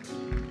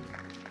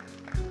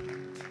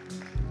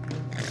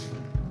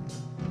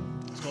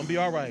 It's going to be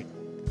all right.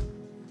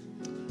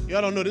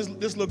 Y'all don't know, this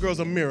little girl's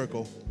a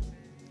miracle.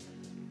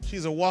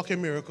 She's a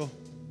walking miracle.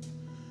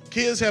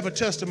 Kids have a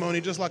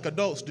testimony just like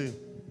adults do.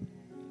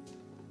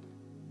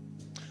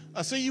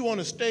 I see you on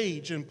a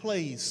stage and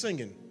plays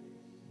singing.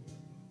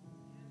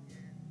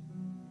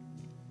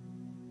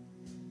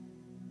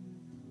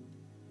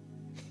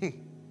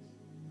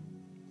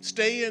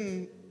 Stay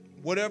in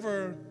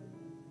whatever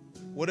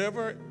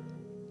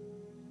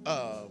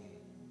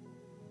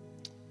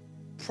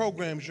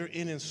programs you're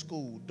in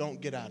school.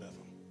 Don't get out of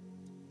them.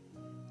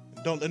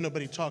 Don't let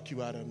nobody talk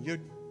you out of them.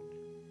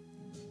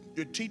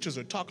 Your teachers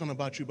are talking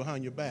about you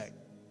behind your back,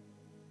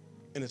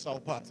 and it's all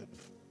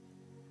positive.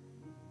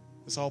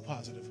 It's all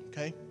positive,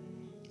 okay?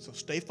 So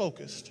stay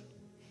focused.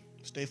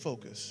 Stay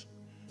focused.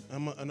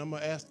 And I'm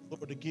going to ask the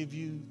Lord to give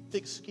you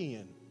thick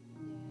skin.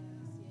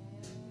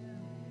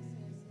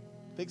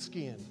 Thick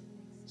skin,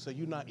 so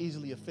you're not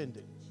easily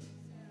offended.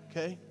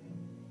 Okay?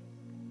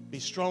 Be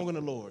strong in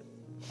the Lord.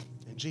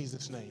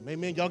 Jesus' name.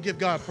 Amen. Y'all give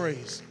God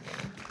praise.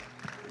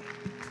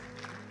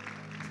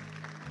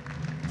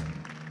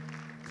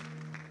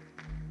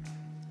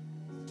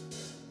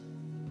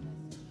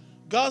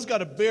 God's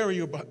got a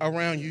barrier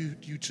around you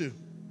too.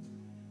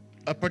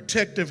 A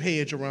protective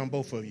hedge around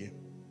both of you.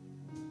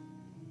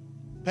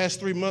 Past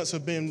 3 months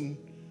have been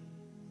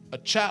a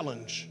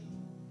challenge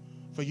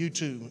for you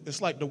two.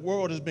 It's like the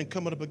world has been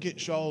coming up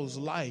against y'all's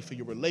life and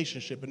your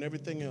relationship and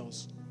everything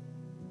else.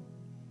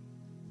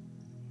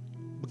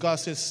 But God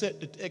says, set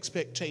the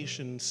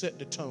expectation, set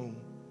the tone.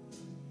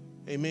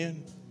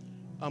 Amen.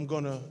 I'm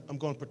gonna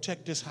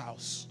protect this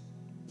house.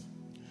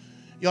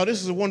 Y'all,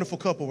 this is a wonderful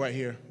couple right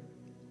here.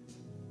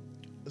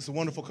 It's a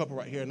wonderful couple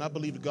right here, and I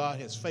believe that God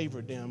has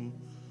favored them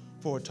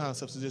for a time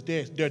such as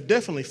this. They're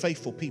definitely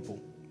faithful people,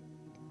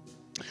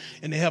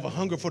 and they have a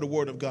hunger for the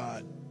Word of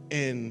God,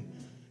 and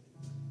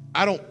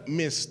I don't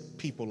miss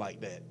people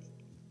like that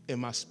in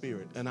my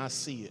spirit, and I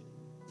see it.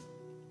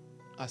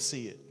 I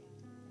see it.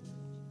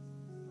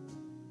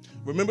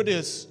 Remember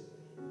this,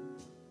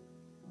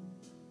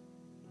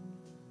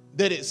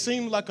 that it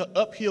seems like an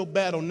uphill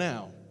battle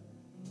now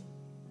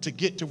to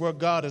get to where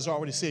God has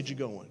already said you're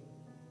going.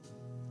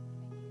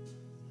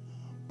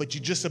 But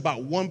you're just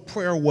about one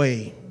prayer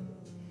away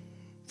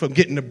from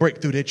getting the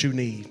breakthrough that you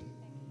need.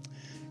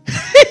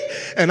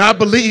 And I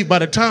believe by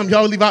the time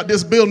y'all leave out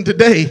this building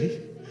today,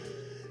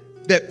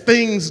 that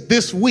things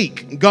this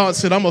week, God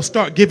said, I'm going to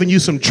start giving you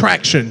some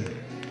traction.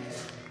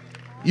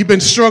 You've been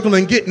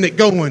struggling getting it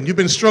going. You've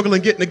been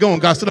struggling getting it going.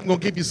 God said, I'm going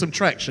to give you some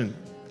traction.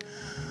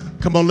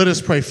 Come on, let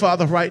us pray.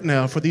 Father, right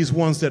now, for these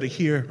ones that are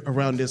here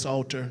around this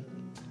altar,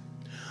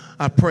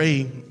 I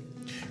pray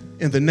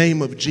in the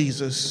name of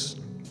Jesus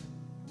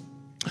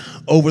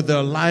over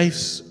their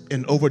lives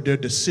and over their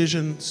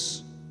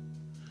decisions.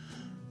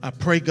 I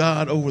pray,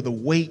 God, over the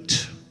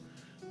weight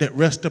that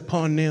rests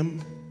upon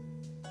them.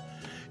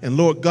 And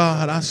Lord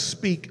God, I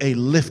speak a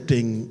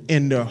lifting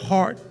in their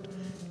heart,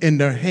 in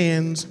their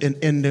hands, and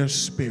in their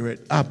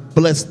spirit. I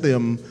bless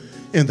them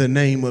in the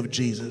name of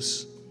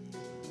Jesus.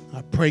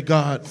 I pray,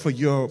 God, for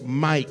your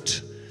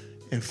might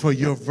and for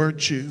your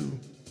virtue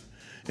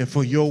and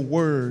for your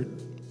word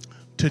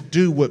to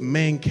do what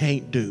man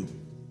can't do.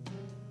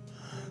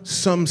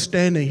 Some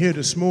standing here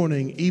this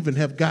morning even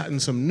have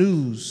gotten some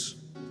news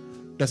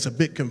that's a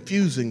bit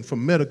confusing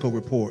from medical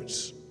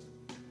reports.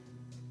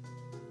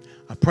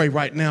 I pray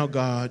right now,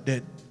 God,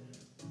 that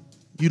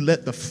you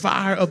let the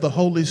fire of the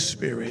Holy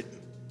Spirit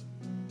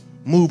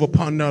move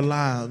upon their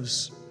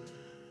lives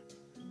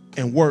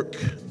and work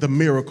the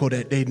miracle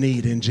that they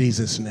need in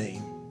Jesus'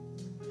 name.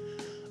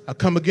 I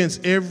come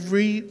against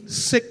every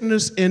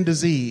sickness and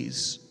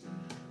disease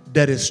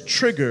that is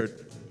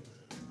triggered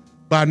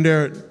by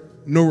their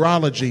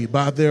neurology,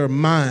 by their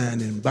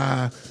mind, and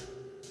by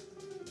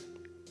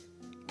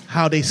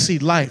how they see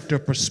life, their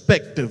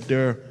perspective,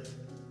 their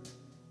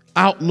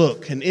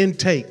outlook and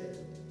intake.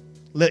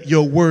 Let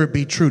your word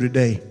be true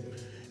today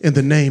in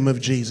the name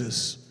of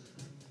Jesus.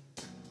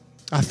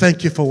 I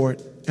thank you for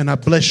it and I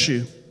bless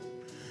you.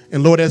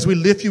 And Lord, as we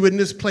lift you in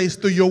this place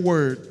through your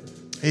word,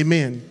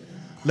 amen,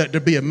 let there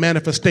be a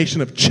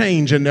manifestation of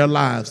change in their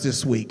lives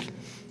this week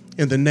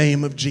in the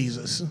name of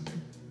Jesus.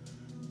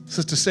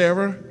 Sister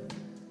Sarah,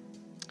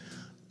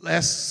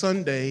 last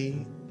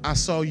Sunday, I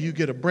saw you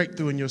get a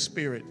breakthrough in your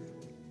spirit.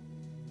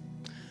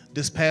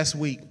 This past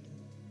week,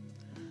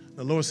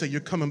 the Lord said, you're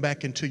coming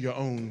back into your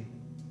own.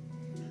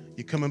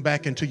 You're coming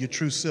back into your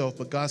true self.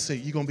 But God said,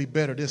 you're going to be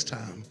better this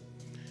time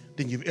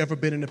than you've ever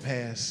been in the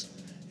past.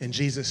 In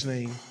Jesus'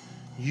 name,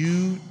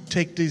 you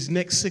take these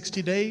next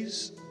 60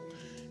 days,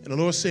 and the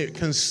Lord said,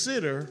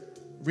 consider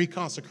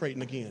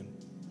reconsecrating again.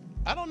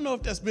 I don't know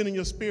if that's been in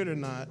your spirit or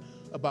not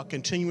about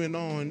continuing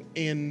on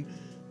in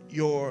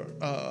your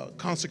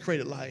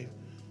consecrated life.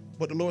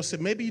 But the Lord said,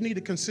 maybe you need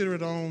to consider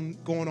it on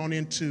going on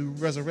into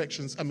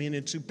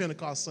into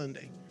Pentecost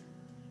Sunday.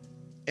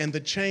 And the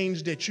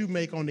change that you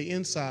make on the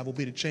inside will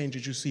be the change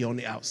that you see on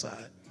the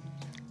outside.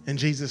 In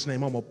Jesus'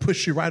 name, I'm going to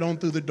push you right on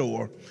through the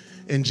door.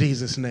 In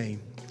Jesus'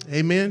 name.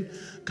 Amen.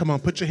 Come on,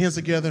 put your hands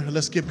together and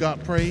let's give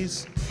God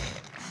praise.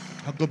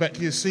 I'll go back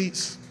to your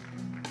seats.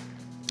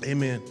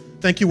 Amen.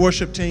 Thank you,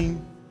 worship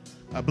team.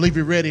 I believe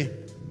you're ready.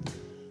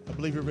 I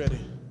believe you're ready.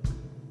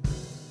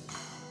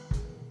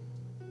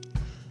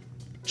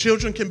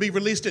 Children can be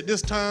released at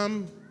this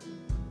time.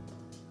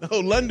 Oh,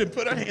 London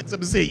put her hands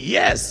up and said,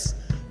 yes.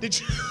 Did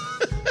you?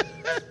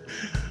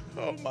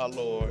 Oh, my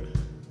Lord.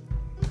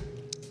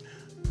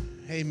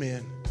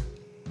 Amen.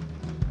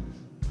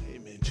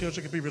 Amen.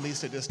 Children can be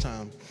released at this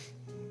time.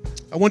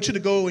 I want you to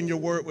go in your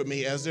word with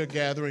me as they're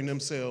gathering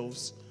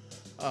themselves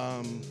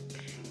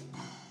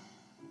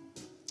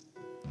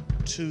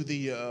to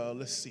the,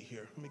 let's see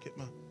here. Let me get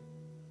my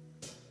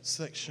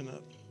section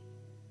up.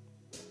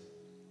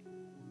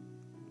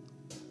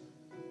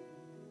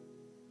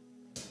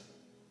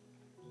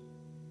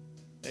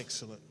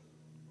 Excellent.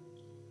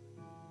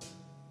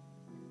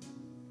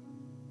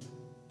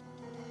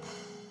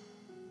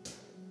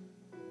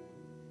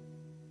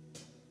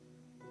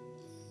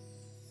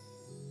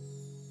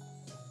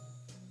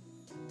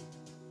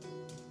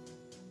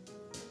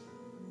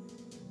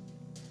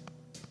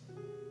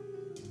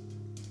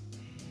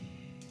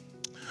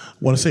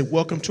 I want to say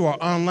welcome to our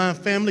online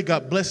family.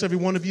 God bless every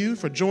one of you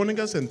for joining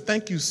us, and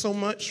thank you so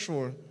much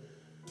for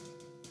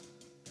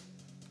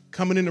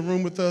coming in the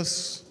room with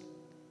us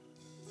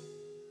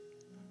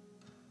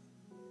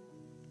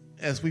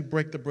as we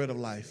break the bread of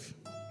life.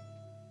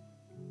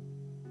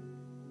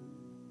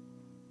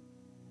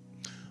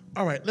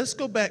 All right, let's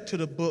go back to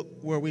the book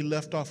where we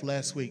left off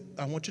last week.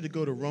 I want you to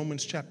go to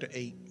Romans chapter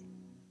 8. I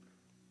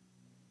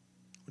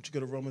want you to go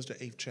to Romans, the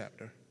 8th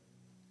chapter.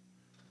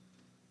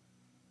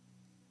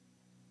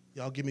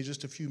 Y'all give me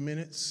just a few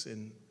minutes,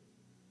 and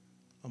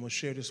I'm going to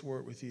share this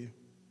word with you.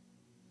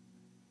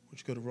 I want you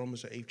to go to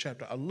Romans, the 8th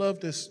chapter. I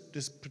love this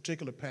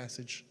particular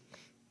passage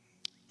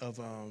of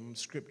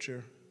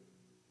Scripture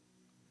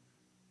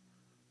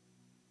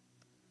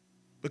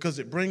because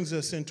it brings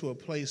us into a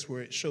place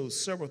where it shows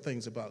several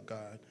things about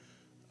God,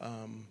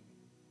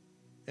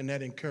 and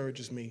that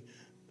encourages me.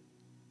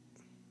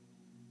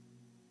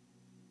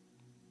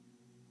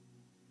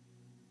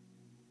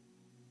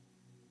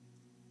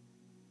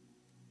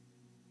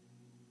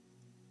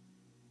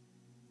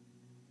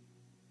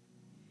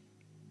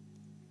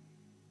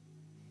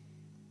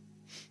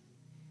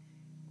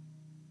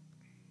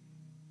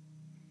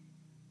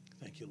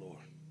 Thank you, Lord.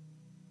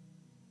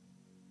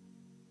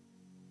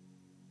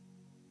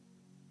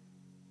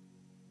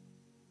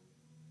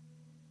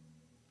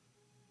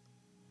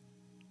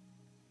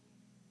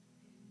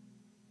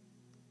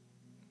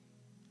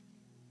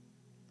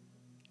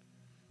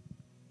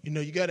 You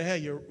know, you got to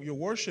have your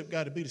worship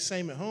got to be the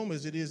same at home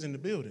as it is in the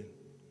building.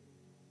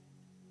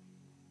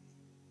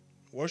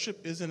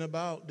 Worship isn't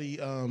about the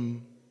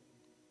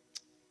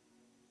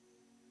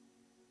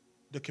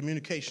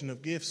communication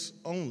of gifts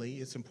only.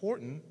 It's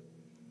important,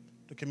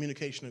 the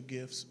communication of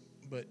gifts,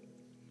 but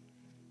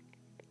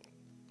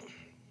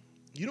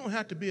you don't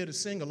have to be able to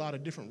sing a lot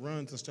of different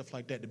runs and stuff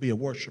like that to be a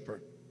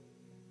worshiper.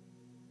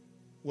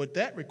 What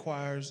that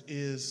requires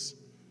is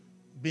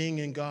being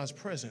in God's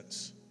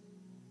presence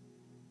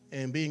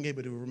and being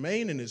able to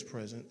remain in his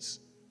presence.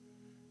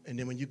 And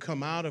then when you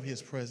come out of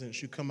his presence,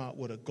 you come out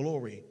with a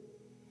glory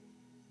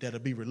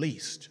that'll be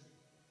released.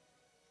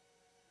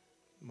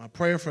 My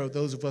prayer for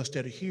those of us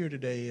that are here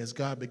today as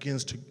God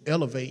begins to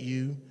elevate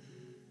you,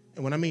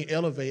 and when I mean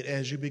elevate,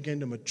 as you begin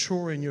to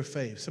mature in your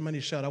faith. Somebody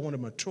shout, I want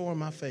to mature in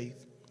my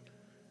faith.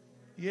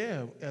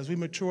 Yeah, as we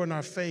mature in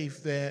our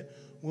faith, that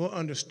we'll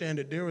understand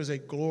that there is a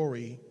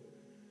glory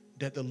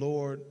that the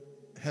Lord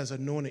has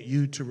anointed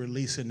you to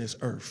release in this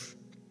earth.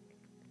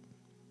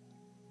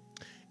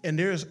 And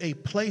there's a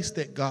place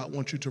that God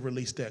wants you to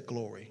release that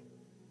glory.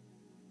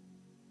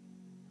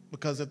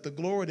 Because if the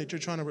glory that you're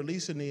trying to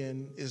release it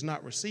in is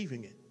not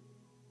receiving it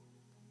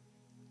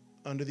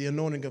under the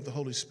anointing of the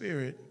Holy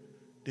Spirit,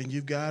 then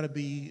you've got to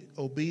be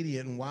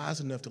obedient and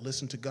wise enough to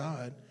listen to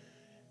God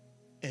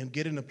and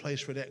get in a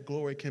place where that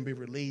glory can be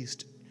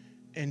released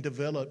and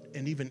developed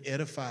and even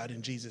edified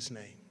in Jesus'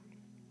 name.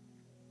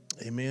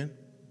 Amen.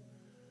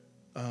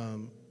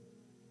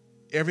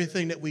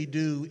 Everything that we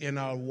do in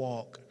our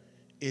walk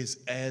is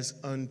as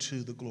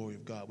unto the glory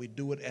of God. We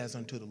do it as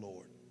unto the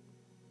Lord.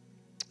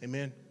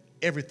 Amen.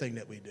 Everything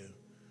that we do,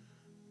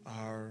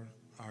 our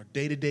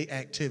day-to-day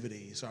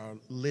activities, our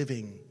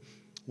living,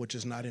 which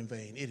is not in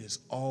vain, it is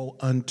all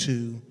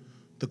unto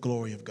the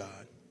glory of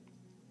God.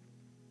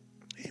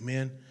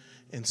 Amen.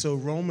 And so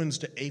Romans,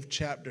 the 8th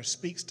chapter,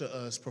 speaks to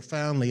us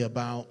profoundly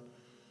about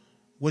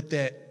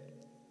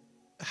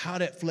how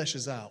that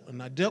fleshes out.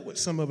 And I dealt with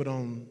some of it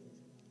on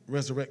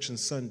Resurrection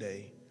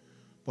Sunday,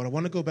 but I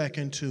want to go back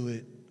into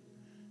it,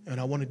 and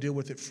I want to deal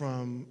with it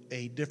from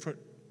a different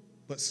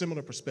but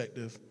similar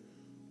perspective,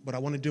 but I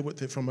want to deal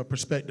with it from a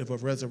perspective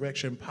of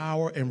resurrection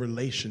power and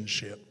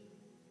relationship.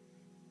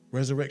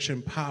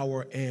 Resurrection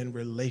power and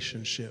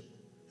relationship.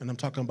 And I'm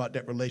talking about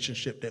that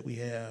relationship that we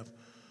have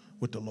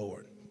with the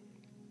Lord.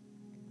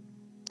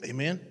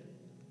 Amen?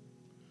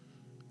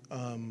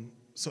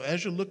 So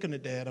as you're looking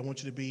at that, I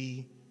want you to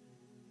be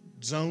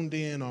zoned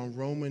in on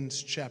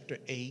Romans chapter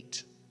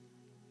 8.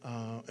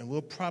 And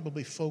we'll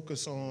probably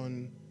focus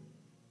on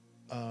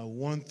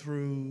 1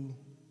 through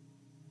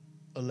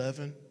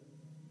 11.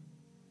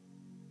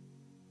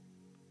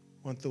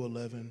 1 through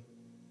 11.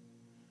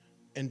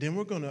 And then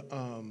we're going to,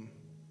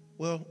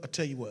 I'll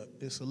tell you what.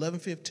 It's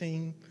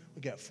 11:15.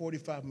 We got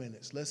 45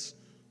 minutes. Let's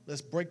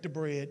break the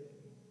bread.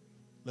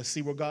 Let's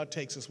see where God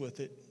takes us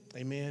with it.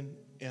 Amen.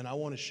 And I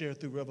want to share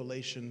through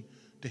Revelation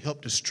to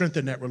help to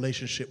strengthen that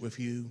relationship with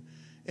you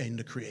and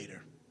the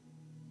Creator.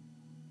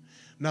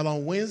 Now,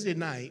 on Wednesday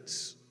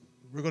nights,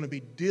 we're going to be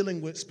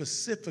dealing with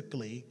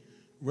specifically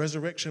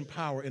resurrection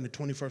power in the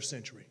 21st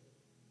century.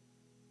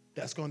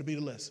 That's going to be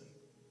the lesson.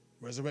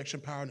 Resurrection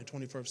power in the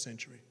 21st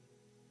century.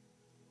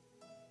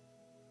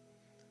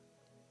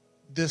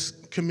 This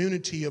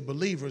community of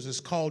believers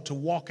is called to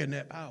walk in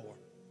that power,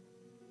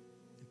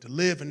 to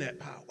live in that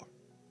power.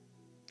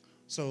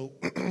 So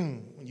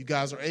when you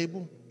guys are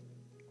able,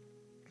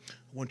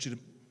 I want you to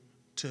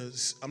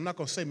I'm not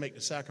going to say make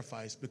the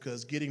sacrifice,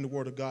 because getting the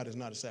word of God is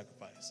not a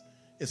sacrifice.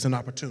 It's an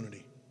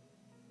opportunity.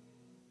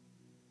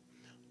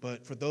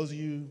 But for those of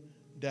you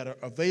that are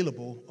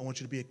available, I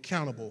want you to be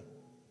accountable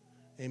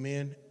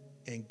Amen.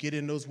 And get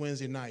in those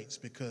Wednesday nights,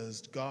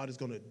 because God is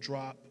going to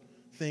drop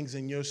things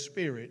in your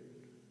spirit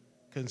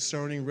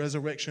concerning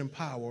resurrection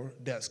power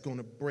that's going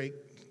to break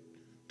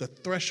the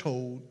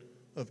threshold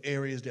of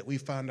areas that we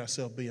find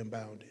ourselves being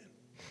bound in.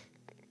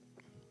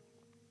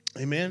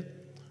 Amen.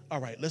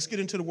 All right, let's get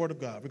into the Word of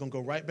God. We're going to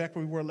go right back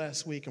where we were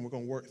last week, and we're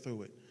going to work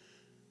through it.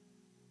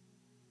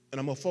 And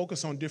I'm going to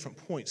focus on different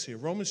points here.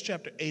 Romans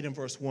chapter 8 and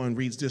verse 1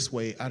 reads this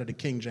way out of the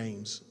King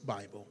James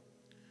Bible.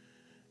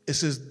 It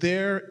says,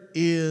 there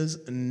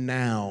is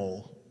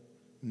now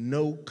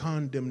no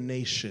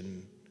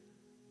condemnation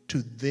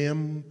to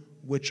them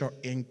which are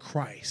in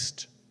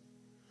Christ,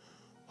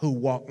 who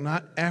walk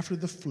not after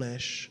the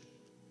flesh,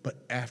 but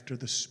after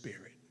the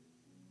Spirit.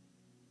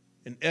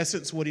 In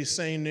essence, what he's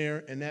saying there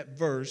in that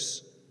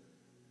verse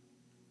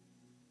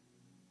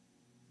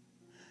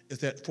is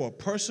that for a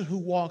person who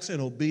walks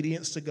in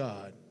obedience to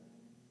God,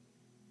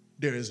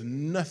 there is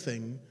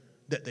nothing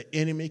that the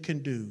enemy can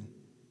do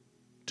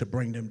to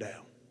bring them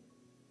down.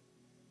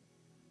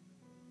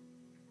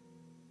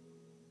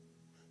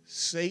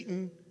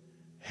 Satan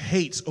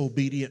hates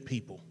obedient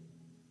people.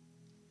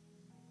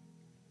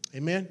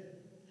 Amen?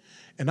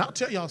 And I'll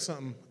tell y'all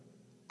something.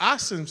 I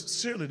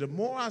sincerely, the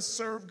more I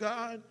serve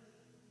God,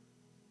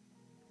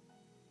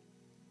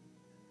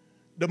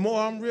 the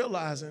more I'm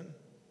realizing,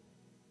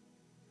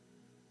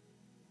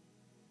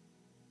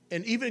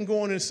 and even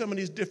going in some of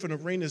these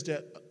different arenas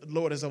that the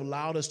Lord has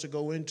allowed us to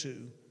go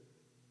into,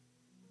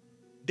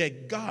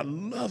 that God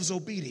loves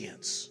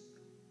obedience.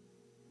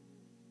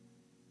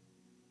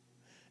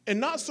 And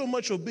not so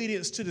much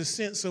obedience to the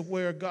sense of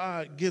where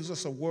God gives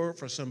us a word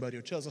for somebody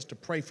or tells us to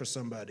pray for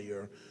somebody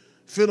or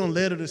feeling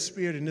led of the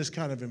Spirit in this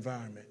kind of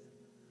environment.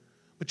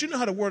 But you know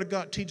how the Word of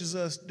God teaches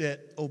us that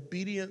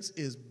obedience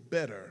is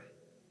better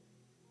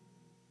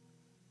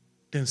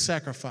than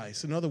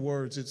sacrifice. In other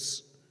words,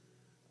 it's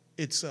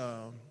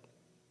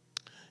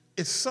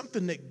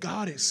something that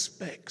God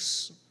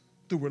expects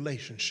through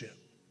relationship.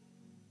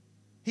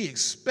 He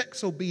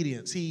expects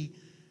obedience.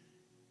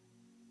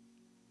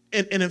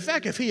 And in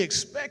fact, if he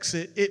expects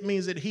it, it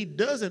means that he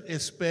doesn't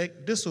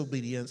expect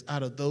disobedience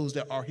out of those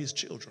that are his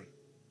children.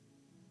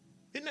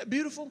 Isn't that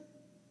beautiful?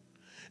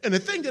 And the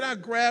thing that I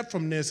grab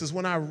from this is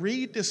when I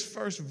read this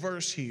first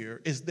verse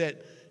here is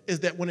that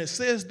when it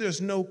says there's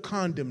no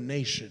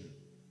condemnation,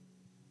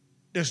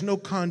 there's no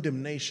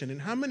condemnation. And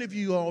how many of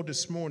you all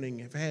this morning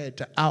have had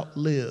to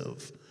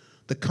outlive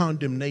the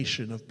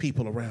condemnation of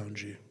people around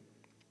you?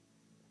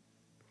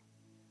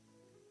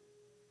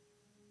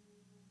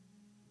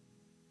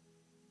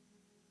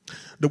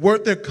 The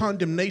word there,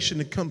 condemnation,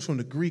 it comes from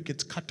the Greek.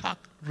 It's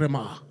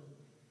katakrema.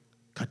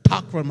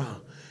 Katakrema.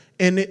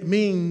 And it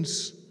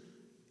means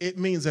a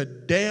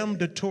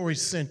damnatory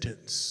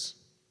sentence.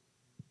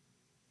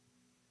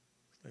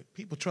 Like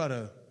people try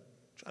to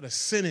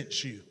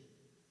sentence you.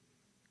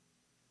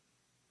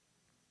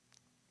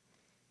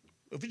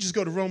 If you just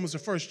go to Romans, the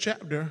first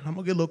chapter, I'm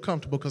gonna get a little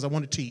comfortable because I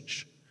want to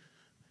teach.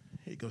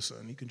 Here you go,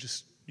 son. You can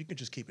just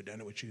keep it down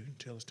there with you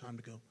until it's time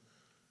to go.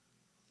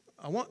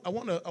 I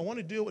want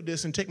to deal with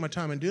this and take my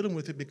time in dealing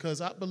with it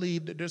because I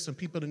believe that there's some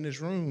people in this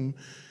room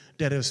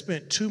that have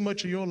spent too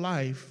much of your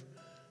life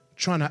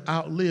trying to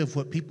outlive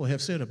what people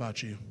have said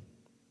about you.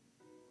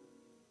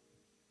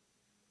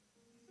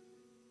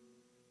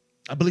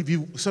 I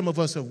believe some of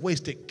us have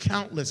wasted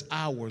countless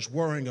hours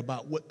worrying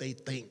about what they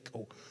think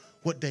or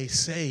what they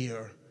say,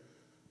 or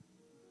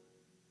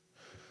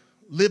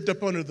lived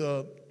up under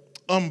the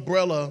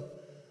umbrella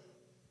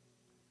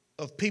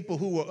of people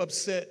who were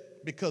upset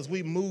because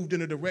we moved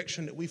in a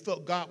direction that we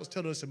felt God was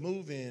telling us to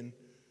move in,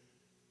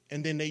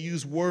 and then they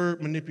use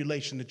word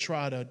manipulation to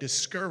try to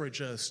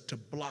discourage us, to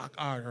block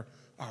our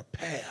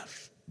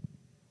path.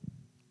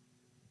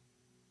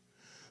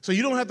 So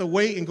you don't have to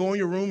wait and go in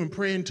your room and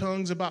pray in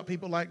tongues about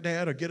people like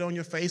that, or get on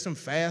your face and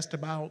fast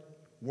about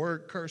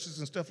word curses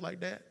and stuff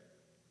like that.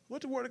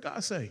 What the Word of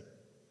God say?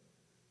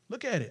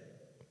 Look at it.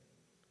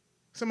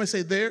 Somebody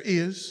say, there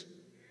is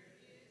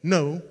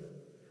no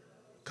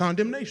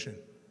condemnation.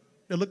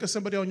 Now look at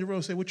somebody on your road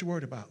and say, what you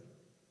worried about?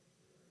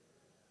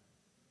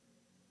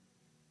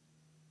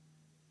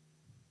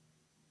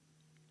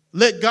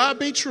 Let God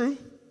be true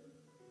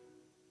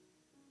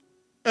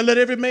and let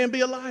every man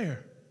be a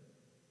liar.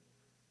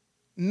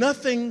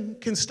 Nothing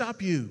can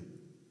stop you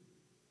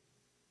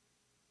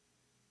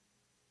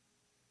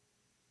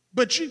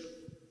but you.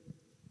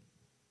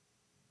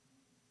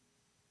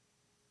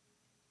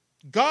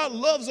 God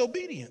loves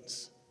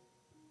obedience.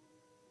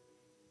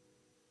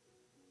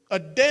 A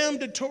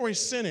damnatory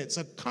sentence,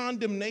 a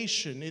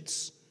condemnation.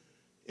 It's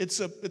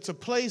a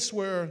place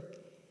where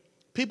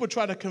people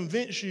try to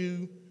convince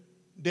you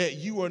that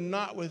you are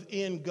not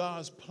within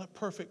God's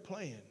perfect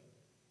plan.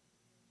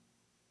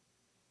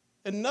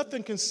 And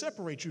nothing can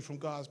separate you from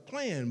God's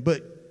plan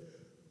but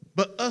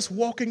us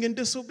walking in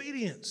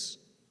disobedience.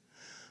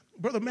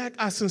 Brother Mac,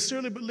 I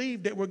sincerely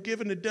believe that we're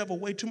giving the devil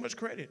way too much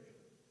credit.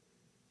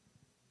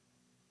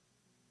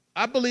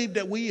 I believe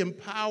that we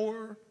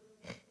empower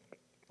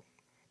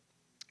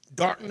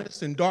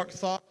darkness and dark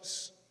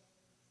thoughts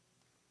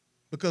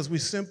because we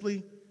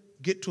simply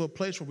get to a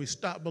place where we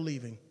stop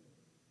believing.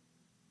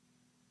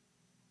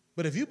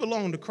 But if you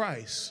belong to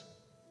Christ,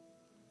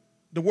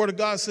 the Word of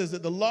God says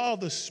that the law of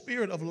the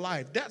Spirit of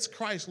life, that's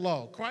Christ's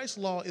law. Christ's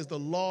law is the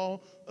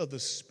law of the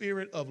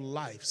Spirit of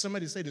life.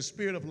 Somebody say the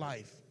Spirit of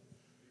life.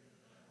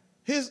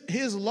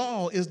 His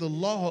law is the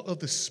law of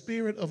the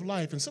Spirit of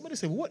life. And somebody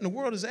say, well, what in the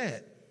world is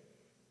that?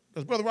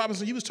 Because Brother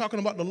Robinson, he was talking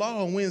about the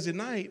law on Wednesday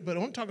night, but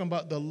I'm talking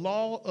about the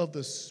law of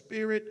the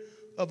Spirit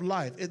of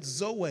life. It's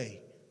Zoe.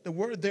 The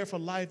word there for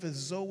life is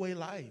Zoe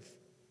life.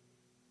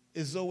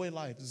 It's Zoe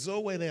life.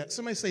 Zoe life.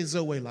 Somebody say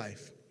Zoe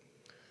life.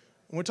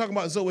 When we're talking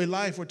about Zoe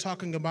life, we're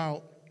talking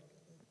about,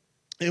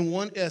 in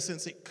one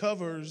essence, it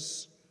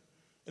covers,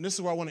 and this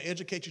is where I want to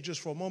educate you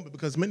just for a moment,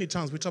 because many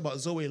times we talk about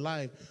Zoe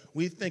life,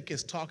 we think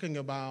it's talking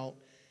about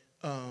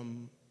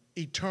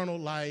eternal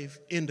life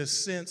in the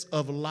sense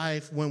of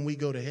life when we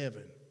go to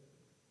heaven.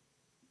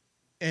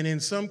 And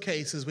in some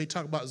cases, we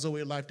talk about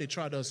Zoe life, they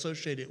try to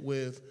associate it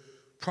with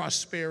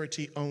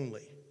prosperity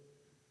only.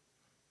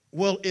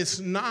 Well, it's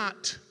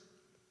not,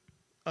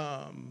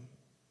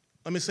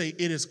 let me say,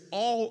 it is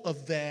all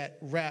of that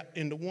wrapped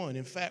into one.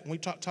 In fact, when we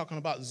talking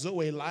about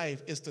Zoe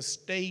life, it's the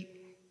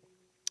state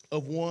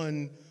of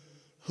one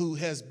who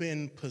has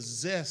been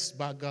possessed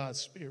by God's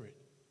Spirit.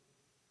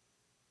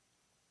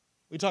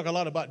 We talk a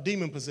lot about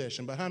demon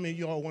possession, but how many of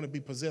y'all want to be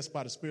possessed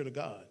by the Spirit of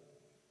God?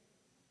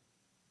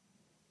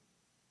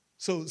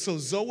 So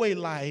Zoe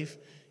life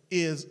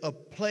is a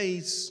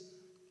place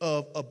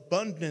of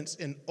abundance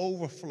and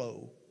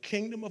overflow,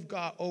 kingdom of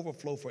God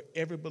overflow for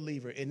every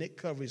believer, and it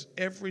covers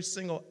every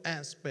single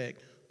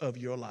aspect of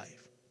your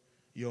life,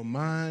 your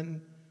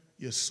mind,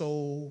 your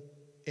soul,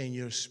 and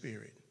your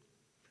spirit.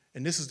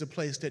 And this is the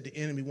place that the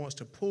enemy wants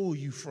to pull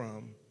you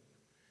from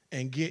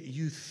and get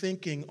you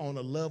thinking on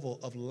a level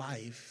of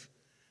life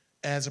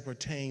as it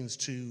pertains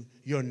to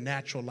your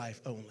natural life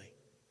only.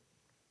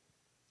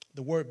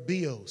 The word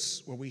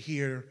bios, where we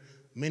hear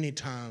many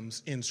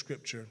times in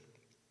Scripture,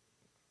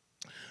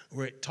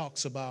 where it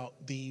talks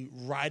about the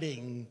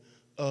writing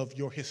of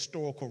your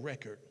historical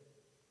record,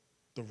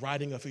 the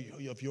writing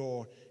of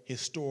your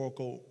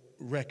historical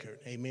record,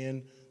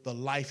 amen? The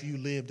life you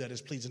live that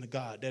is pleasing to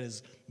God, that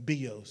is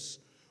bios.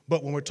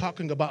 But when we're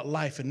talking about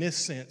life in this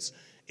sense,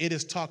 it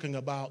is talking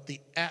about the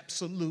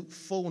absolute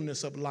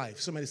fullness of life.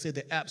 Somebody say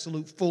the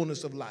absolute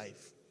fullness of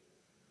life.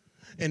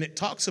 And it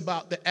talks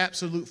about the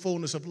absolute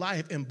fullness of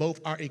life in both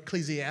our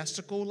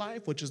ecclesiastical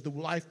life, which is the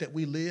life that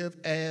we live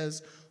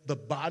as the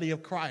body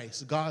of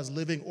Christ, God's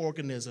living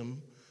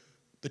organism,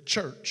 the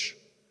church.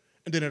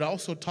 And then it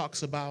also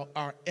talks about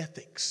our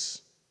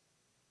ethics.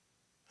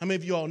 How many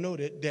of you all know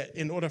that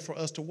in order for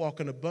us to walk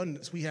in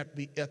abundance, we have to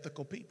be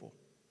ethical people?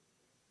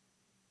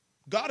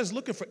 God is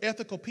looking for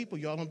ethical people,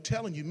 y'all. I'm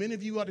telling you, many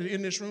of you out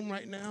in this room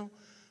right now,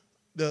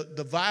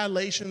 the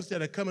violations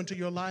that are coming to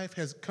your life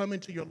has come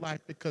into your life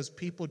because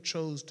people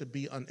chose to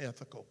be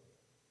unethical.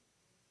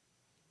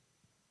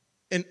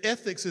 And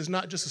ethics is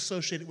not just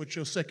associated with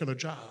your secular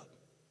job.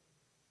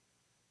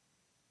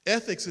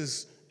 Ethics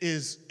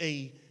is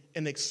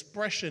an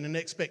expression, an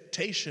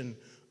expectation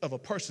of a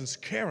person's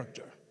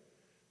character.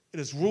 It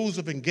is rules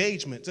of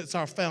engagement. It's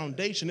our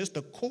foundation. It's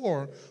the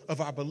core of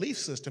our belief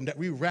system that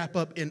we wrap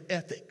up in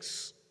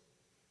ethics.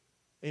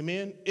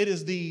 Amen? It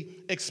is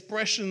the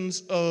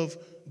expressions of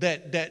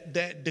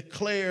that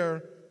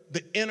declare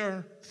the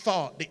inner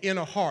thought, the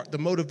inner heart, the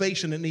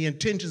motivation, and the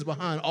intentions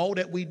behind all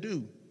that we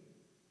do.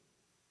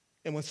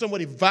 And when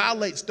somebody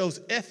violates those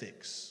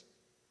ethics,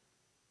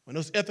 when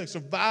those ethics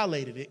are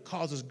violated, it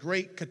causes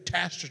great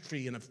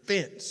catastrophe and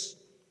offense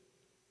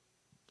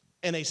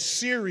and a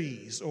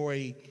series or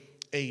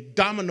a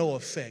domino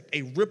effect,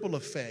 a ripple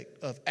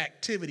effect of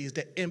activities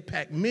that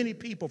impact many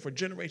people for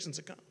generations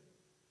to come.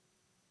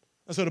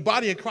 And so the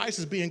body of Christ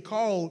is being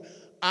called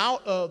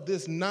out of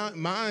this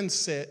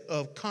mindset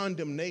of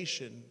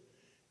condemnation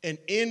and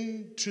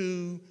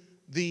into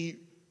the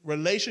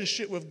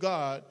relationship with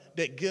God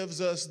that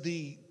gives us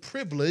the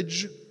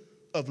privilege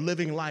of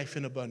living life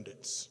in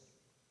abundance.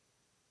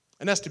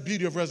 And that's the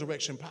beauty of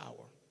resurrection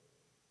power.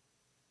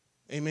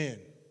 Amen.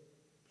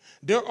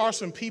 There are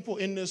some people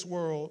in this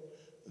world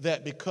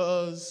that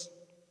because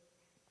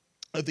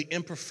of the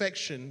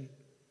imperfection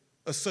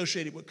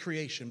associated with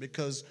creation,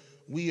 because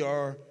we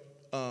are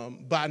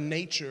by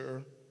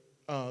nature,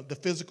 the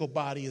physical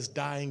body is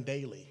dying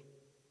daily,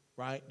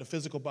 right? The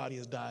physical body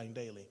is dying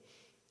daily.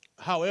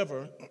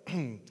 However,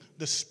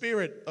 the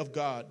Spirit of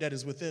God that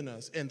is within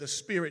us and the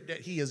Spirit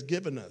that He has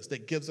given us,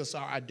 that gives us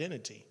our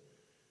identity,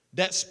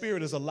 that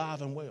Spirit is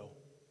alive and well.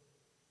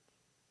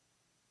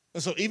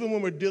 And so even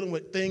when we're dealing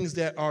with things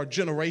that are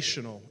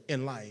generational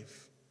in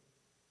life,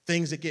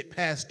 things that get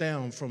passed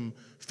down from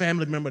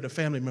family member to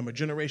family member,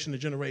 generation to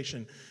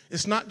generation,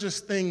 it's not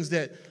just things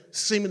that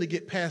seemingly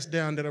get passed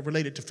down that are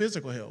related to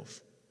physical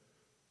health.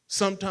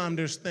 Sometimes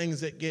there's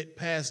things that get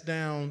passed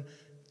down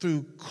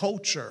through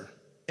culture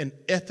and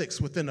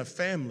ethics within a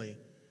family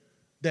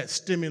that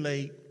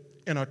stimulate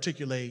and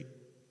articulate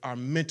our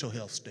mental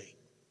health state.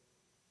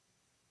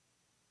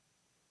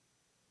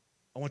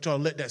 I want y'all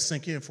to let that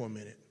sink in for a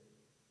minute.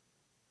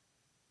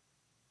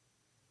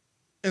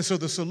 And so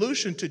the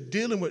solution to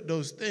dealing with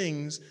those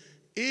things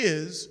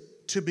is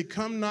to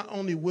become not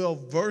only well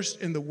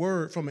versed in the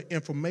word from an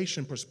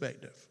information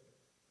perspective,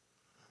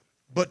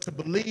 but to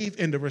believe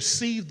and to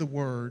receive the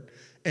word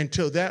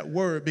until that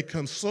word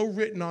becomes so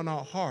written on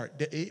our heart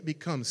that it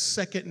becomes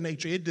second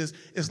nature.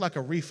 It's like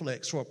a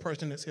reflex for a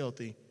person that's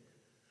healthy.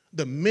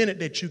 The minute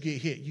that you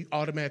get hit, you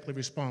automatically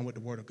respond with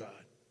the word of God.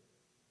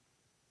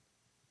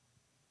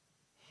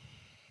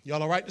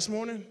 Y'all all right this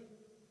morning?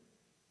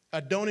 I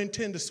don't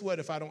intend to sweat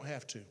if I don't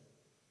have to.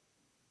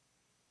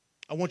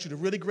 I want you to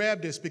really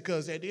grab this,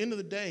 because at the end of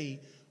the day,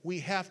 we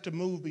have to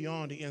move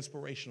beyond the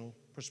inspirational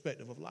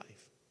perspective of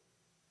life.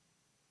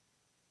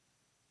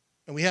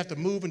 And we have to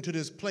move into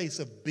this place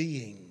of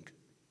being,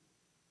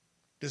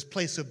 this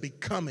place of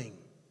becoming,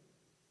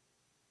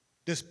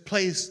 this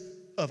place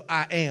of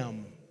I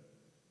am.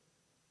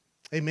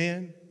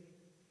 Amen?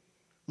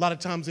 A lot of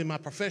times in my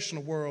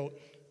professional world,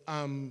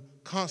 I'm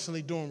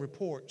constantly doing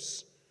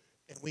reports,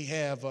 and we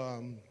have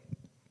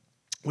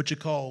what you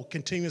call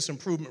continuous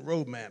improvement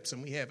roadmaps,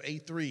 and we have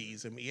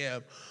A3s, and we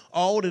have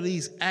all of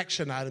these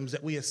action items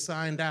that we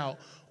assigned out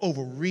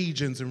over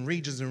regions and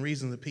regions and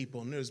regions of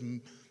people, and there's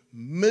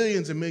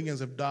millions and millions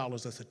of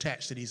dollars that's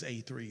attached to these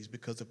A3s,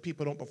 because if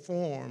people don't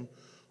perform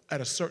at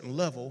a certain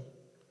level,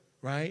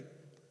 right,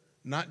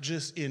 not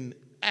just in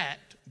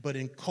act, but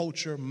in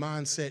culture,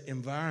 mindset,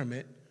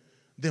 environment,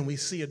 then we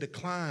see a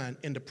decline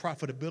in the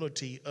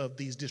profitability of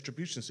these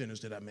distribution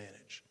centers that I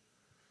manage.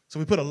 So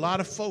we put a lot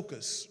of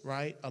focus,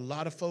 right, a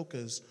lot of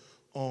focus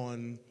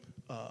on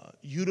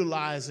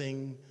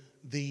utilizing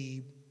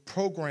the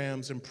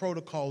programs and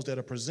protocols that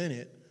are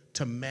presented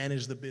to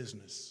manage the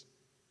business.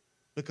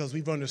 Because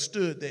we've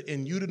understood that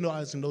in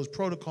utilizing those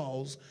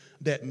protocols,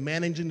 that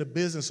managing the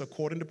business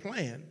according to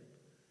plan,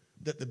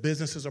 that the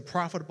businesses are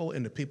profitable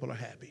and the people are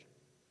happy.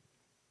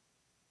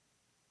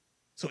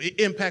 So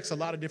it impacts a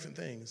lot of different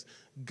things.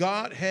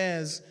 God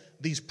has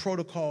these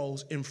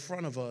protocols in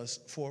front of us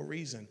for a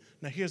reason.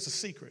 Now, here's the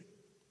secret.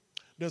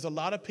 There's a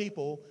lot of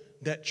people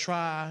that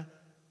try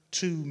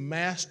to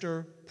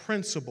master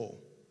principle.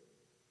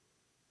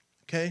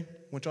 Okay?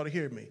 I want y'all to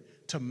hear me.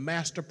 To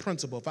master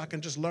principle. If I can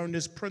just learn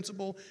this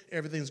principle,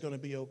 everything's going to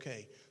be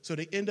okay. So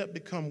they end up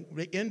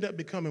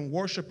becoming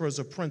worshipers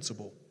of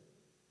principle.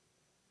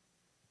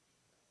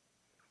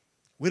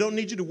 We don't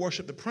need you to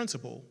worship the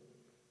principle.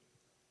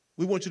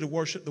 We want you to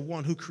worship the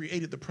one who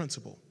created the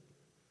principle.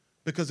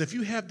 Because if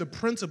you have the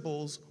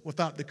principles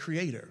without the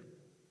creator,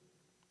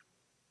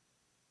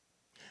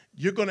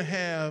 you're going to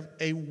have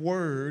a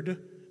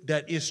word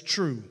that is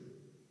true,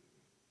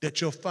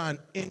 that you'll find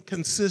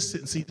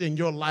inconsistency in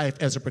your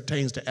life as it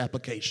pertains to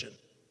application.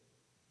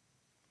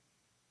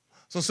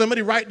 So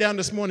somebody write down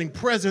this morning,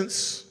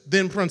 presence,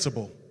 then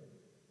principle.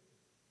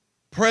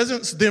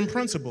 Presence, then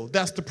principle.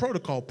 That's the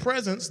protocol.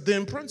 Presence,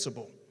 then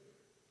principle.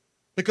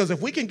 Because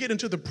if we can get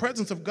into the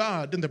presence of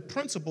God, then the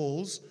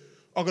principles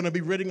are going to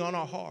be written on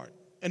our heart,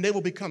 and they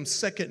will become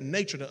second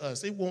nature to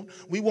us.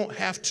 We won't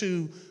have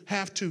to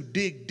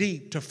dig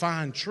deep to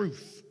find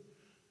truth.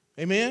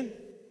 Amen?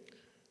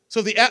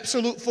 So the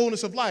absolute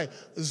fullness of life.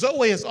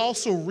 Zoe is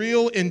also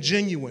real and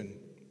genuine.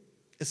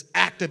 It's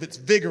active, it's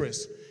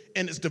vigorous,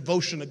 and it's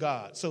devotion to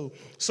God. So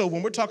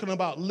when we're talking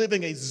about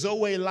living a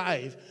Zoe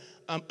life,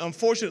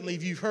 unfortunately,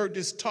 if you've heard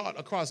this taught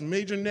across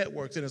major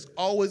networks, and it's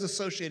always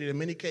associated in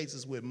many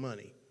cases with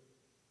money.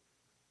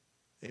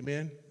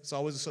 Amen? It's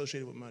always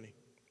associated with money.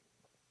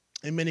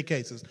 In many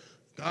cases,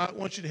 God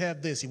wants you to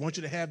have this. He wants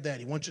you to have that.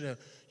 He wants you to,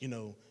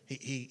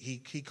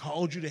 he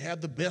called you to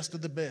have the best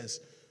of the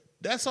best.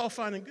 That's all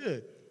fine and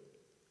good.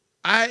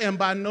 I am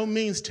by no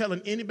means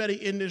telling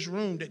anybody in this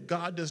room that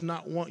God does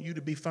not want you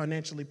to be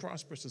financially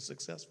prosperous and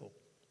successful.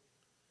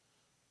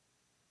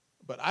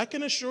 But I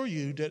can assure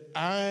you that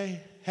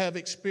I have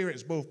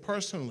experienced both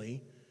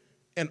personally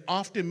and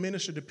often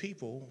minister to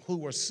people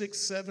who are 6,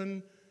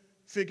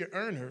 7-figure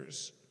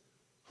earners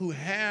who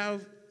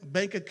have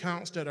bank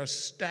accounts that are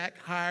stacked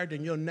higher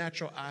than your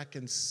natural eye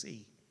can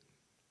see.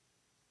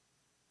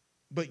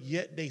 But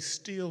yet they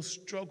still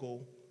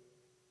struggle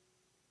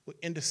with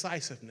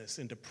indecisiveness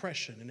and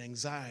depression and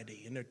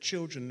anxiety, and their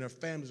children and their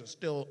families are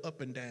still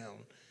up and down,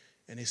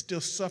 and they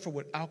still suffer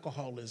with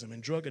alcoholism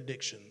and drug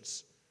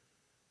addictions.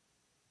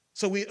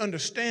 So we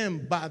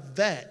understand by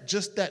that,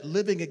 just that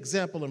living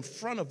example in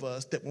front of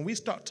us, that when we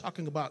start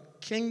talking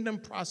about kingdom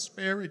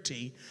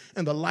prosperity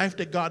and the life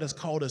that God has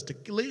called us to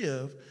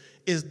live,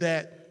 is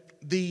that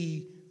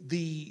the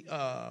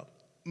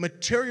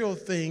material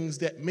things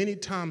that many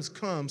times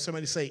come,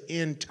 somebody say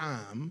in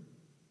time,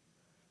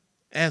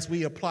 as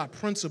we apply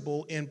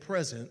principle in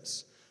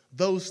presence,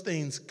 those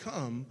things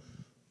come,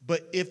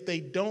 but if they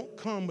don't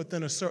come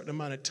within a certain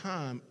amount of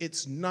time,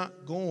 it's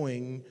not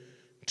going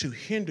to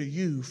hinder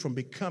you from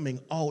becoming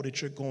all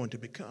that you're going to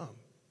become.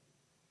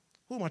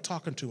 Who am I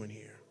talking to in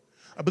here?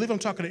 I believe I'm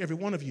talking to every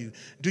one of you.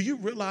 Do you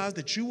realize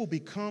that you will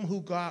become who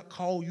God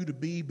called you to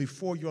be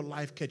before your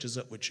life catches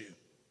up with you?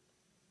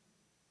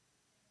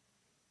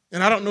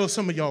 And I don't know if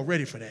some of y'all are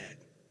ready for that.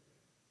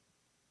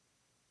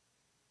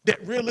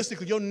 That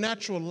realistically, your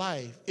natural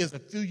life is a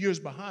few years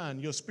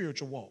behind your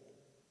spiritual walk.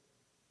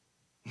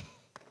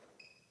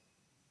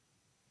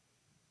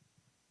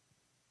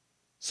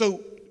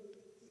 So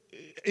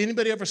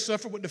anybody ever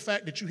suffered with the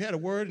fact that you had a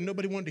word and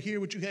nobody wanted to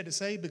hear what you had to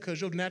say because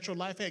your natural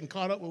life hadn't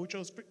caught up with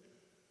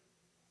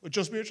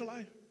your spiritual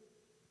life?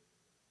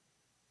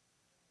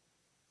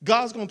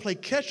 God's going to play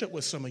catch up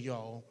with some of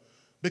y'all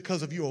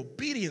because of your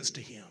obedience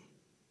to him.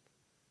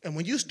 And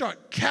when you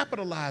start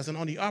capitalizing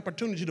on the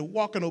opportunity to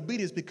walk in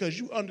obedience because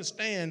you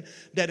understand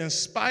that in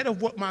spite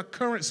of what my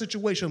current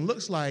situation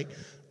looks like,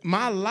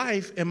 my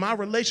life and my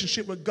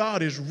relationship with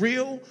God is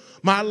real.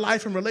 My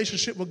life and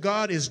relationship with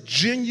God is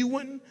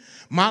genuine.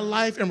 My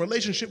life and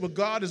relationship with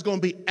God is going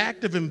to be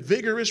active and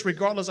vigorous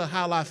regardless of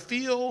how I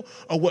feel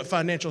or what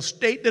financial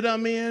state that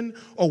I'm in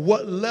or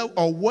what level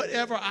or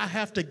whatever I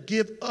have to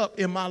give up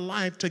in my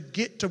life to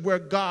get to where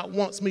God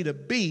wants me to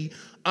be.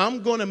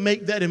 I'm going to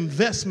make that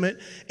investment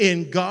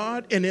in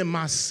God and in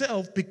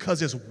myself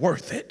because it's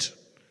worth it.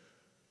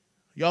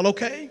 Y'all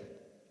okay?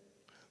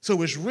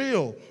 So it's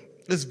real.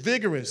 It's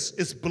vigorous.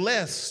 It's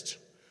blessed.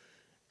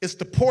 It's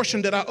the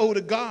portion that I owe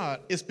to God.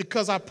 It's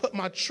because I put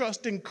my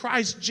trust in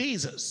Christ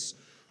Jesus.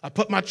 I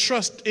put my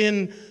trust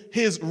in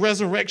his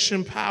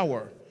resurrection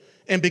power.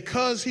 And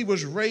because he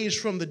was raised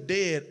from the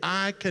dead,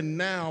 I can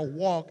now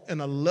walk in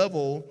a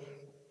level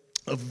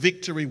of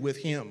victory with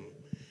him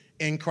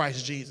in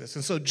Christ Jesus.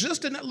 And so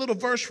just in that little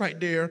verse right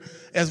there,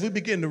 as we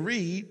begin to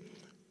read,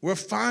 we're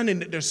finding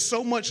that there's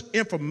so much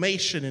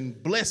information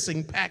and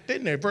blessing packed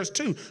in there. Verse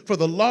 2, for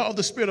the law of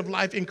the Spirit of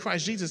life in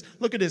Christ Jesus,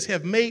 look at this,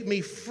 have made me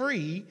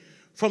free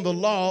from the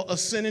law of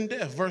sin and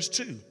death. Verse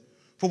 2,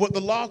 for what the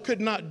law could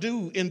not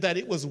do in that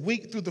it was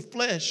weak through the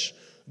flesh,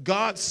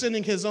 God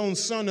sending his own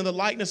son in the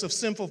likeness of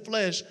sinful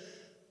flesh,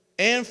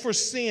 and for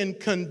sin,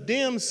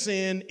 condemned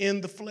sin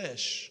in the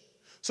flesh.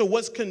 So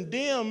what's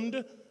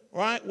condemned,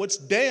 right, what's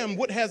damned,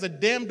 what has a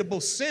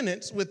damnable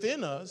sentence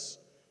within us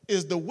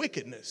is the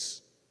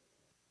wickedness.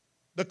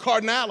 The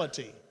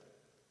carnality.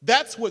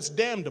 That's what's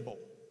damnable.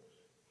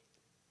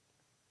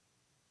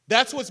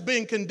 That's what's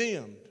being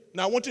condemned.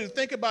 Now, I want you to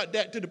think about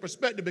that to the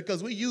perspective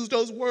because we use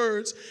those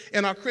words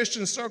in our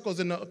Christian circles,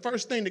 and the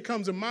first thing that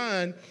comes to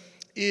mind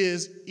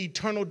is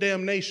eternal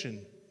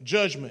damnation,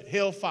 judgment,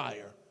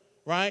 hellfire,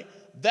 right?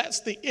 That's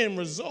the end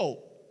result.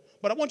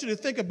 But I want you to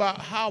think about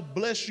how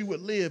blessed you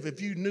would live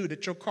if you knew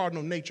that your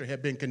cardinal nature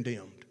had been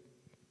condemned.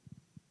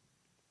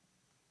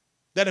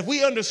 That if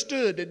we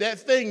understood that that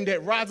thing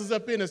that rises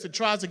up in us that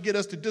tries to get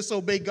us to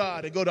disobey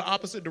God and go the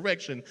opposite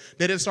direction,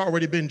 that it's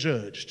already been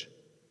judged.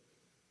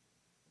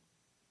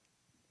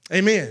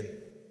 Amen.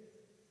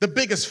 The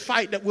biggest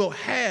fight that we'll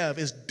have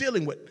is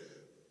dealing with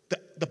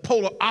the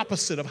polar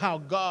opposite of how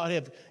God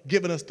has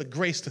given us the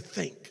grace to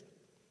think.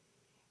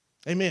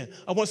 Amen.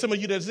 I want some of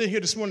you that's in here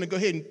this morning to go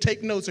ahead and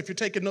take notes if you're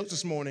taking notes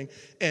this morning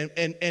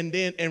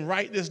and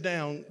write this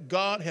down.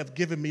 God have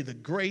given me the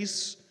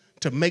grace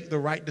to make the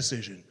right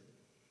decision.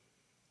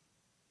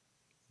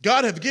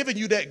 God have given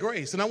you that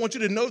grace, and I want you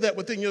to know that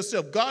within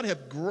yourself. God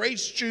have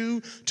graced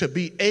you to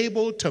be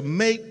able to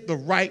make the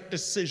right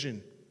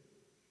decision.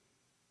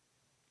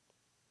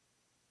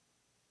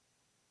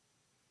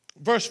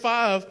 Verse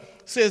 5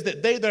 says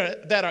that they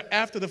that are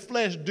after the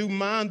flesh do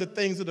mind the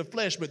things of the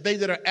flesh, but they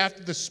that are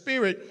after the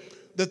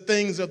Spirit, the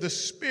things of the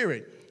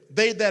Spirit.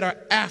 They that are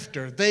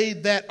after, they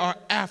that are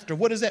after.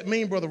 What does that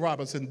mean, Brother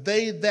Robinson?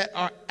 They that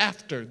are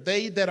after,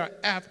 they that are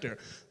after,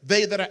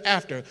 they that are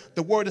after.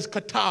 The word is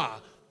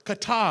kata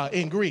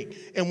in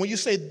Greek. And when you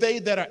say they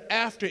that are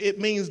after, it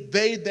means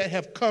they that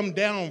have come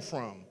down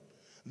from,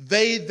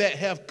 they that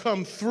have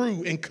come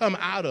through and come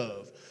out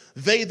of,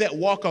 they that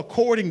walk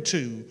according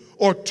to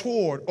or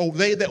toward, or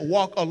they that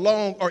walk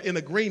along or in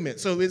agreement.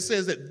 So it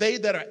says that they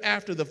that are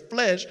after the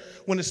flesh,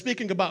 when it's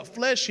speaking about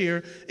flesh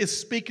here, it's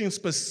speaking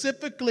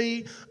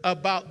specifically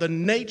about the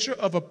nature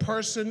of a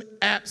person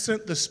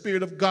absent the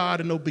Spirit of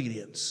God and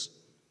obedience.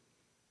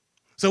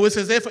 So it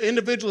says if an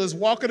individual is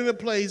walking in a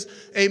place,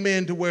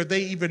 amen, to where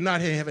they either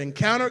not have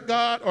encountered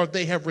God or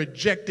they have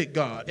rejected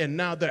God, and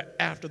now they're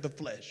after the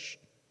flesh.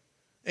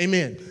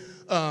 Amen.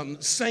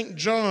 St.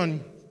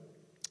 John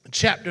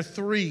chapter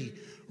 3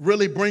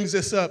 really brings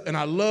this up, and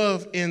I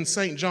love in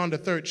St. John, the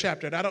 3rd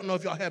chapter. And I don't know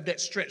if y'all have that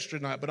stretched or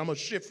not, but I'm going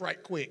to shift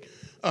right quick.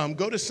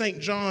 Go to St.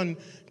 John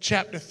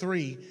chapter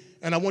 3,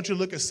 and I want you to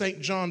look at St.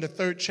 John, the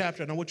 3rd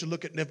chapter, and I want you to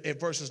look at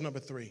verses number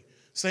 3.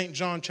 St.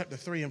 John chapter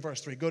 3 and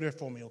verse 3. Go there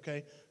for me,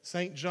 okay?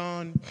 St.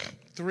 John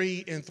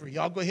 3 and 3.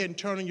 Y'all go ahead and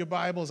turn in your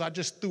Bibles. I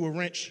just threw a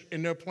wrench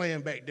in their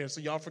plan back there,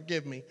 so y'all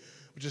forgive me.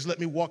 But just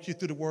let me walk you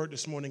through the word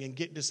this morning and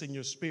get this in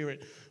your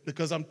spirit,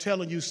 because I'm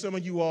telling you, some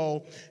of you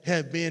all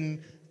have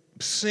been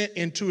sent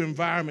into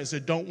environments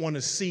that don't want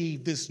to see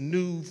this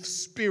new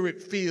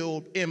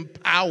spirit-filled,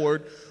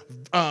 empowered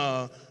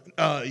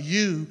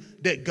you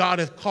that God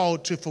has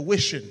called to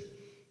fruition.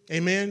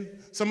 Amen?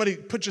 Somebody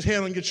put your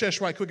hand on your chest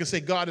right quick and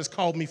say, God has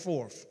called me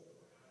forth.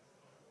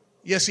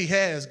 Yes, he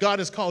has. God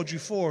has called you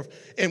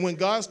forth. And when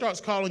God starts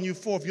calling you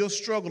forth, your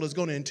struggle is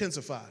going to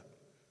intensify.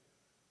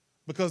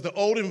 Because the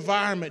old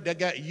environment that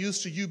got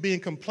used to you being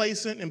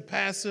complacent and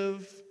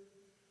passive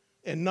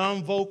and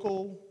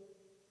non-vocal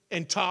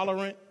and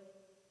tolerant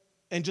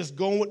and just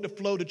going with the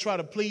flow to try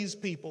to please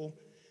people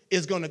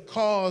is going to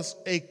cause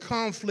a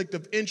conflict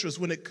of interest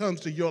when it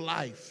comes to your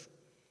life.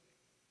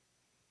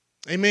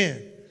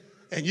 Amen.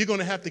 And you're going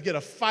to have to get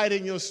a fight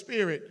in your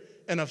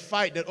spirit, and a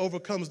fight that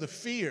overcomes the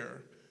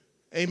fear,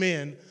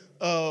 amen,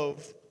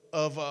 of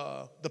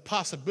the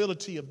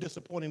possibility of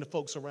disappointing the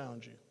folks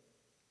around you.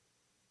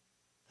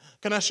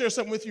 Can I share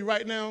something with you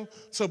right now?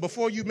 So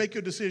before you make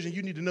your decision,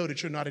 you need to know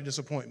that you're not a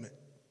disappointment.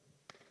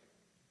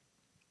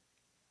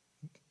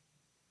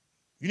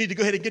 You need to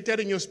go ahead and get that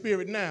in your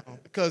spirit now,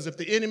 because if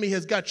the enemy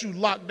has got you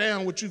locked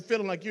down with you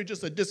feeling like you're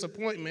just a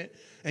disappointment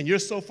and you're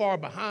so far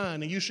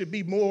behind and you should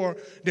be more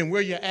than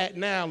where you're at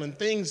now and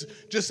things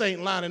just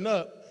ain't lining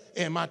up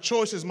and my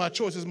choices,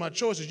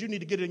 you need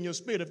to get it in your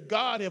spirit. If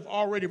God have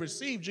already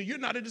received you, you're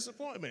not a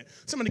disappointment.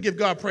 Somebody give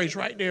God praise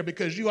right there,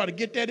 because you ought to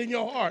get that in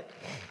your heart.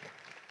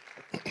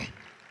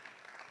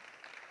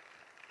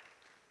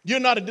 You're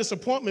not a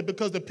disappointment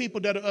because the people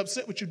that are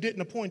upset with you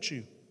didn't appoint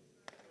you.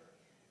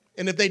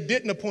 And if they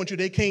didn't appoint you,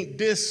 they can't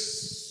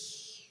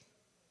disappoint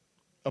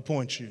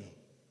you.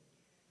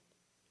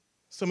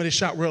 Somebody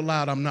shout real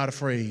loud, I'm not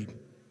afraid.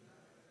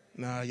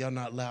 Nah, y'all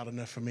not loud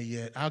enough for me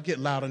yet. I'll get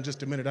loud in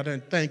just a minute.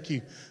 Thank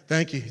you.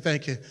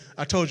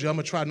 I told you I'm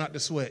going to try not to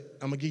sweat.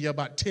 I'm going to give you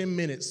about 10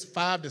 minutes,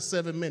 5 to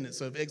 7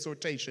 minutes of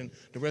exhortation.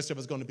 The rest of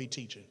us going to be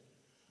teaching.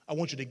 I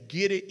want you to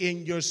get it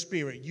in your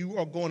spirit. You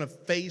are going to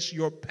face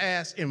your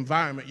past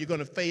environment. You're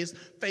going to face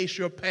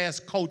your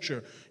past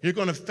culture. You're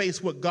going to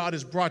face what God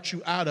has brought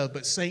you out of.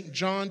 But St.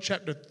 John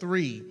chapter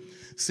 3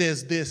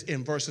 says this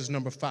in verses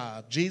number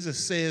 5.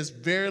 Jesus says,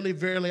 verily,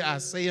 verily, I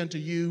say unto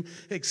you,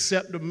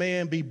 except a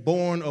man be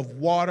born of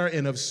water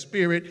and of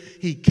spirit,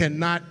 he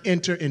cannot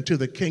enter into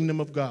the kingdom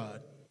of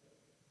God.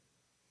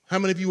 How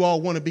many of you all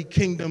want to be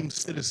kingdom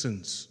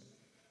citizens?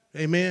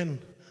 Amen.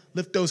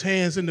 Lift those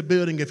hands in the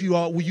building if you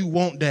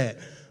want that.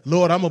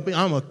 Lord, I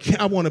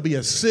want to be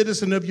a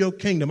citizen of your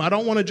kingdom. I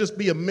don't want to just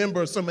be a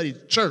member of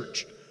somebody's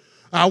church.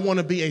 I want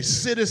to be a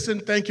citizen,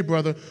 thank you,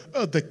 brother,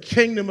 of the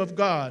kingdom of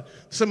God.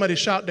 Somebody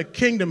shout, the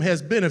kingdom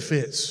has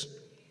benefits.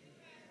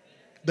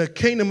 The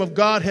kingdom of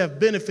God have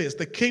benefits.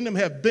 The kingdom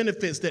have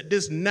benefits that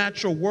this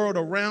natural world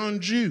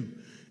around you,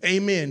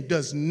 amen,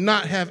 does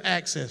not have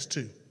access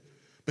to.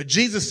 But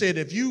Jesus said,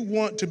 if you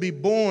want to be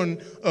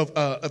born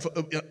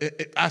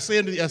I say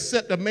unto you,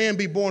 except a man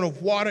be born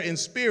of water and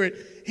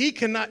spirit, he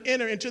cannot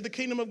enter into the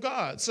kingdom of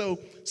God. So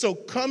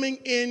coming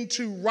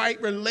into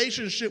right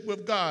relationship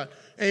with God,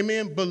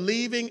 amen,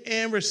 believing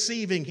and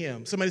receiving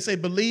him. Somebody say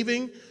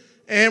believing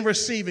and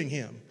receiving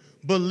him.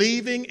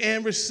 Believing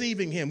and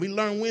receiving him. We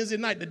learned Wednesday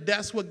night that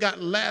that's what got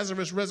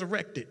Lazarus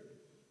resurrected.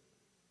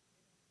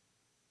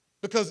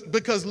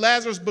 Because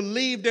Lazarus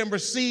believed and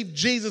received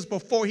Jesus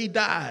before he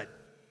died.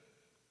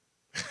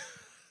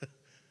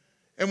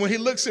 And when he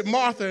looks at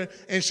Martha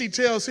and she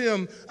tells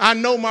him, I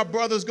know my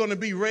brother's going to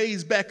be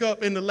raised back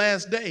up in the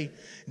last day,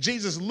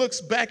 Jesus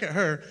looks back at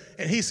her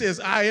and he says,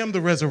 I am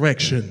the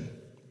resurrection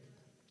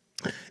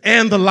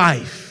and the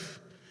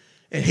life.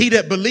 And he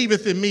that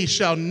believeth in me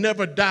shall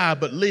never die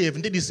but live.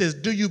 And then he says,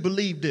 do you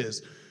believe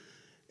this?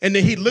 And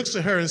then he looks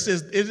at her and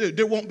says,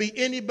 there won't be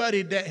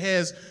anybody that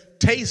has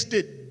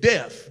tasted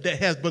death, that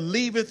has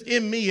believeth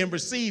in me and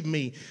received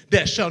me,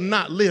 that shall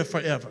not live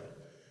forever.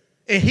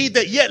 And he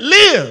that yet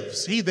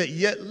lives,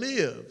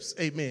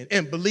 amen,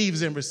 and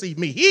believes and receives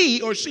me, he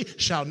or she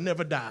shall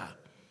never die.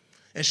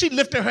 And she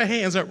lifted her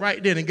hands up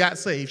right then and got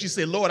saved. She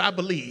said, Lord, I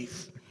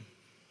believe.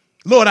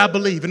 Lord, I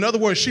believe. In other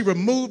words, she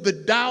removed the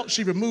doubt.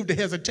 She removed the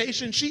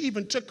hesitation. She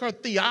even took her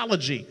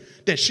theology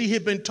that she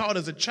had been taught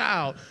as a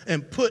child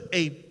and put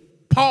a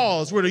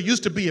pause where there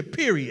used to be a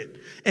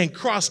period and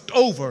crossed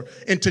over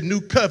into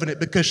new covenant,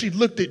 because she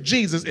looked at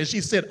Jesus and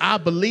she said, I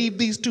believe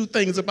these two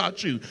things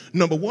about you.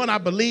 Number one, I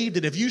believe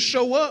that if you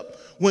show up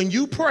when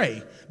you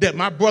pray, that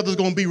my brother's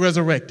going to be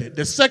resurrected.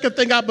 The second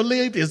thing I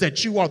believed is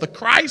that you are the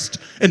Christ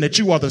and that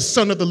you are the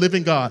Son of the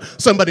living God.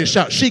 Somebody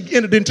shout, she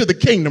entered into the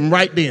kingdom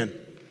right then.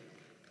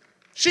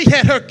 She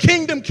had her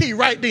kingdom key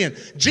right then.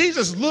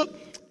 Jesus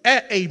looked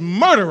at a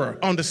murderer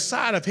on the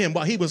side of him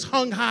while he was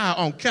hung high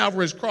on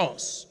Calvary's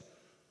cross.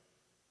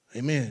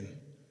 Amen.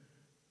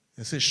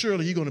 And said,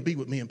 surely you're going to be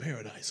with me in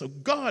paradise. So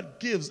God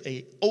gives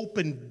an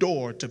open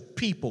door to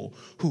people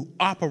who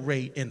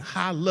operate in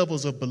high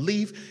levels of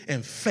belief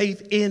and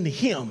faith in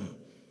him.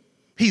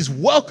 He's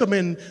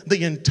welcoming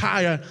the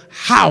entire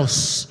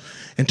house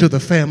into the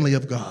family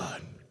of God.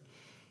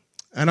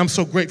 And I'm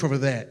so grateful for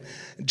that.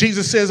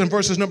 Jesus says in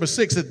verses number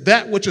 6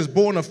 that which is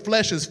born of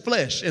flesh is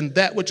flesh, and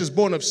that which is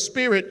born of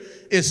spirit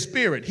is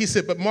spirit. He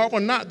said, but marvel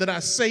not that I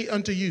say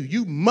unto you,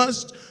 you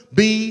must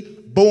be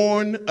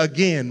born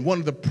again. One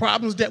of the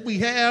problems that we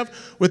have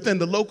within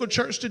the local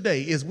church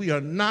today is we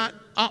are not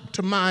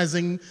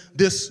optimizing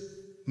this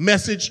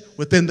message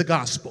within the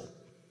gospel.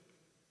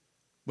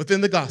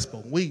 Within the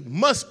gospel, we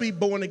must be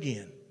born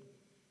again.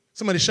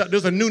 Somebody shout,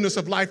 there's a newness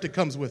of life that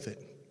comes with it.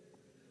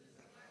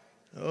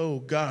 Oh,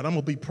 God, I'm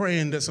going to be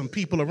praying that some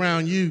people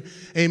around you,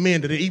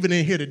 amen, that are even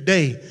in here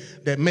today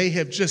that may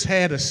have just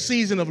had a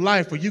season of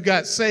life where you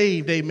got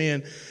saved,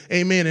 amen,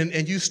 amen,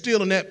 and you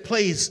still in that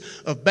place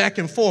of back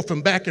and forth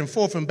and back and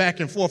forth and back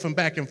and forth and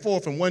back and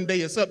forth, and one day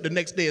it's up, the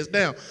next day it's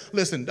down.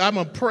 Listen, I'm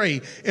going to pray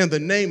in the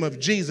name of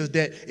Jesus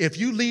that if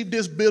you leave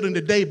this building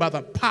today by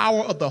the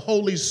power of the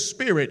Holy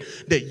Spirit,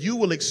 that you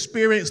will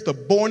experience the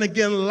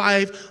born-again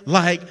life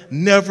like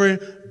never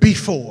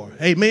before.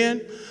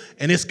 Amen.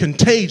 And it's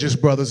contagious,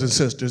 brothers and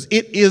sisters.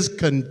 It is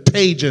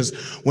contagious.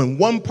 When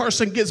one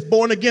person gets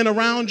born again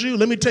around you,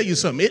 let me tell you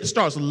something. It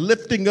starts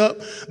lifting up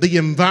the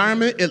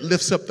environment. It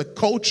lifts up the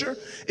culture.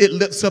 It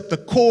lifts up the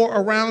core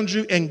around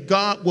you, and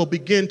God will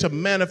begin to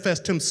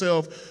manifest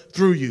himself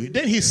through you.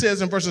 Then he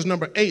says in verses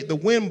number 8, the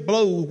wind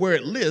blows where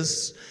it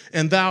lists,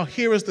 and thou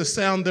hearest the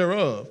sound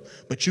thereof,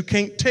 but you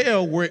can't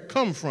tell where it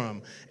come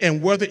from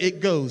and whither it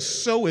goes.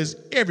 So is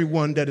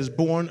everyone that is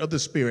born of the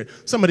Spirit.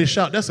 Somebody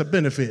shout, that's a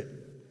benefit.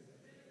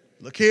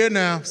 Look here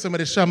now.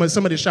 Somebody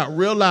shout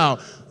real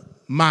loud,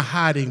 my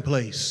hiding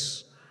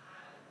place.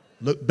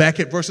 Look back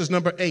at verses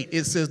number 8.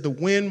 It says, the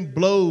wind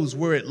blows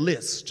where it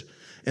lists,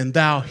 and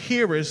thou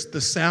hearest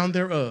the sound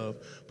thereof,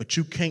 but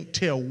you can't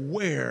tell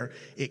where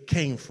it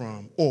came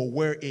from or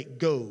where it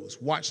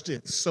goes. Watch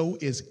this. So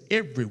is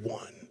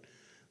everyone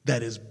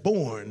that is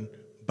born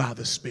by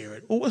the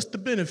Spirit. Well, what's the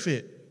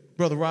benefit,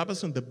 Brother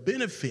Robinson? The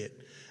benefit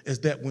is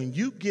that when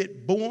you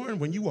get born,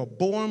 when you are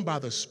born by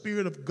the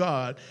Spirit of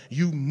God,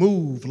 you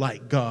move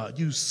like God,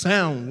 you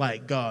sound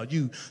like God,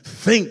 you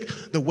think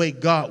the way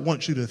God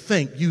wants you to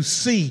think, you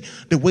see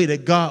the way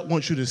that God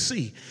wants you to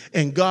see,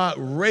 and God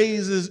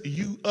raises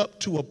you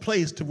up to a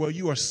place to where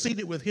you are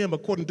seated with him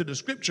according to the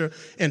scripture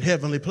in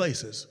heavenly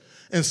places.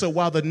 And so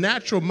while the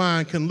natural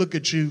mind can look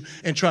at you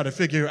and try to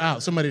figure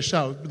out, somebody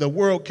shout, the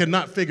world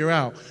cannot figure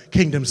out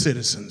kingdom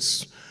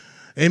citizens.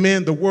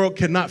 Amen. The world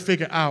cannot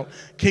figure out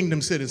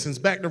kingdom citizens.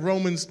 Back to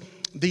Romans,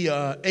 the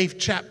 8th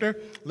chapter.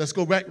 Let's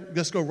go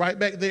right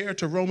back there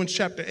to Romans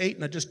chapter 8.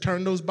 And I just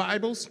turn those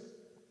Bibles.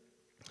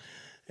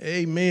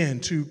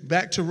 Amen.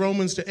 Back to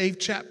Romans, the 8th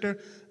chapter.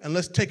 And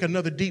let's take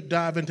another deep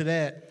dive into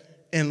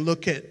that and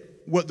look at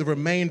what the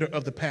remainder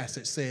of the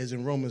passage says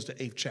in Romans, the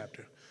 8th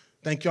chapter.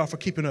 Thank y'all for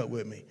keeping up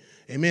with me.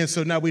 Amen.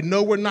 So now we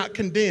know we're not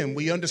condemned.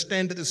 We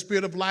understand that the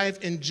Spirit of life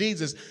in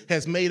Jesus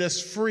has made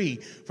us free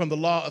from the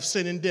law of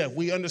sin and death.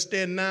 We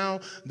understand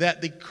now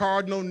that the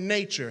cardinal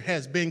nature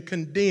has been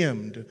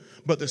condemned,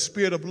 but the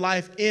Spirit of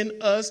life in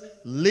us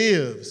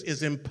lives,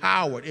 is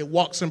empowered. It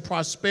walks in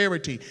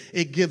prosperity.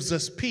 It gives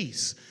us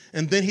peace.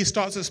 And then he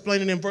starts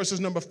explaining in verses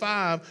number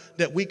 5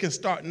 that we can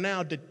start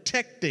now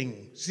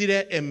detecting, see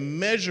that, and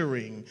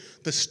measuring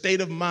the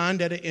state of mind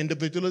that an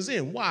individual is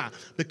in. Why?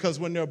 Because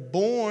when they're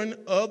born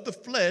of the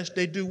flesh,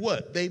 they do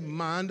what? They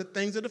mind the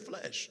things of the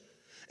flesh.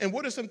 And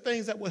what are some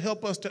things that will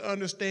help us to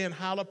understand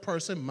how a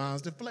person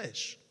minds the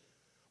flesh?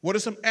 What are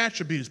some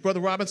attributes? Brother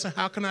Robinson,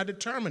 how can I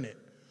determine it?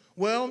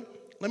 Well,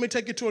 let me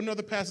take you to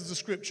another passage of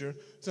scripture,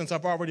 since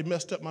I've already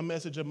messed up my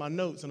message and my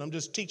notes, and I'm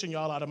just teaching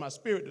y'all out of my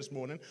spirit this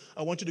morning.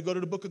 I want you to go to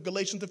the book of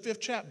Galatians, the 5th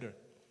chapter.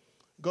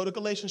 Go to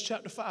Galatians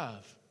chapter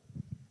 5.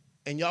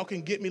 And y'all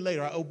can get me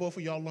later. I owe both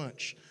of y'all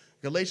lunch.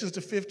 Galatians,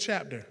 the 5th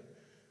chapter.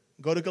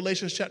 Go to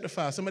Galatians chapter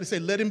 5. Somebody say,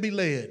 let him be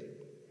led.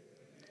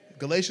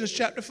 Galatians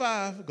chapter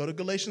 5. Go to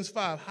Galatians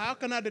 5. How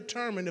can I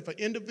determine if an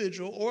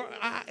individual or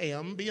I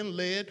am being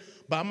led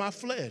by my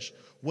flesh?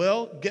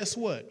 Well, guess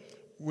what?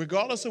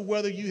 Regardless of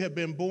whether you have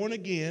been born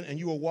again and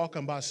you are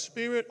walking by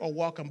spirit or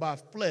walking by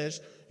flesh,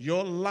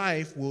 your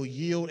life will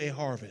yield a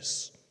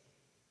harvest.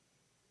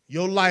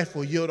 Your life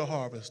will yield a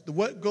harvest.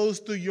 What goes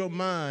through your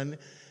mind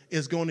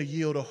is going to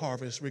yield a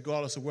harvest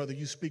regardless of whether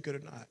you speak it or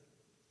not.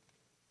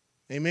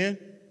 Amen?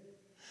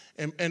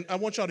 And I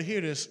want y'all to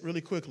hear this really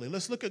quickly.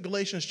 Let's look at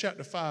Galatians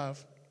chapter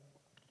 5.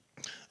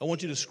 I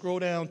want you to scroll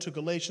down to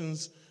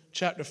Galatians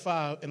chapter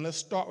 5, and let's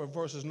start with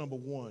verses number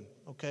 1,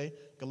 okay?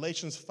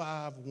 Galatians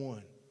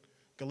 5:1.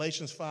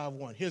 Galatians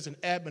 5:1. Here's an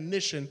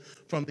admonition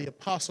from the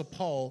Apostle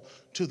Paul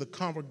to the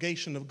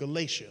congregation of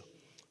Galatia,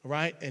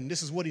 right? And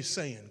this is what he's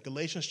saying.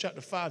 Galatians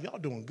chapter 5. Y'all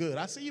doing good.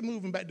 I see you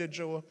moving back there,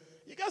 Joel.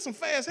 You got some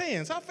fast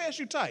hands. How fast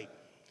you type?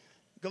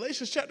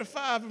 Galatians chapter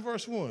 5 and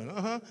verse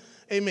 1.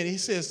 Amen. He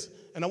says,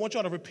 and I want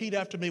y'all to repeat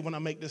after me when I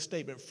make this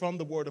statement from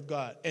the Word of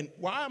God. And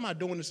why am I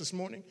doing this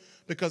morning?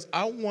 Because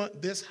I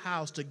want this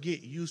house to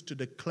get used to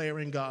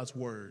declaring God's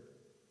Word.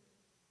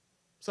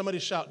 Somebody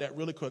shout that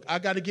really quick. I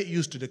got to get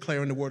used to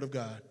declaring the Word of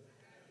God.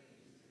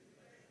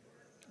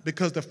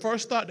 Because the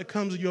first thought that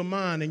comes to your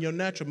mind and your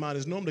natural mind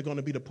is normally going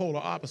to be the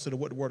polar opposite of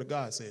what the Word of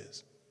God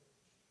says.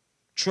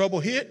 Trouble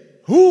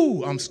hit,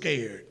 I'm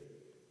scared.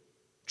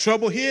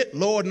 Trouble hit,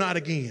 Lord, not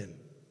again.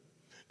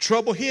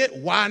 Trouble hit,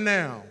 why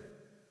now?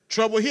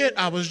 Trouble hit,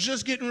 I was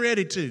just getting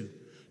ready to.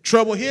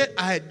 Trouble hit,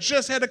 I had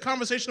just had a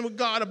conversation with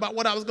God about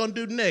what I was going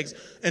to do next.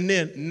 And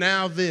then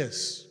now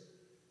this.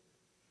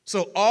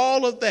 So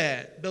all of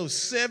that, those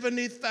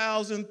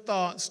 70,000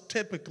 thoughts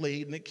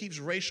typically, and it keeps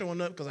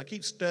ratioing up because I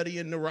keep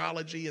studying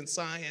neurology and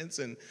science,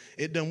 and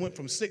it done went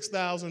from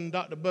 6,000,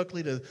 Dr.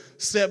 Buckley, to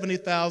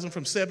 70,000,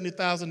 from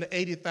 70,000 to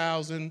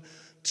 80,000,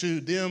 to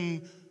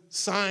them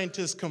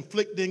scientists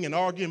conflicting and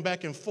arguing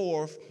back and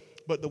forth.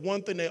 But the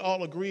one thing they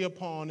all agree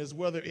upon is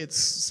whether it's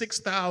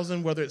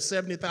 6,000, whether it's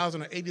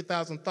 70,000 or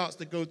 80,000 thoughts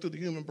that go through the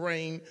human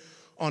brain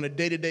on a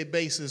day-to-day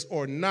basis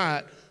or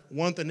not,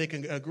 one thing they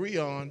can agree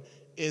on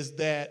is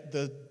that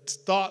the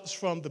thoughts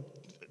from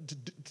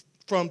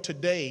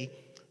today,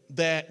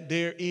 that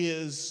there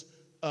is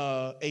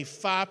a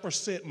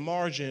 5%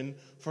 margin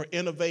for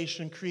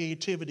innovation,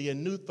 creativity,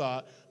 and new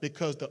thought,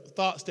 because the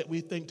thoughts that we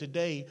think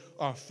today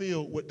are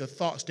filled with the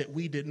thoughts that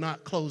we did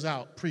not close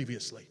out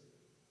previously.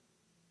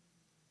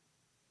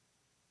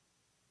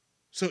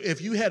 So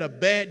if you had a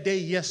bad day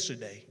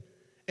yesterday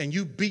and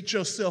you beat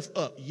yourself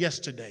up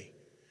yesterday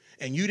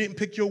and you didn't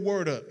pick your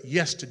word up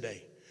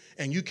yesterday,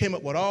 and you came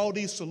up with all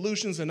these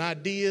solutions and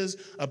ideas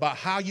about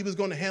how you was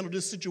going to handle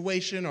this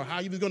situation, or how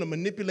you was going to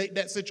manipulate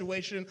that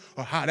situation,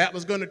 or how that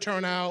was going to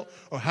turn out,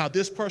 or how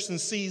this person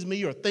sees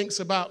me or thinks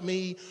about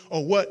me,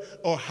 or what,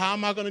 or how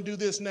am I going to do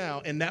this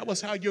now? And that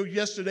was how your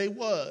yesterday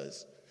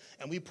was.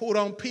 And we poured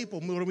on people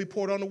more than we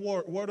poured on the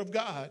word of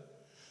God.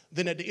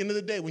 Then at the end of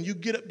the day, when you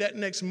get up that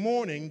next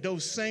morning,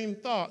 those same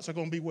thoughts are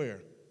going to be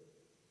where?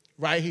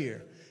 Right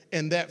here.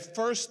 And that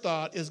first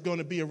thought is going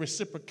to be a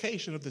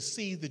reciprocation of the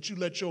seed that you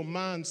let your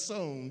mind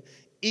sow,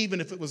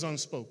 even if it was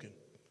unspoken.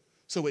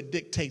 So it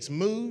dictates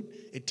mood,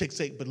 it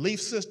dictates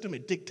belief system,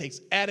 it dictates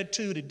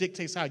attitude, it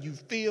dictates how you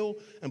feel.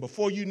 And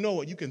before you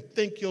know it, you can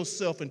think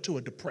yourself into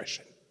a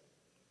depression,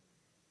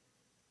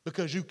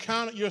 because you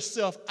counted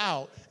yourself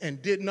out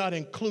and did not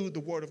include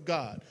the word of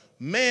God.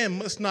 Man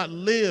must not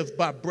live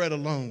by bread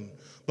alone,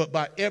 but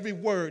by every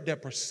word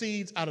that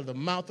proceeds out of the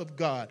mouth of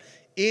God.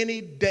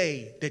 Any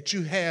day that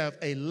you have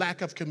a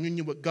lack of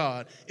communion with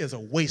God is a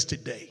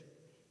wasted day.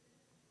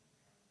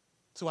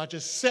 So I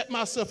just set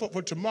myself up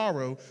for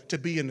tomorrow to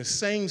be in the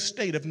same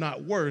state, if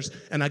not worse,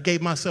 and I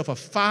gave myself a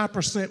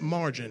 5%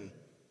 margin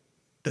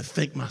to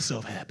think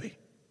myself happy.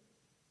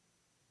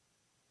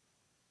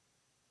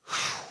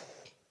 How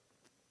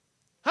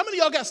many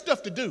of y'all got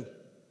stuff to do?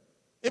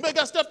 Anybody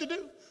got stuff to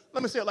do?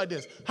 Let me say it like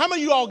this. How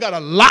many of you all got a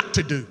lot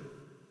to do?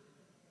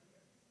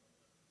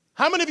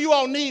 How many of you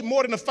all need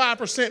more than a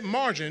 5%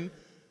 margin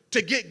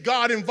to get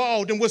God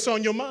involved in what's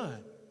on your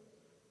mind?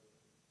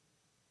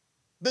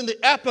 Then the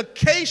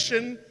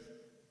application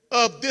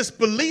of this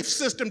belief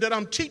system that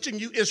I'm teaching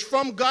you is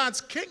from God's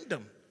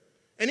kingdom.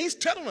 And he's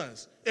telling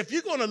us, if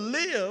you're going to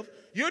live,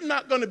 you're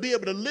not going to be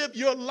able to live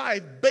your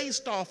life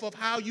based off of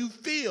how you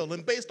feel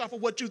and based off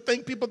of what you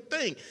think people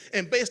think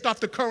and based off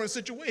the current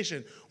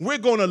situation. We're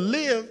going to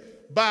live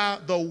by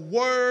the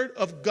word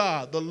of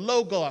God, the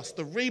logos,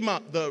 the rhema,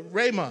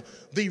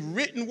 the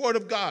written word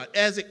of God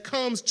as it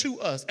comes to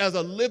us as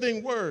a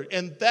living word.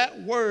 And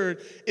that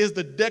word is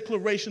the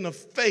declaration of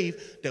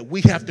faith that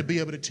we have to be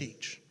able to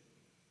teach.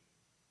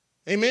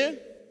 Amen?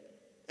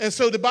 And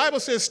so the Bible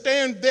says,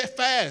 stand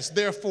fast,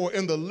 therefore,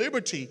 in the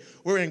liberty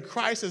wherein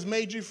Christ has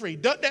made you free.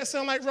 Doesn't that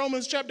sound like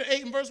Romans chapter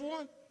 8 and verse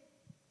 1?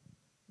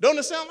 Don't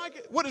it sound like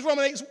it? What does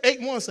Romans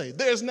 8:1 say?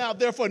 There is now,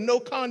 therefore, no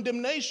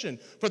condemnation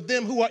for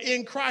them who are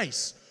in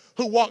Christ,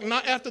 who walk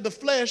not after the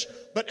flesh,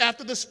 but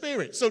after the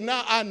Spirit. So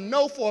now I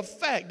know for a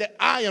fact that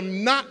I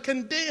am not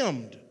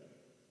condemned.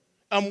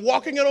 I'm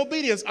walking in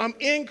obedience. I'm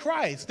in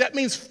Christ. That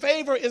means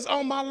favor is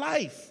on my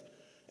life.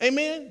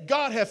 Amen?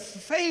 God has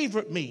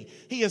favored me.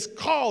 He has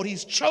called,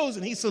 he's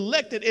chosen, he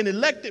selected and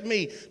elected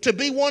me to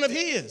be one of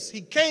his.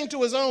 He came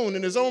to his own,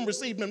 and his own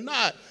received him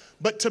not.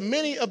 But to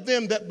many of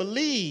them that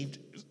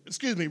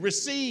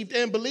received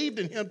and believed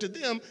in him, to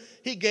them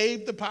he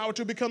gave the power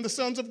to become the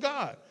sons of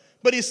God.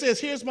 But he says,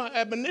 here's my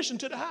admonition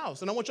to the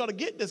house. And I want y'all to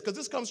get this, because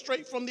this comes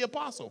straight from the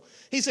apostle.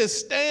 He says,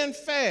 stand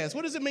fast.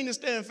 What does it mean to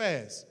stand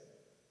fast?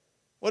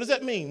 What does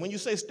that mean when you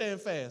say stand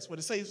fast? When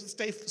it says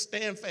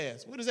stand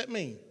fast, what does that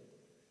mean?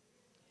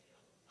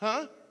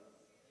 Huh?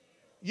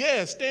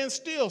 Yeah, stand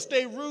still,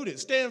 stay rooted,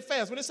 stand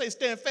fast. When they say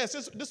stand fast,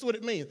 this is what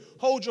it means.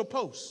 Hold your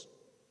post.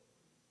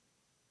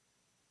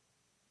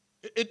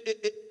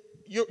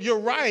 You're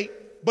right,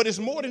 but it's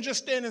more than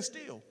just standing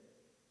still.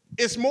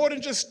 It's more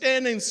than just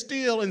standing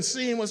still and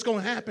seeing what's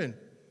going to happen.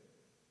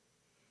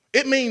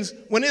 It means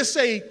when they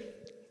say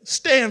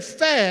stand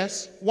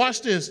fast,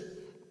 watch this.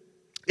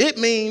 It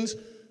means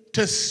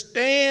to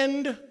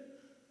stand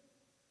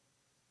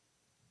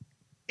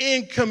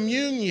in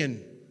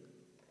communion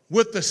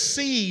with the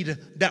seed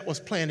that was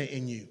planted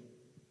in you.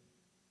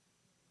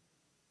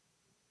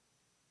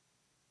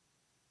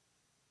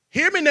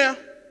 Hear me now.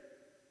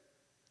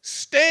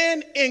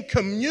 Stand in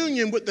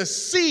communion with the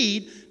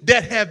seed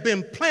that have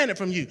been planted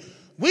from you.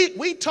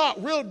 We talk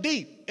real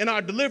deep in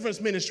our deliverance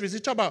ministries. We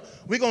talk about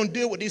we're going to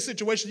deal with these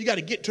situations. You got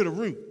to get to the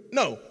root.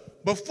 No,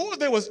 before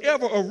there was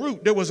ever a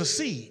root, there was a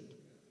seed.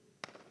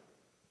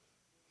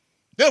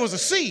 There was a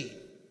seed.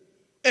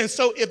 And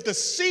so if the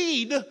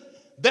seed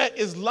that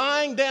is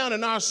lying down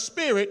in our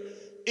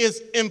spirit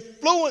is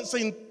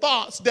influencing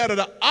thoughts that are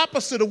the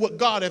opposite of what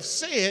God has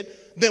said,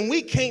 then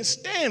we can't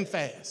stand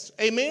fast.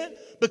 Amen?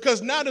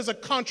 Because now there's a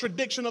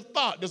contradiction of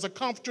thought. There's a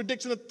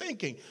contradiction of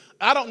thinking.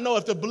 I don't know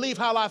if to believe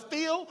how I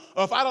feel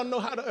or if I don't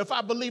know if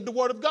I believe the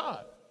word of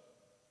God.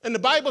 And the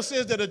Bible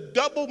says that a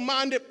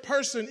double-minded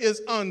person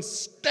is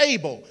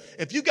unstable.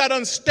 If you got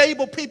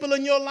unstable people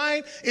in your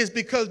life, it's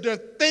because they're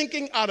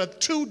thinking out of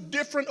two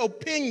different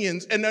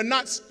opinions and they're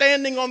not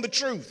standing on the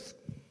truth.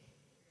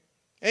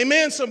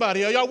 Amen,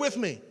 somebody. Are y'all with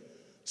me?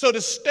 So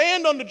to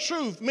stand on the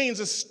truth means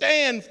to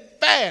stand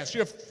fast.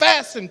 You're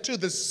fastened to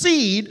the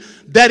seed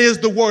that is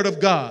the word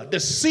of God. The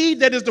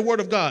seed that is the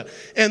word of God.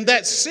 And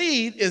that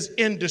seed is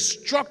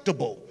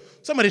indestructible.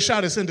 Somebody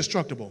shout, it's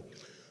indestructible.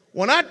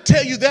 When I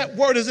tell you that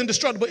word is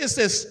indestructible, it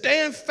says,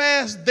 stand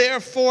fast,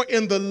 therefore,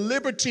 in the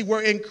liberty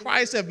wherein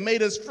Christ have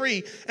made us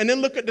free. And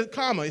then look at the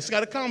comma. It's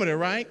got a comma there,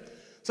 right?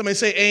 Somebody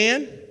say,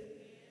 and.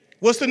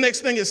 What's the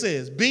next thing it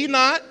says? Be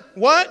not,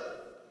 what?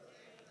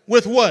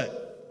 With what?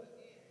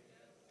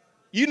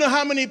 You know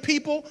how many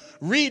people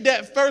read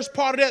that first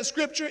part of that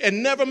scripture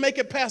and never make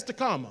it past the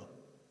comma?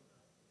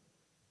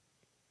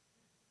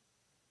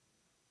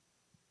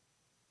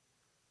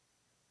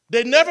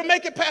 They never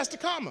make it past the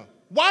comma.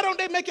 Why don't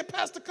they make it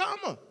past the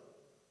comma?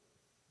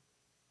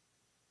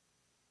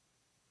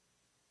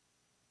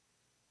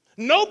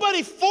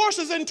 Nobody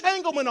forces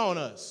entanglement on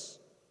us.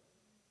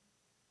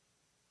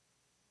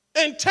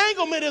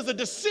 Entanglement is a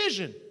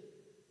decision.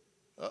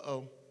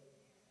 Uh-oh.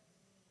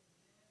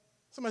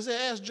 Somebody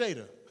say, ask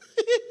Jada.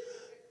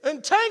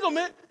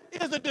 Entanglement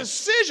is a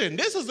decision.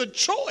 This is a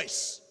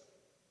choice.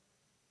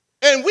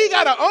 And we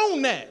got to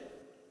own that.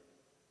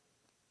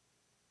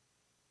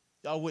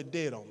 Y'all went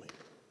dead on me.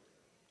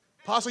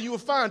 Apostle, you were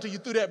fine until you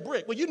threw that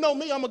brick. Well, you know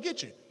me, I'm going to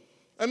get you.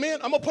 Amen.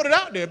 I'm going to put it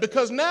out there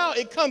because now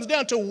it comes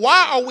down to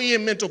why are we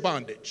in mental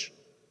bondage?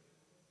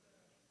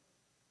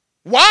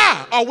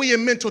 Why are we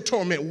in mental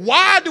torment?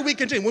 Why do we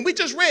continue? When we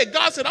just read,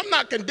 God said, I'm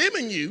not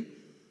condemning you.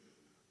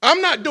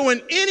 I'm not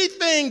doing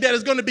anything that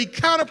is going to be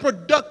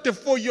counterproductive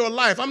for your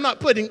life. I'm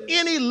not putting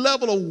any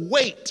level of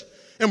weight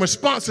and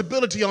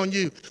responsibility on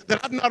you that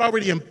I've not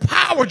already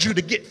empowered you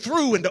to get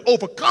through and to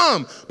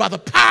overcome by the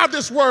power of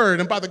this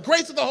word and by the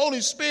grace of the Holy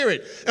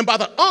Spirit and by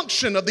the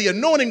unction of the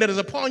anointing that is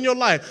upon your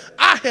life.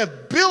 I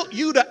have built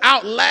you to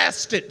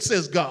outlast it,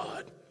 says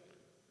God.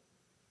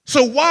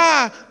 So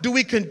why do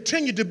we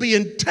continue to be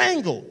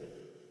entangled?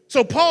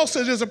 So Paul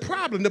says there's a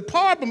problem. The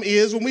problem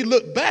is when we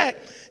look back,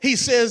 he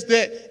says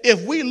that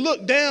if we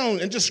look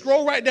down and just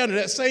scroll right down to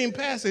that same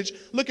passage,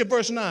 look at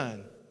verse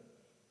 9.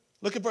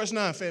 Look at verse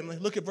 9, family.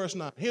 Look at verse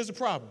 9. Here's the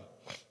problem.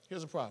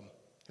 Here's the problem.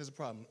 Here's the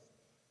problem.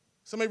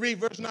 Somebody read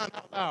verse 9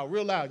 out loud,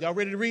 real loud. Y'all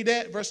ready to read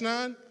that? Verse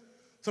 9?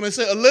 Somebody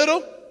say, a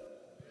little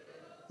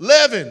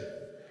leaven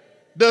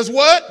does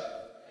what?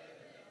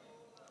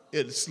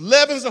 It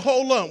leavens the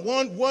whole lump.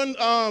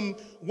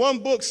 One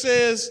book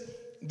says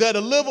that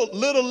a little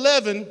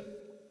leaven,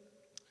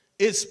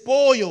 it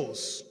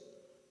spoils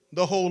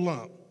the whole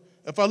lump.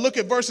 If I look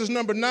at verses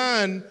number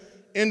 9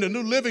 in the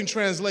New Living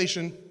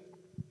Translation,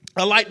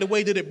 I like the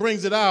way that it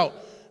brings it out,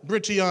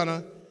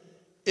 Britiana.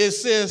 It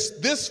says,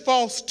 this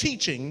false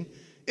teaching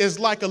is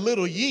like a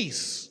little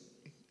yeast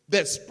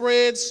that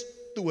spreads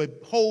through a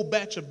whole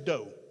batch of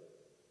dough.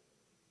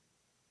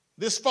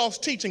 This false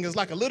teaching is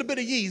like a little bit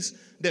of yeast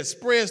that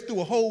spreads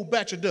through a whole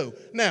batch of dough.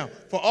 Now,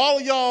 for all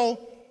of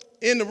y'all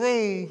in the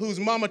room whose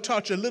mama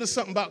taught you a little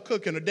something about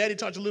cooking or daddy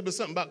taught you a little bit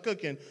something about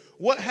cooking,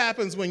 what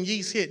happens when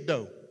yeast hit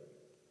dough?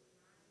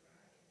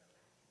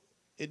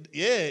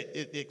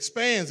 It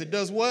expands. It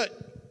does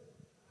what?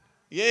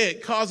 Yeah,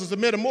 it causes a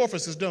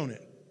metamorphosis, don't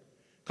it?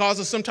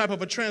 Causes some type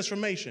of a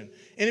transformation.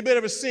 Anybody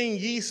ever seen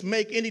yeast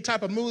make any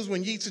type of moves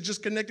when yeast is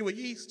just connected with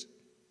yeast?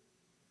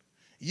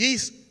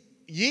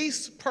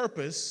 Yeast's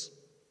purpose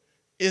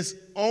is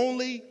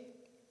only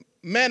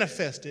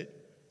manifested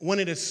when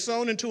it is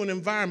sown into an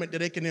environment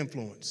that it can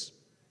influence.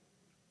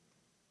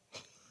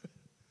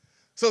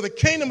 So the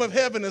kingdom of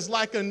heaven is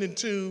likened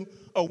into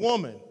a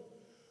woman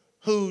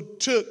who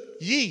took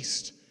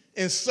yeast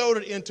and sowed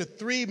it into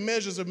 3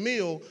 measures of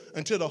meal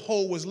until the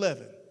whole was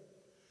leavened.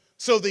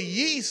 So the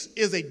yeast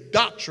is a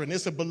doctrine.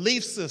 It's a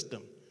belief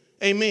system.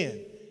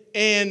 Amen.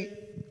 And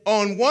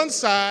on one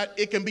side,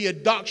 it can be a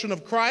doctrine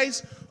of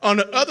Christ. On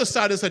the other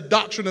side, it's a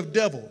doctrine of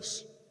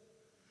devils.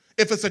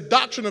 If it's a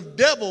doctrine of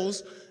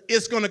devils,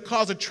 it's going to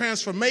cause a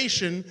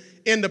transformation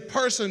in the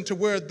person to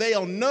where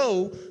they'll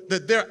know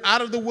that they're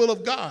out of the will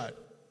of God.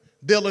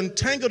 They'll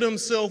entangle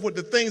themselves with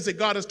the things that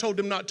God has told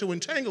them not to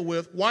entangle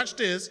with. Watch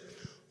this.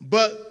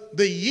 But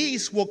the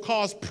yeast will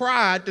cause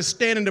pride to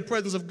stand in the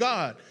presence of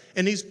God.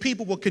 And these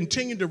people will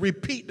continue to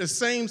repeat the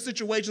same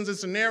situations and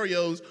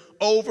scenarios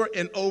over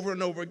and over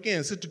and over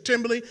again. Sister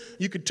Timberly,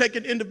 you could take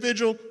an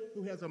individual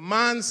who has a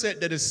mindset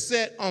that is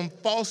set on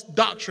false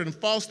doctrine,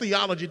 false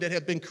theology that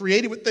have been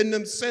created within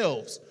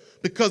themselves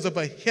because of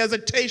a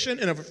hesitation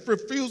and a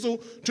refusal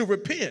to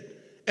repent.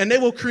 And they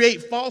will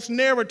create false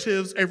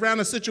narratives around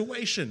a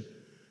situation.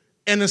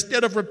 And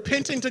instead of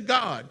repenting to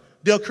God,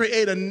 they'll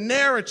create a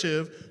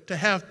narrative to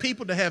have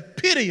people to have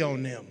pity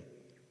on them.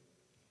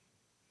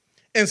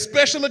 and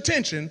special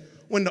attention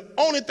when the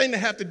only thing they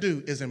have to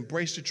do is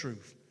embrace the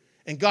truth.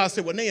 And God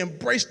said, when they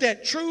embrace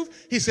that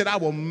truth, he said, I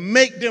will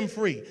make them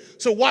free.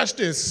 So watch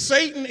this.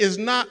 Satan is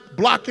not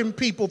blocking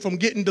people from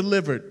getting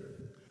delivered.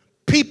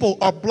 People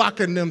are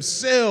blocking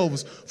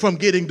themselves from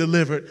getting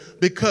delivered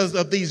because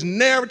of these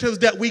narratives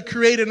that we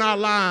create in our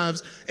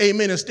lives,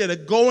 amen, instead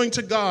of going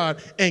to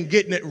God and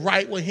getting it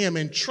right with him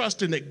and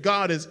trusting that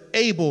God is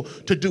able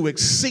to do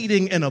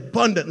exceeding and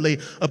abundantly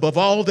above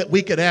all that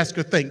we could ask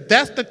or think.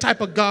 That's the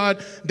type of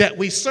God that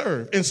we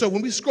serve. And so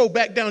when we scroll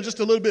back down just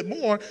a little bit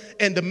more,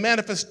 and the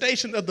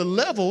manifestation of the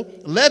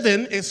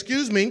leaven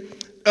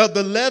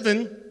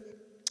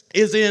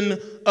is in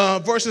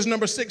verses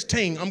number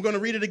 16. I'm going to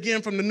read it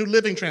again from the New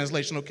Living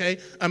Translation, okay?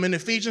 I'm in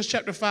Ephesians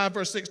chapter 5,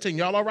 verse 16.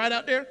 Y'all all right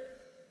out there?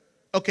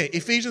 Okay,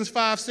 Ephesians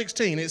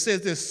 5:16. It says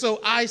this, so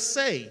I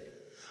say,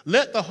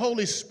 let the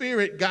Holy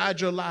Spirit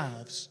guide your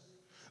lives.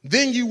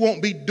 Then you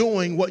won't be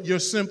doing what your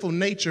sinful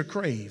nature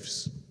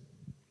craves.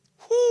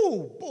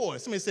 Whoo, boy,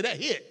 somebody said that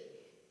hit.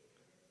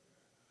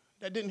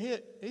 That didn't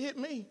hit. It hit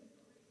me.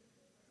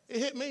 It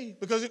hit me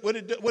because what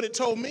it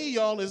told me,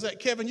 y'all, is that,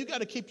 Kevin, you got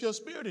to keep your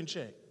spirit in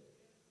check.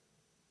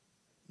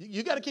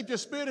 You got to keep your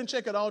spirit in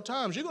check at all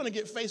times. You're going to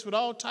get faced with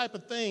all type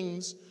of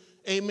things,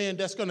 amen,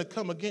 that's going to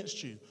come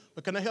against you.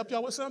 But can I help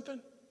y'all with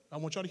something? I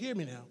want y'all to hear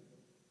me now.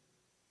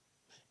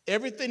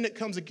 Everything that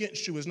comes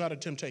against you is not a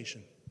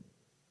temptation.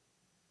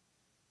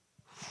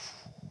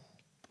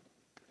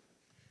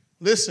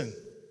 Listen,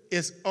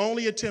 it's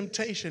only a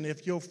temptation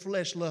if your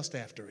flesh lusts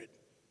after it.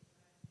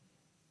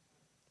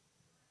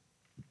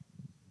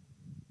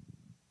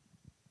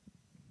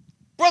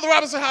 Brother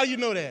Robinson, how do you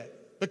know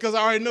that? Because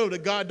I already know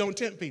that God don't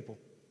tempt people.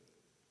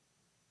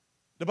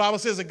 The Bible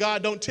says that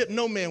God don't tempt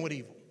no man with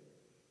evil.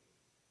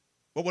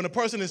 But when a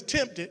person is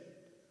tempted,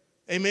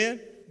 amen,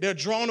 they're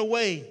drawn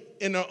away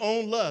in their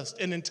own lust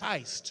and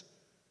enticed.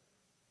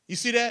 You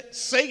see that?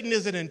 Satan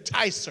is an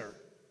enticer.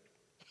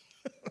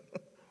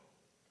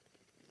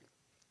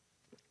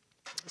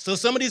 So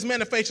some of these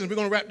manifestations, we're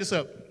going to wrap this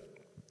up.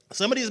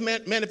 Some of these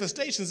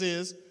manifestations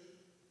is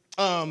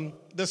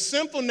the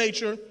sinful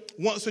nature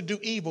wants to do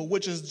evil,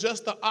 which is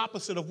just the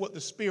opposite of what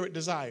the Spirit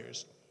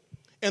desires.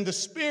 And the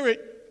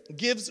Spirit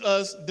gives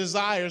us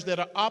desires that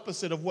are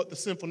opposite of what the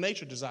sinful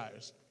nature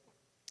desires.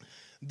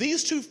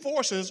 These two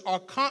forces are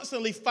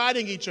constantly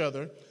fighting each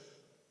other,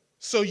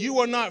 so you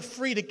are not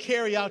free to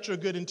carry out your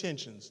good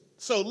intentions.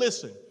 So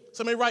listen,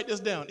 somebody write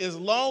this down. As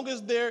long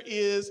as there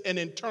is an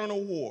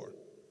internal war,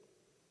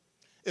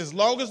 as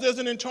long as there's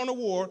an internal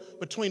war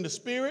between the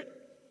Spirit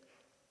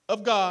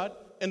of God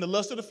and the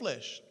lust of the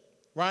flesh,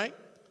 right?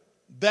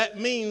 That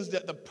means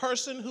that the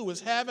person who is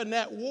having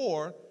that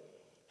war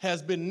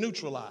has been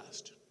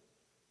neutralized.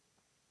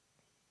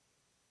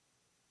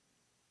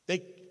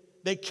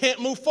 They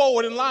can't move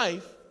forward in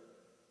life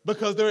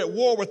because they're at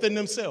war within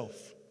themselves.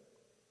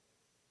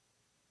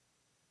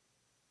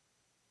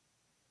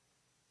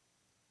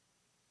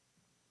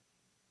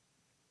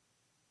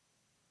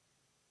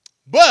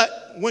 But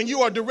when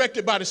you are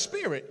directed by the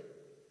Spirit,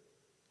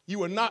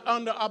 you are not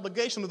under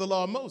obligation of the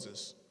law of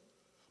Moses.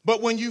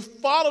 But when you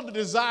follow the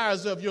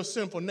desires of your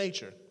sinful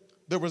nature,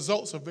 the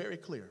results are very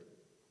clear.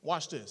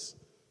 Watch this.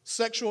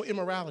 Sexual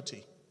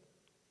immorality,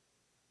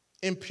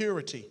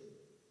 impurity,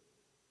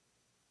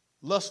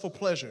 lustful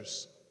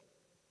pleasures,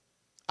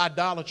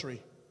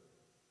 idolatry,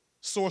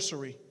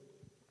 sorcery,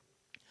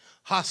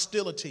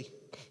 hostility,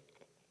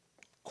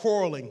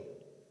 quarreling,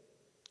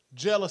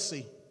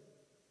 jealousy,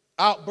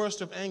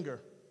 outburst of anger,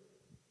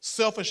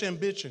 selfish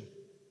ambition,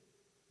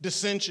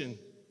 dissension,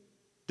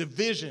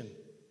 division.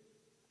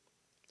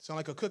 Sound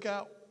like a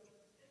cookout?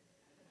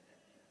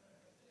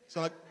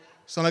 Sound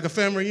like a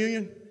family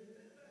reunion?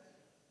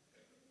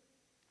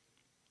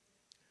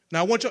 Now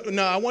I want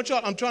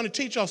y'all, I'm trying to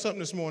teach y'all something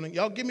this morning.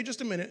 Y'all give me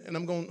just a minute and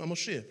I'm gonna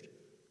shift.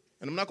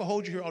 And I'm not gonna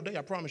hold you here all day,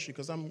 I promise you,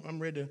 because I'm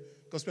ready to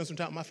go spend some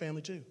time with my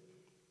family too.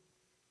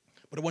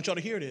 But I want y'all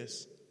to hear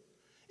this.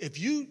 If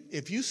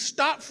you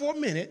stop for a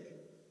minute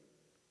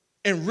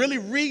and really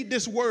read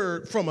this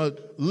word from a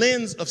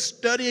lens of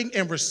studying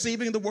and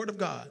receiving the word of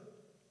God,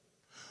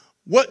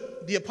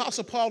 what the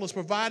Apostle Paul is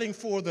providing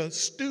for the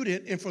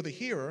student and for the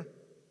hearer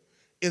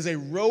is a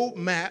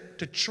roadmap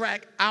to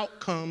track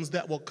outcomes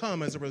that will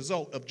come as a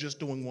result of just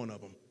doing one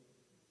of them.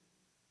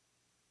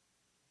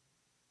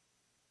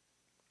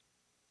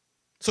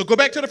 So go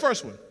back to the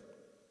first one.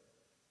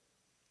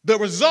 The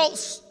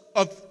results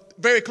are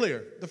very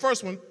clear. The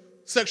first one,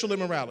 sexual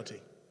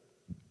immorality.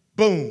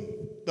 Boom.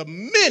 The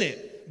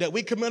minute that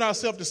we commit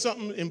ourselves to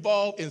something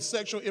involved in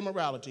sexual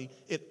immorality,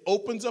 it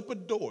opens up a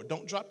door.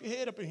 Don't drop your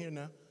head up in here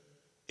now.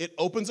 It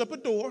opens up a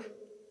door,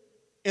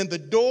 and the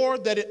door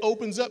that it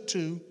opens up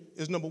to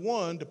is, number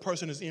one, the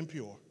person is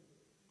impure.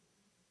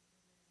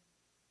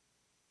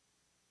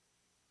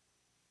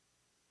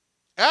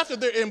 After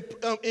they're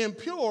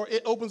impure,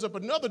 it opens up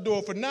another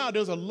door for now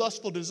there's a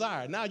lustful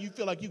desire. Now you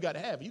feel like you got to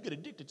have it. You get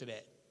addicted to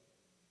that.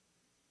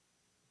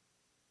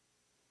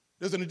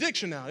 There's an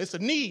addiction now. It's a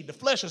need. The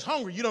flesh is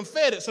hungry. You done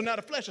fed it, so now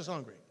the flesh is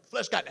hungry. The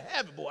flesh got to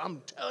have it, boy.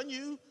 I'm telling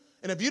you.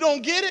 And if you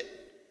don't get it,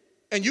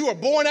 and you are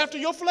born after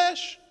your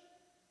flesh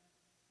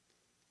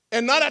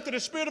and not after the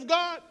Spirit of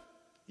God,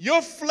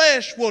 your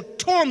flesh will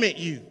torment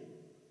you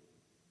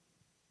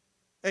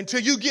until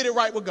you get it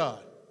right with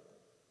God.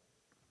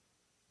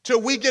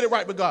 Till we get it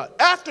right with God.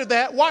 After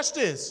that, watch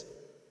this,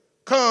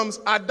 comes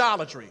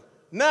idolatry.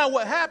 Now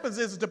what happens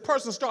is the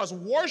person starts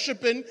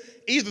worshiping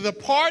either the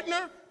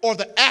partner or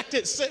the act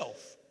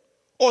itself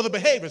or the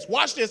behaviors.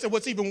 Watch this, and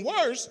what's even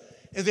worse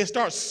is they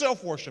start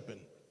self-worshiping.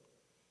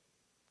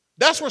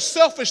 That's where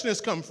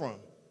selfishness comes from.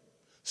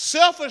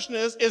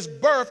 Selfishness is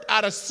birthed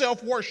out of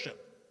self-worship.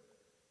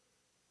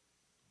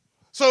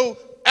 So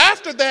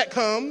after that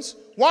comes,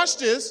 watch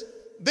this,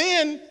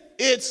 then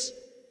it's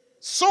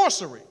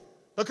sorcery.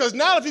 Because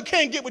now if you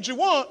can't get what you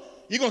want,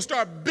 you're going to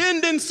start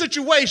bending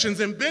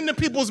situations and bending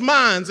people's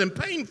minds and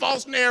painting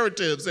false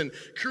narratives and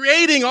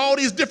creating all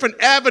these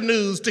different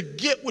avenues to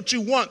get what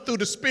you want through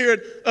the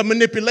spirit of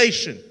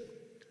manipulation.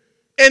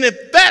 And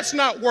if that's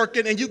not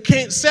working and you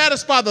can't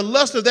satisfy the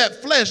lust of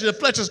that flesh, and the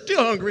flesh is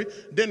still hungry,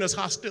 then there's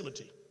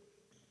hostility.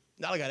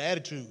 Now I got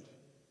attitude.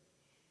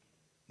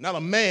 Now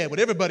I'm mad with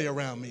everybody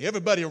around me.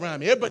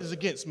 Everybody's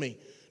against me.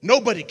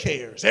 Nobody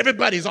cares.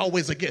 Everybody's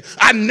always against.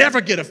 I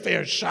never get a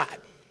fair shot.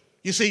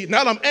 You see,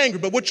 now I'm angry.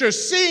 But what you're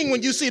seeing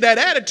when you see that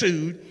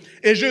attitude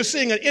is you're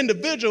seeing an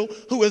individual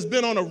who has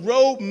been on a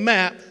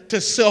roadmap to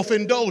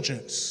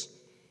self-indulgence.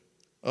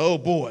 Oh,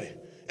 boy.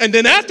 And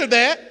then after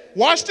that,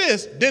 watch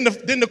this. Then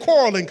the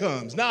quarreling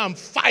comes. Now I'm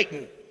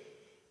fighting.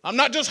 I'm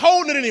not just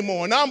holding it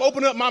anymore. Now I'm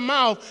opening up my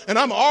mouth and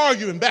I'm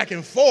arguing back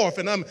and forth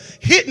and I'm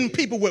hitting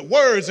people with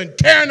words and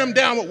tearing them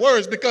down with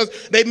words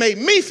because they made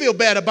me feel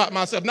bad about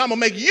myself. Now I'm going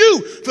to make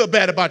you feel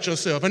bad about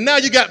yourself. And now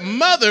you got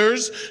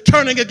mothers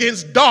turning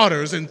against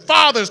daughters and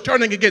fathers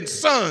turning against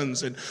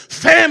sons and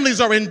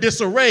families are in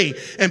disarray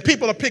and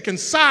people are picking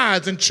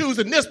sides and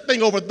choosing this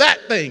thing over that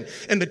thing.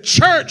 And the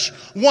church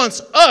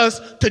wants us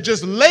to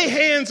just lay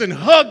hands and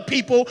hug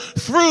people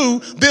through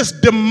this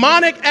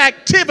demonic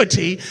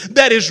activity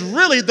that is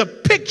really the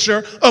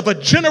picture of a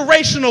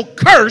generational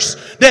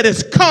curse that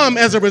has come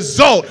as a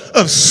result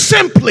of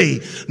simply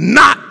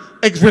not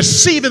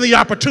receiving the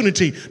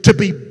opportunity to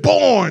be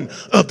born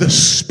of the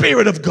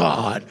Spirit of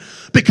God.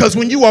 Because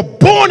when you are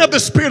born of the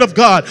Spirit of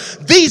God,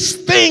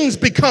 these things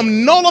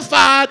become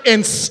nullified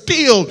and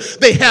stilled.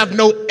 They have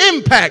no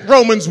impact.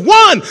 Romans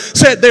 1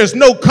 said there's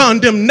no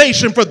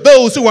condemnation for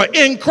those who are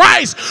in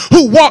Christ,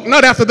 who walk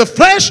not after the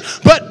flesh,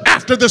 but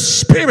after the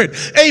Spirit.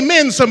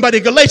 Amen,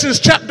 somebody. Galatians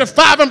chapter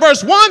 5 and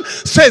verse 1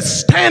 says,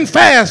 stand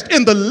fast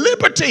in the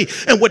liberty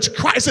in which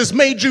Christ has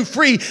made you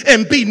free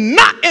and be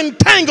not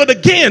entangled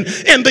again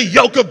in the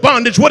yoke of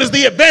bondage. What is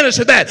the advantage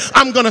of that?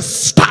 I'm going to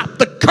stop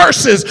the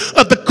curses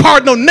of the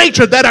cardinal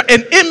nature that are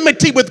in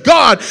enmity with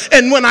God.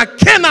 And when I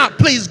cannot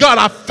please God,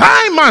 I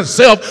find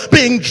myself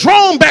being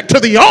drawn back to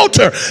the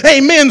altar.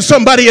 Amen,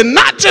 somebody. And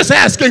not just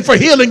asking for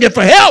healing and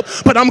for help,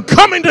 but I'm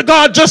coming to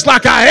God just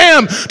like I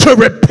am to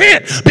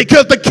repent,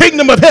 because the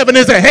kingdom of heaven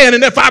is at hand.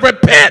 And if I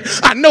repent,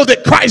 I know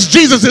that Christ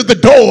Jesus is the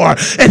door.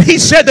 And he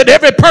said that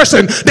every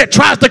person that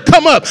tries to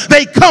come up,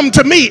 they come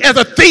to me as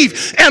a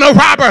thief and a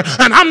robber.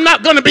 And I'm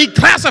not going to be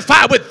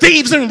classified with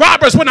thieves and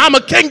robbers when I'm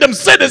a kingdom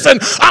citizen.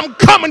 I'm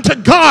coming to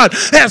God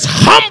as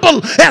humble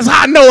as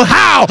I know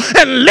how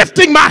and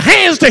lifting my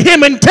hands to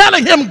him and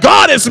telling him,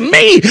 God, it's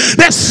me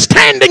that's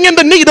standing in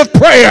the need of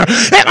prayer.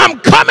 And I'm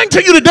coming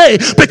to you today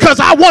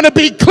because I want to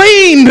be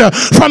cleaned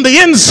from the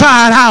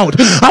inside out.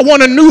 I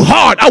want a new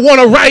heart. I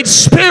want a right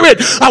spirit.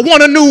 I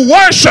want a new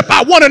worship.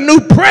 I want a new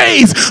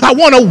praise. I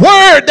want a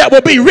word that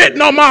will be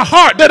written on my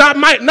heart that I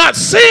might not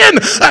sin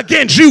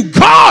against you.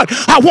 God,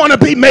 I want to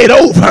be made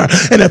over.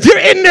 And if you're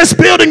in this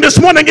building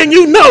this morning and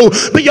you know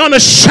beyond a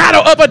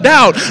shadow of a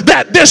doubt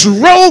that this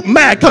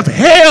roadmap of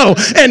hell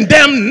and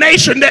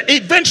damnation that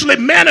eventually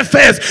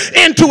manifests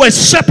into a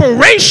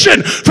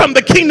separation from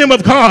the kingdom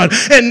of God,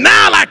 and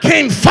now I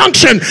can't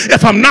function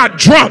if I'm not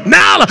drunk.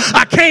 Now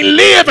I can't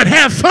live and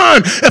have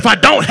fun if I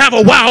don't have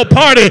a wild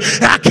party.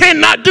 I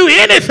cannot do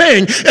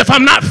anything if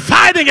I'm not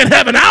fighting and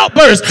having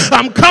outbursts.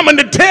 I'm coming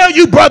to tell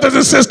you, brothers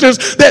and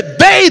sisters, that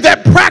they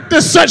that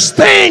practice such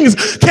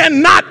things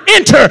cannot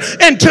enter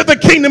into the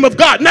kingdom of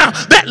God. Now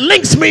that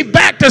links me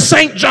back to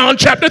St. John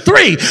chapter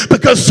 3,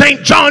 because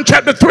St. John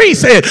chapter 3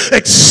 said,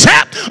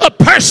 except a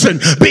person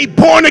be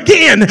born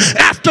again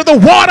after the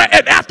water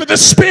and after the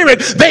Spirit,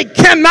 they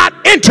cannot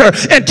enter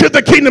into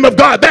the kingdom of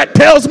God. That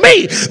tells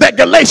me that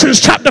Galatians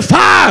chapter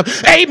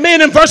 5,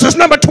 amen, and verses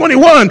number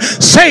 21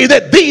 say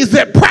that these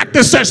that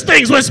practice such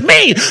things, which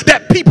mean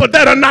that people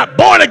that are not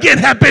born again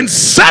have been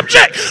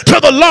subject to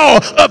the law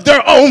of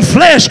their own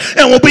flesh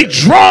and will be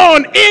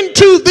drawn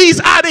into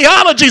these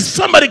ideologies.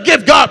 Somebody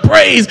give God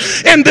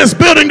praise in this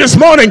building this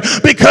morning,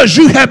 because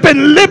you have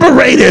been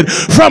liberated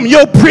from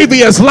your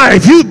previous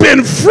life. You've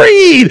been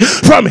freed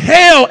from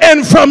hell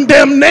and from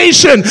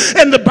damnation.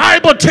 And the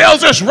Bible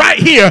tells us right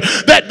here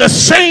that the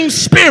same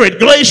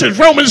Spirit,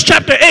 Romans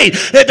chapter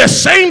 8, that the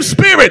same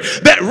Spirit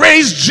that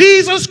raised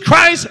Jesus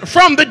Christ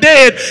from the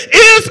dead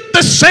is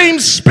the same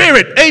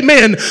Spirit,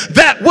 amen,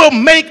 that will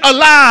make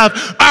alive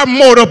survive our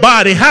mortal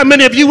body. How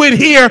many of you in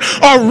here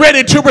are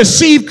ready to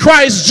receive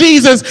Christ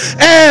Jesus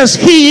as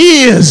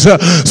he is?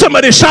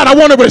 Somebody shout, I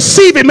want to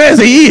receive him as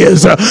he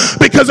is.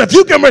 Because if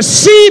you can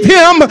receive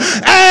him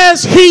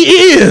as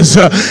he is,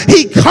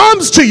 he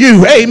comes to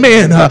you,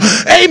 amen,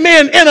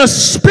 amen, in a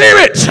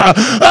spirit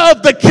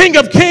of the King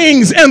of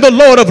Kings and the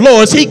Lord of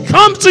Lords. He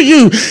comes to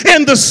you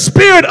in the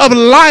spirit of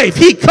life.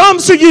 He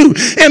comes to you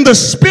in the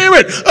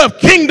spirit of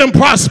kingdom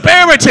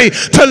prosperity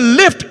to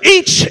lift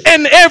each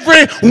and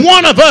every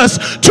one of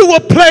us to a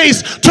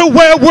place to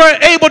where we're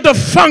able to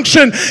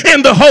function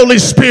in the Holy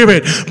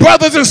Spirit.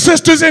 Brothers and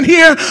sisters in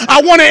here,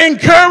 I want to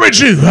encourage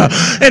you.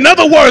 In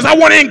other words, I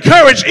want to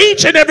encourage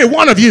each and every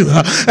one of you.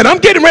 And I'm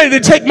getting ready to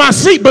take my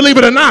seat, believe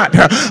it or not.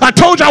 I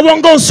told you I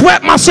wasn't going to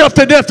sweat myself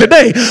to death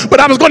today, but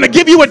I was going to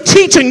give you a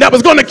teaching that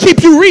was going to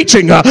keep you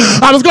reaching.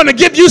 I was going to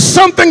give you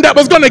something that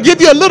was going to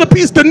give you a little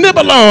piece to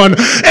nibble on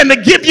and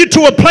to give you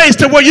to a place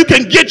to where you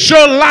can get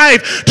your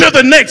life to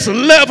the next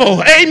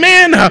level.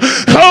 Amen.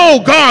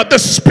 Oh God, the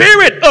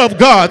Spirit of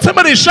God.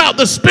 Somebody shout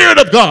the Spirit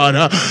of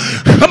God.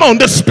 Come on,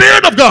 the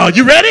Spirit of God.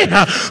 You ready?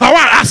 All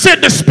right, I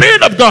said the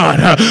Spirit of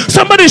God.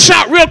 Somebody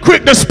shout real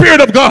quick, the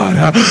Spirit of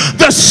God.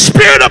 The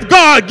Spirit of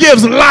God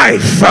gives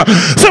life.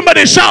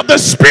 Somebody shout, the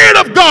Spirit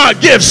of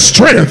God gives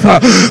strength.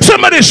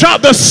 Somebody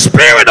shout, the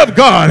Spirit of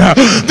God.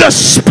 The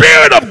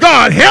Spirit of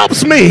God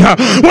helps me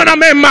when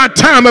I'm in my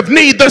time of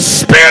need. The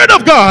Spirit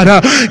of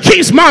God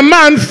keeps my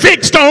mind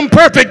fixed on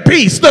perfect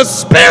peace. The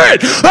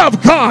Spirit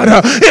of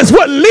God is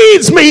what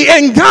leads me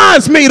and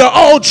guides me to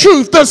all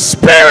truth. The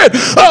Spirit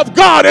of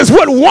God is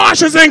what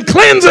washes and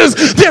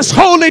cleanses this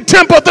holy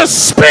temple. The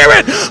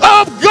Spirit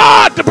of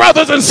God,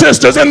 brothers and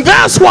sisters. And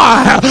that's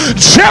why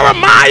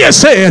Jeremiah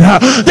said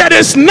that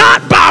it's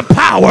not by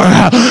power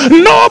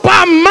nor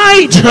by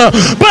might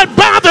but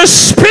by the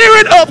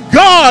Spirit of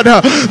God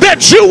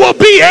that you will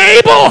be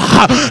able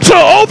to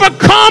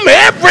overcome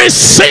every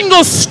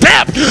single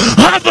step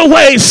of the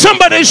way.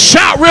 Somebody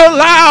shout real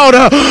loud,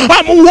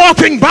 I'm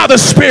walking by the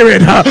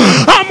Spirit.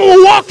 I'm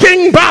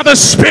walking by the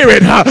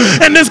Spirit.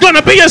 And there's going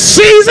to be a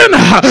season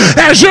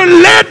as you're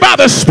led by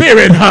the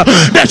Spirit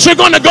that you're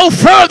going to go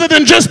further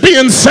than just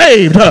being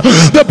saved.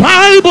 The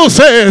Bible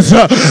says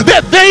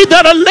that they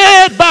that are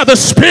led by the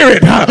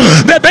Spirit,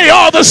 that they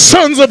are the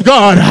sons of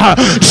God.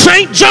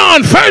 St.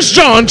 John, 1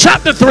 John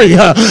chapter 3,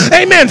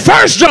 amen,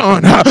 1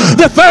 John,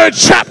 the 3rd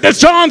chapter,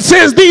 John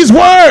says these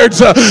words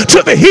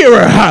to the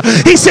hearer.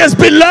 He says,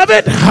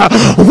 beloved,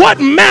 what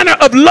manner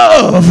of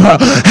love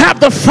hath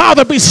the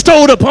Father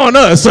bestowed upon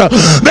us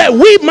that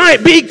we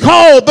might be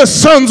called the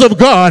sons of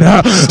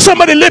God.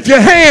 Somebody lift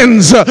your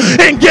hands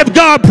and give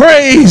God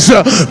praise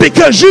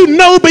because you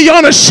know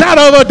beyond a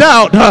shadow of a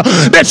doubt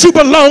that you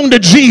belong to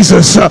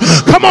Jesus.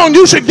 Come on,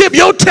 you should give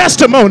your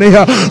testimony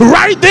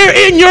right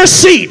there in your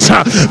seat,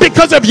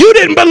 because if you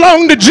didn't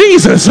belong to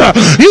Jesus,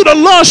 you'd have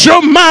lost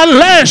your mind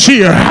last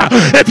year.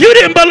 If you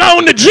didn't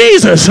belong to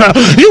Jesus,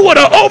 you would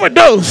have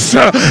overdosed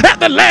at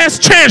the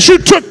last chance you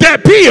took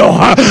that pill.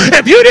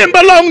 If you didn't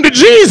belong to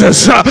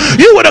Jesus,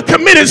 you would have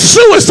committed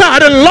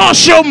suicide and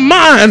lost your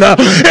mind.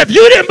 If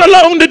you didn't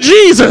belong to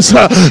Jesus,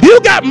 you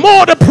got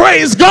more to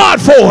praise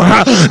God for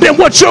than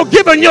what you're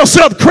giving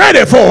yourself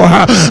credit for.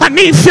 I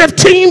need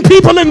 15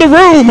 people in the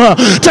room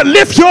to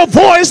lift your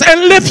voice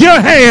and lift your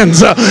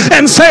hands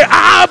and say,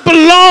 I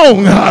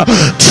belong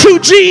to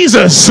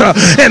Jesus.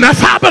 And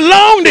if I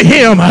belong to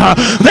him,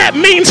 that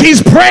means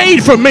he's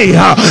prayed for me.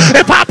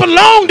 If I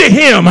belong to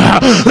him,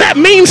 that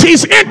means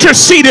he's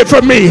interceded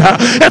for me.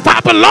 If I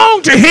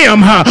belong to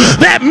him,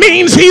 that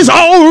means he's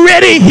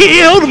already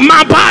healed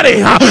my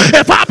body.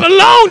 If I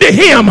belong to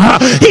him,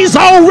 he's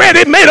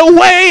already made a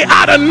way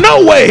out of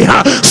no way.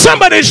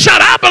 Somebody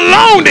shout, I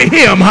belong to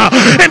him.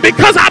 And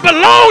because I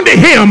belong to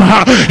him,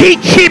 he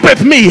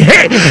keepeth me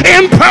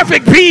in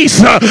perfect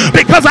peace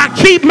because I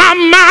keep my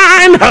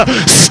mind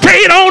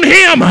stayed on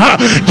him.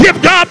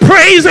 Give God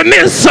praise in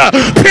this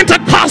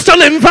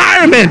Pentecostal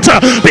environment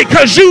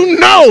because you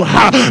know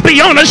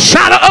beyond a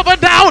shadow of a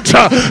doubt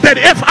that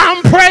if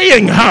I'm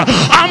praying,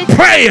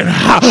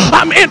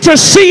 I'm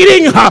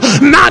interceding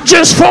not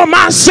just for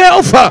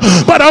myself,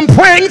 but I'm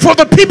praying for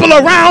the people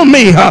around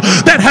me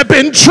that have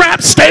been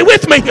trapped. Stay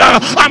with me.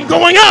 I'm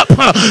going up.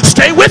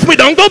 Stay with me.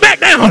 Don't go back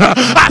down.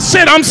 I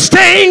said I'm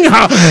staying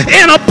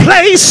in a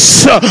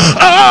place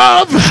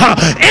of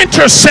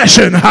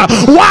intercession.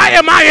 Why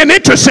am I in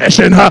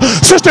intercession?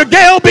 Sister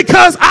Gail,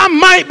 because I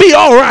might be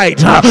all right,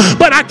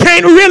 but I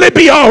can't really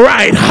be all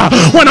right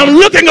when I'm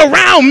looking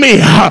around me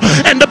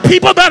and the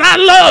people that I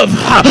love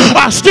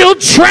are still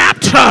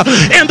trapped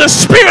in the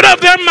spirit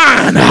of their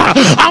mind.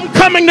 I'm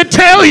coming to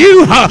tell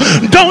you,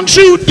 don't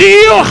you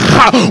deal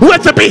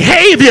with the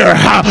behavior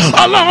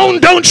alone.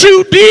 Don't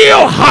you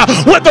deal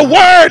with the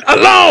word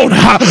alone.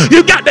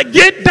 You got to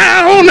get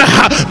down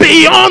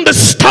beyond the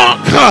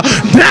stalk,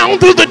 down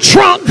through the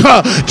trunk,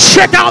 out,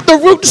 check out the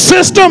root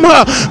system,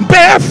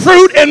 bear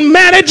fruit and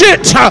manage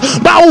it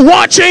by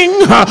watching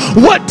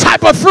what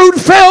type of fruit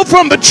fell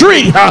from the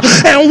tree.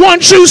 And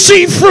once you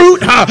see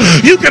fruit,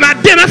 you can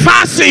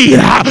identify seed.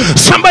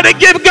 Somebody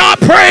give God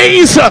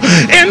praise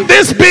in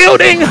this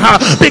building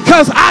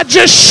because I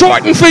just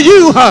shortened for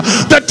you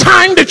the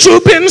time that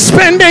you've been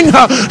spending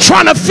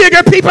trying to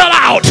figure people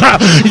out.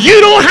 You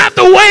don't have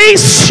to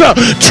waste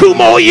 2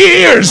 more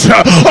years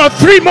or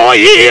 3 more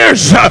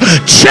years.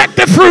 Check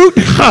the fruit.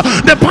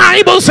 The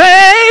Bible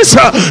says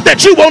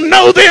that you will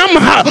know them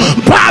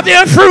by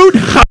their fruit.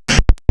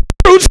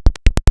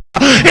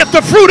 If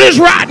the fruit is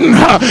rotten,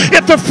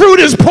 if the fruit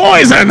is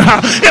poison,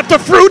 if the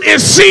fruit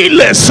is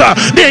seedless,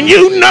 then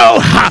you know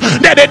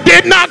that it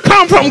did not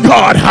come from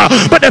God.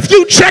 But if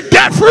you check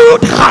that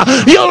fruit,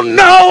 you'll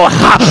know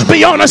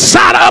beyond a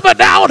shadow of a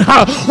doubt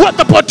what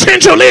the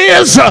potential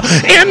is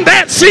in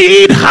that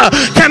seed.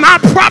 Can I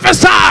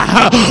prophesy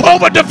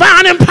over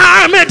Divine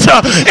Empowerment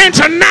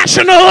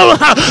International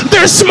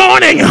this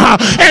morning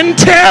and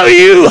tell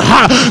you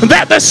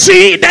that the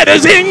seed that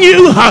is in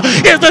you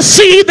is the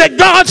seed that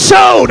God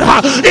sowed.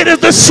 It is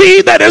the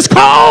seed that is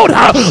called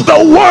the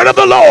word of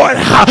the Lord.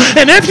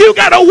 And if you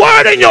got a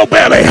word in your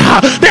belly,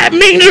 that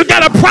means you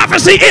got a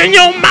prophecy in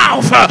your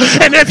mouth.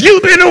 And if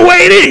you've been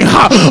waiting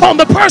on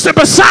the person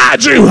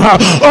beside you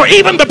or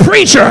even the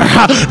preacher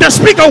to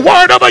speak a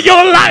word over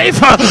your life,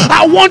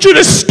 I want you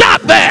to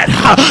stop that.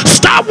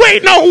 Stop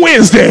waiting on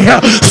Wednesday.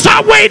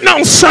 Stop waiting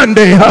on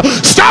Sunday.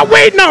 Stop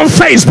waiting on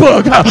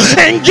Facebook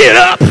and get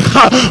up.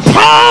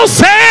 Paul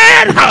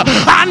said,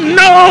 I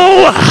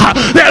know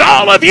that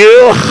all of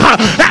you,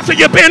 after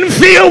you've been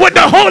filled with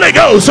the Holy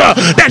Ghost,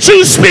 that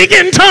you speak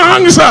in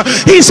tongues.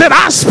 He said,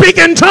 I speak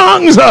in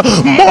tongues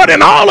more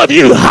than all of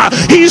you.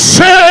 He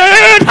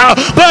said,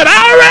 but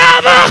I'd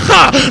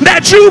rather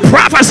that you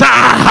prophesy.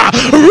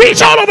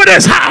 Reach all over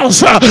this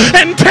house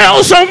and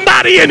tell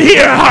somebody in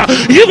here,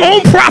 you're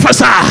going to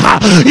prophesy.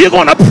 You're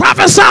going to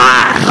prophesy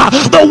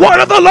the word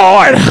of the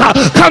Lord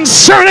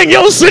concerning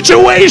your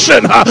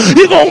situation.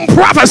 You're going to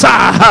prophesy.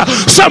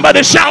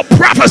 Somebody shout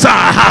prophesy.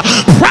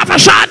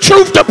 Prophesy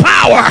truth to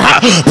power.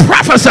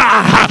 Prophesy.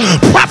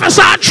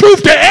 Prophesy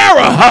truth to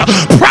error.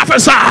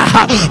 Prophesy.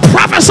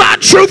 Prophesy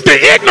truth to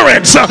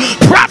ignorance.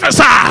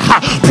 Prophesy.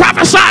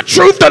 Prophesy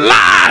truth to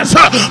lies.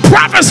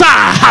 Prophesy.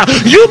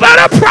 You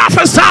better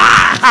prophesy.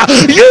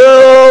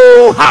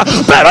 You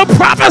better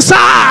prophesy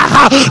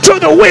to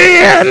the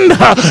wind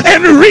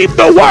and reap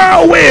the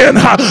whirlwind.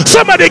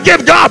 Somebody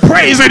give God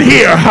praise in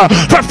here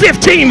for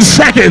 15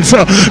 seconds,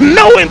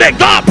 knowing that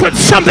God put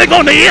something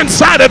on the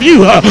inside of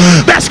you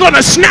that's going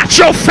to snatch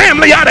your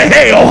family out of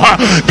hell.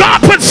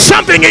 God put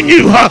something in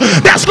you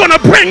that's going to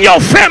bring your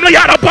family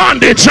out of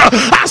bondage.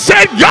 I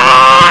said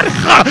God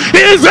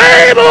is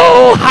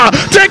able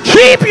to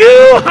keep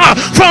you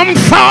from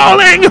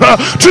falling.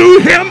 To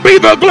him be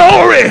the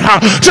glory.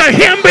 To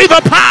him be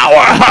the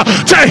power.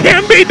 To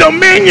him be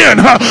dominion.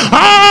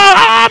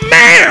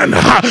 Amen.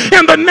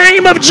 In the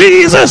name of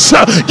Jesus,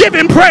 give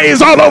him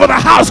praise all over the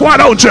house. Why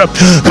don't you?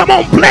 Come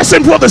on, bless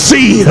him for the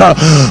seed.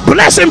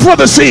 Bless him for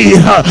the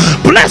seed.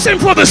 Bless him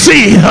for the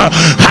seed.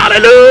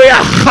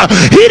 Hallelujah.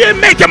 He didn't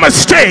make a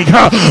mistake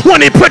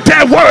when he put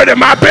that word in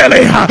my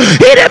belly.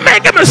 He didn't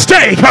make a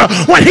mistake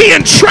when he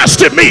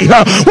entrusted me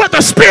with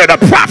the spirit of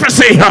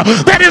prophecy.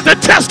 That is the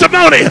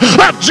testimony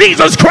of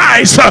Jesus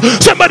Christ.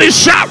 Somebody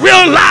shout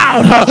real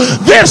loud.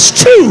 This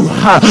too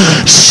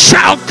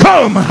shall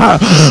come,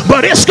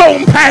 but it's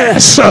gonna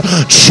pass.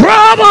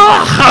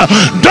 Trouble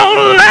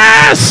don't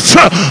last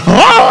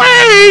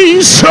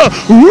always.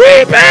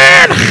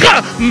 Reaping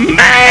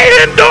may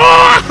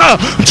endure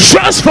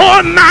just for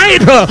a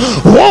night.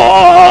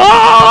 Whoa,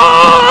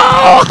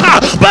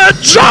 but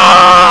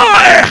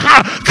joy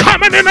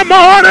coming in the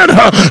morning.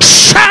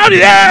 Shout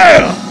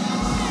yeah.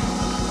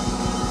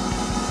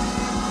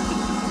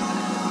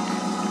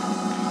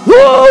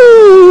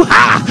 Woo!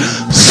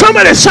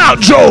 Somebody shout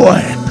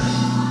joy.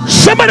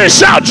 Somebody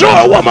shout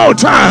joy one more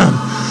time.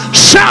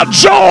 Shout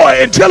joy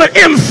until it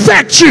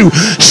infects you.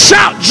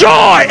 Shout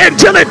joy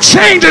until it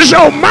changes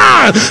your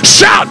mind.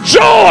 Shout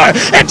joy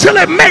until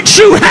it makes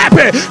you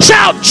happy.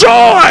 Shout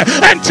joy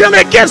until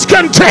it gets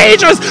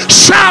contagious.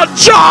 Shout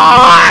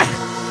joy.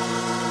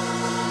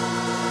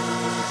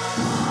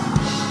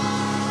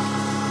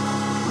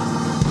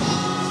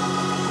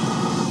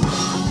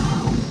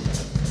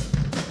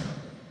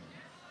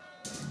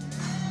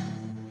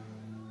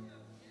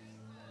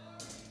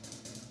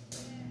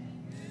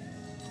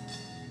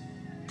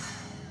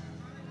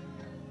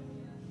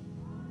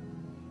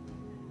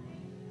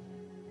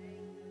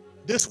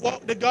 This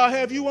walk that God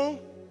have you on,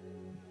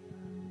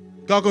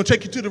 God gonna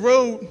take you to the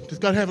road that's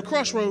gotta have a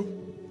crossroad.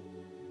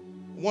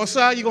 One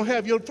side you're gonna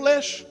have your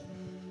flesh,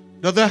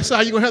 the other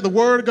side you're gonna have the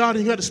word of God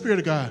and you have the spirit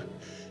of God.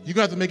 You're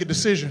gonna have to make a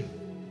decision.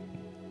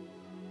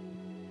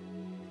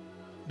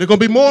 They're gonna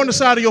be more on the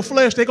side of your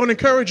flesh, they're gonna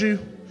encourage you,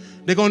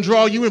 they're gonna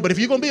draw you in. But if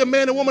you're gonna be a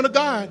man and woman of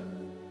God,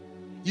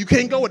 you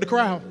can't go with the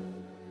crowd.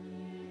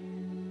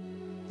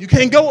 You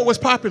can't go with what's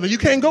popular. You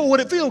can't go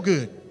with it feel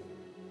good.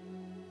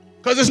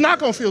 Because it's not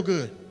gonna feel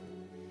good.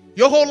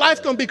 Your whole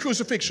life going to be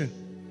crucifixion.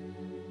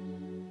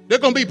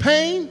 There's going to be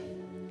pain,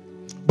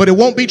 but it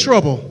won't be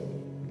trouble.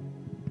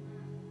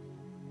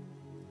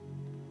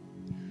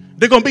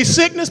 There's going to be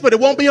sickness, but it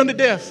won't be unto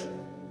death.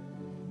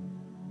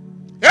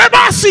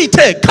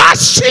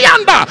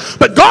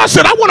 But God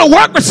said, I want to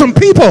work with some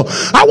people.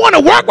 I want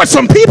to work with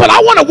some people. I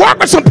want to work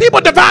with some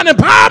people, divine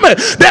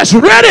empowerment, that's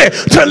ready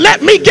to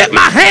let me get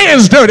my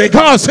hands dirty.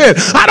 God said,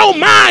 I don't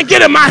mind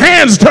getting my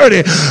hands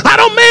dirty. I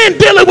don't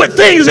mind dealing with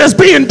things that's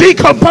being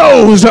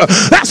decomposed.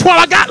 That's why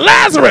I got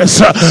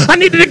Lazarus. I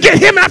needed to get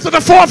him after the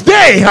 4th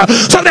day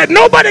so that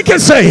nobody can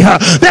say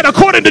that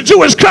according to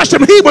Jewish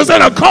custom, he was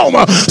in a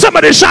coma.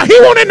 Somebody shout, he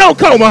wasn't in no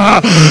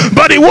coma,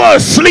 but he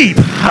was asleep.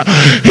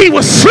 He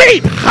was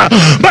asleep,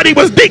 but he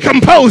was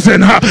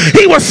decomposing.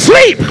 He was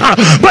asleep,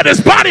 but his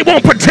body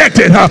won't protect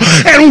it.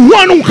 And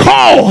one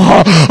call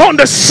on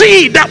the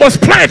seed that was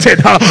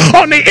planted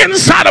on the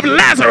inside of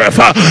Lazarus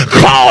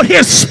called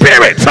his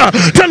spirit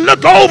to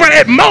look over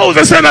at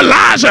Moses and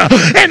Elijah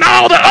and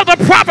all the other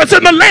prophets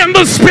in the land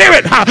of the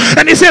spirit.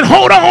 And he said,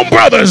 hold on,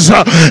 brothers,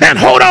 and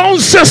hold on,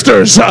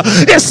 sisters.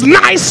 It's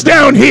nice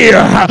down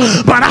here,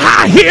 but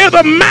I hear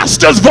the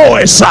master's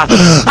voice.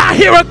 I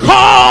hear a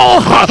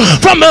call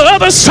from the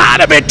other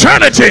side of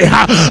eternity.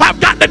 I've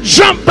got to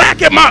jump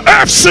back in my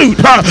earth suit.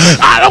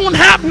 I don't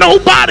have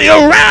nobody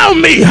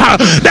around me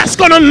that's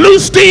going to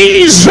loose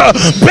these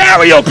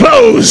burial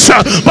clothes,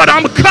 but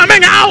I'm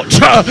coming out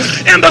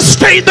in the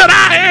state that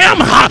I am,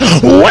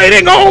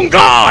 waiting on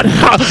God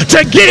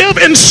to give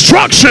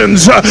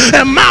instructions.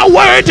 And my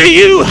word to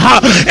you,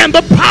 and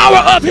the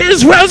power of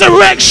his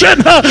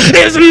resurrection,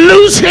 is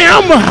loose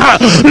him,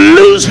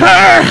 loose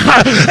her,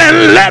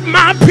 and let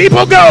my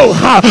people go.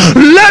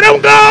 Let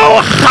them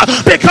go,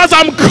 because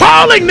I'm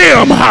calling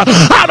them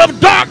out of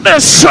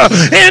darkness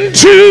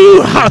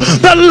into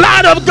the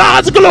light of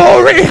God's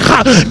glory.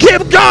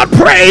 Give God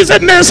praise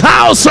in this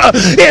house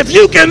if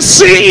you can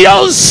see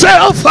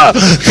yourself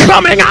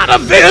coming out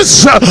of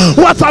this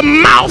with a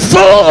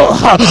mouthful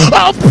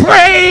of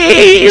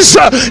praise.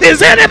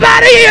 Is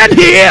anybody in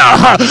here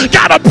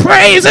got a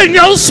praise in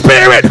your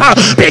spirit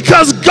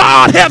because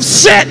God have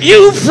set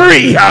you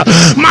free?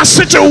 My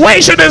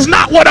situation is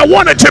not what I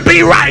want it to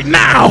be right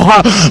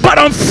now, but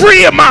I'm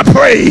free in my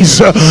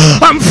praise.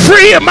 I'm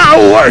free in my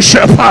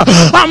worship.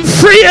 I'm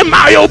free in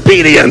my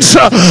obedience.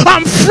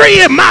 I'm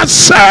free in my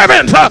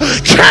servant.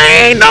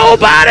 Can't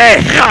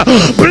nobody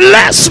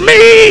bless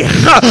me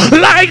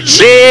like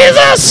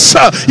Jesus.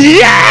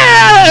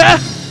 Yeah.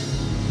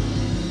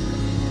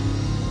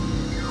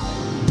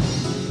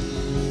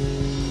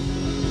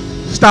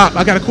 Stop.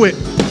 I gotta quit.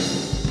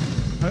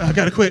 I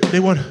gotta quit. They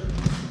want.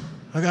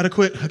 I gotta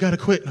quit. I gotta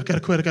quit. I gotta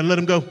quit. I gotta let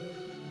them go.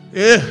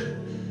 Yeah.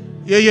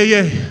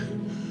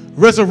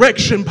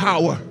 Resurrection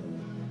power.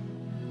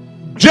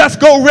 Jeff,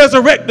 go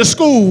resurrect the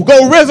school.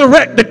 Go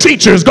resurrect the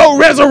teachers. Go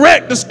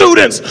resurrect the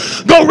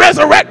students. Go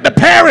resurrect the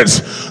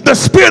parents. The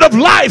spirit of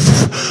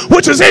life,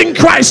 which is in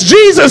Christ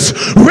Jesus,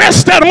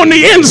 rested on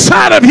the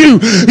inside of you.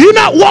 You're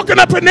not walking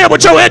up in there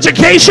with your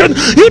education.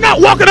 You're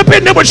not walking up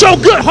in there with your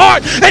good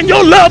heart and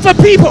your love for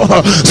people.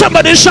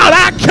 Somebody shout,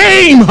 I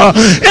came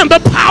in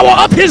the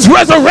power of his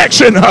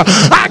resurrection.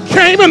 I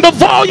came in the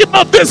volume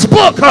of this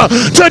book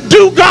to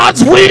do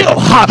God's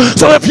will.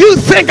 So if you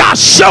think I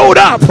showed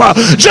up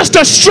just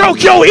to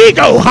stroke your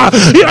ego,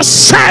 you're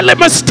sadly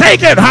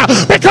mistaken,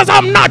 because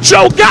I'm not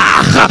your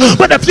guy.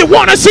 But if you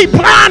want to see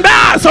blind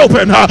eyes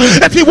open,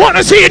 if you want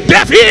to see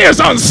deaf ears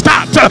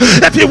unstopped,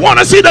 if you want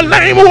to see the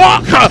lame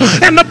walk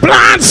and the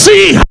blind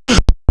see,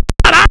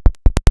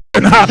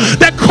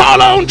 that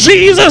call on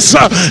Jesus,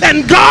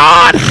 and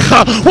God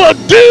will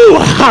do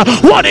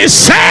what is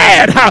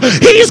said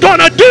he's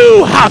gonna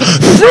do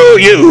through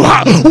you,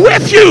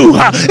 with you,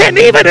 and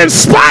even in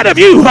spite of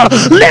you.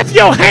 Lift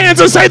your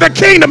hands and say, the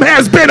kingdom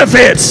has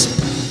benefits.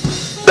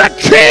 The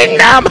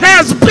kingdom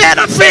has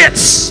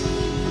benefits.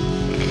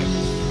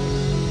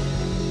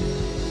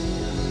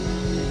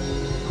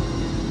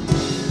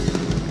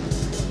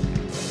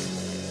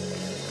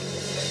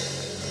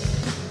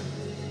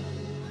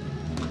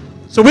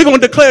 So we're going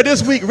to declare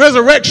this week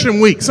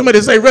Resurrection Week.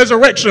 Somebody say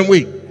Resurrection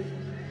Week.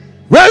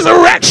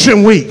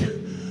 Resurrection Week.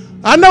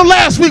 I know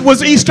last week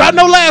was Easter. I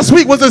know last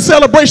week was a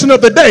celebration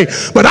of the day.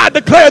 But I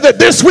declare that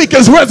this week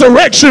is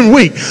Resurrection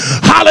Week.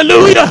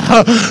 Hallelujah.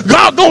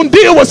 God gonna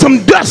deal with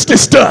some dusty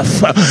stuff.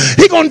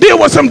 He gonna deal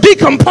with some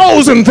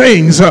decomposing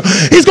things.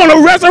 He's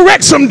gonna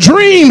resurrect some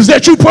dreams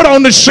that you put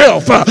on the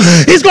shelf.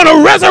 He's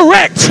gonna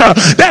resurrect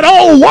that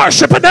old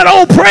worship and that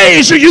old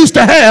praise you used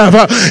to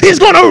have. He's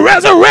gonna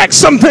resurrect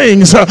some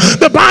things.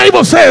 The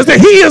Bible says that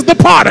he is the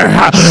potter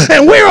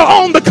and we're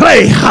on the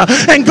clay.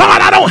 And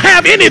God, I don't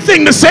have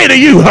anything to say to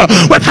you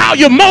with how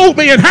you mold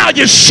me and how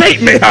you shape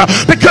me,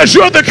 because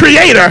you're the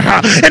creator.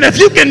 And if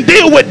you can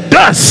deal with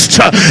dust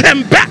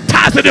and baptize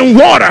deposit in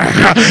water,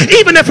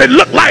 even if it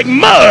looked like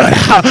mud.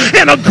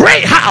 In a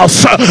great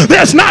house,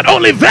 there's not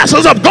only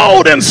vessels of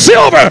gold and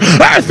silver,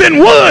 earth and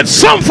wood,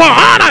 some for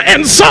honor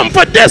and some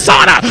for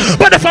dishonor.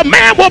 But if a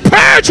man will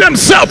purge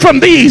himself from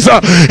these,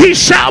 he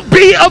shall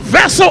be a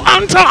vessel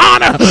unto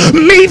honor,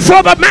 meet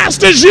for the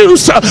master's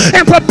use,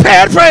 and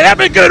prepared for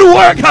every good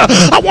work.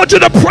 I want you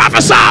to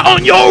prophesy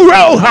on your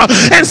row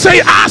and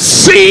say, I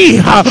see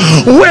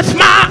with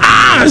my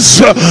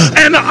eyes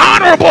an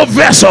honorable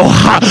vessel.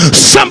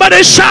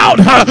 Somebody shout,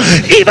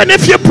 even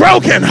if you're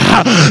broken,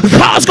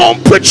 God's gonna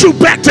put you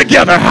back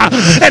together.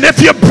 And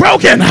if you're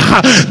broken,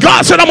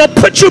 God said, I'm gonna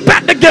put you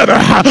back together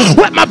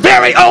with my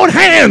very own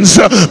hands,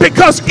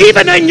 because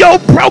even in your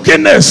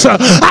brokenness,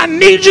 I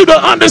need you to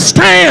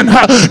understand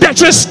that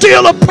you're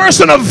still a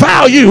person of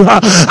value.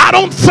 I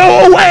don't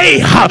throw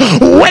away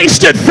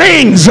wasted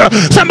things.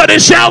 Somebody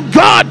shout,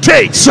 God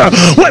takes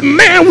what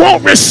man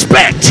won't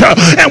respect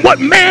and what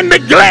man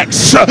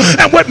neglects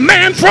and what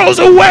man throws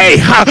away,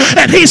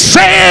 and he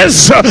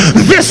says,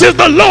 this is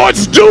the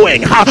Lord's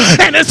doing,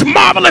 and it's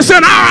marvelous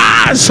in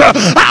our eyes.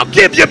 I'll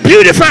give you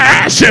beauty for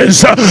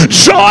ashes,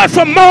 joy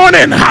for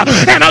mourning,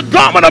 and a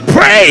garment of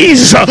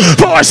praise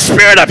for a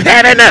spirit of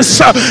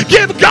heaviness.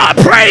 Give God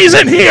praise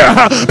in here,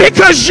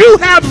 because you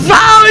have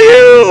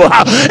value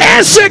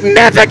and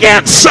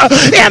significance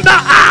in the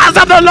eyes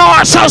of the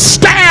Lord. So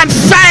stand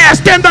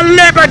fast in the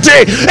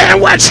liberty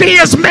in which he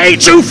has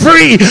made you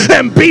free,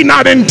 and be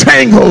not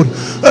entangled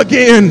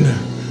again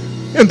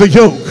in the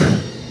yoke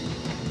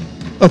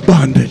of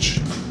bondage.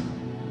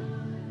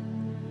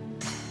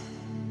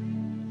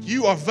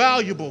 You are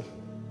valuable.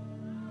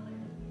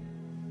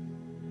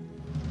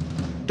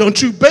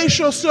 Don't you base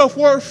your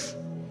self-worth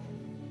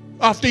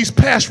off these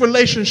past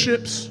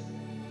relationships.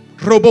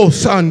 Don't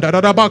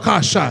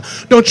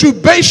you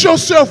base your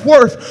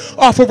self-worth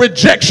off of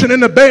rejection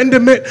and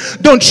abandonment.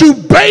 Don't you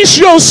base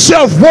your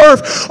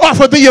self-worth off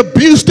of the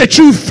abuse that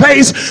you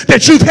face,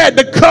 that you've had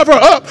to cover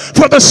up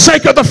for the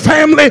sake of the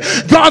family.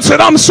 God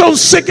said, I'm so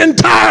sick and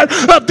tired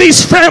of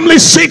these family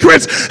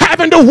secrets,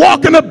 having to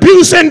walk in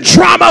abuse and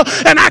trauma,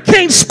 and I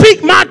can't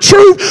speak my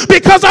truth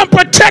because I'm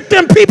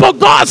protecting people.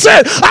 God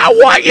said, I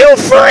want you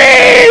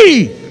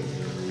free.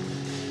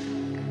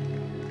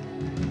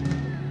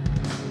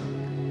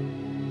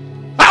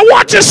 I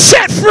want you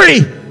set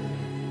free.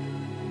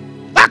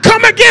 I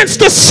come against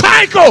the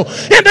cycle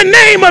in the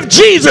name of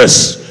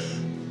Jesus.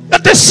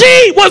 If the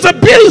seed was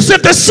abuse,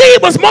 if the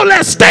seed was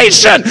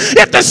molestation,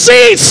 if the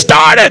seed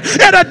started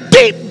at a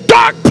deep,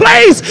 dark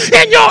place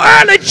in your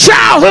early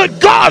childhood,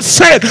 God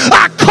said,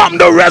 I come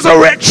to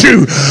resurrect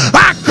you.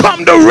 I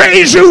come to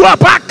raise you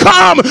up. I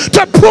come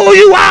to pull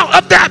you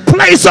out of that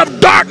place of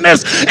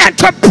darkness and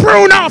to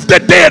prune off the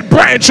dead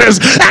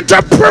branches and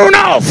to prune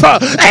off,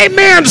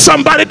 amen,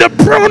 somebody, to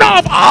prune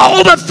off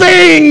all the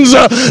things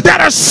that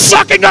are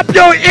sucking up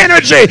your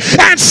energy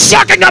and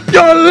sucking up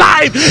your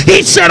life.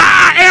 He said,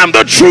 I am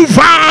the true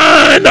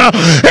vine,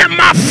 and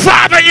my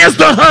Father is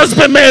the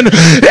husbandman.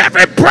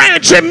 Every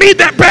branch in me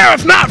that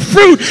beareth not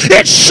fruit,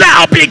 it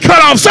shall be cut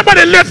off.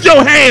 Somebody lift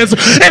your hands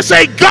and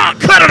say, God,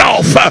 cut it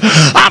off.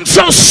 I'm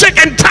so sick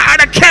and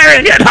tired of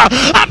carrying it.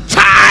 I'm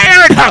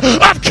tired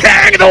of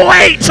carrying the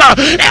weight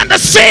and the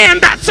sin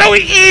that so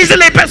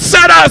easily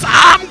beset us.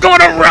 I'm going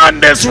to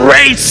run this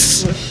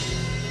race.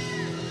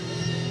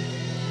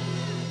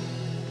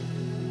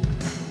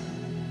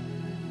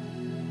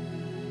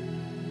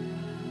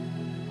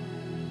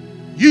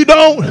 You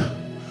don't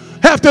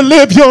have to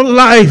live your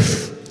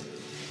life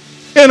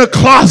in a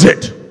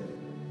closet,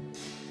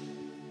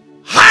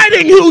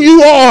 hiding who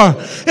you are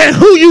and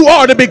who you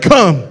are to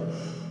become.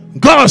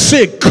 God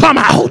said, come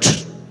out.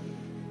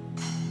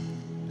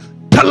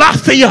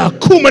 Talathia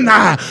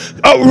Kumana,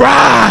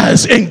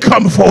 arise and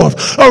come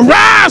forth.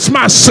 Arise,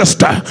 my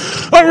sister.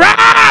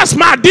 Arise,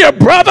 my dear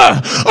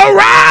brother.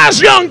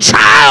 Arise, young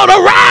child.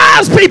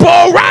 Arise, people.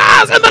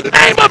 Arise in the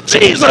name of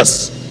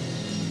Jesus.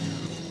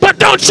 But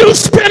don't you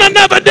spend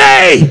another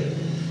day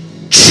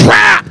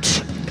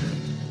trapped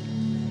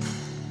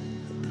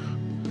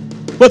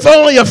with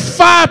only a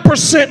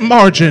 5%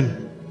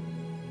 margin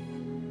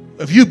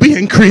of you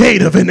being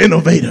creative and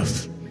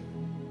innovative.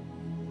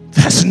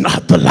 That's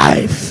not the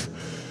life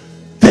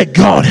that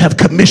God have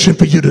commissioned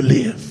for you to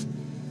live.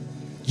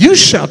 You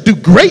shall do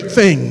great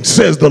things,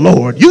 says the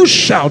Lord. You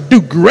shall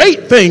do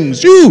great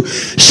things. You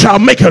shall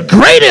make a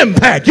great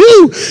impact.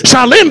 You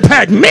shall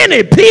impact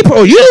many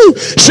people. You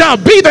shall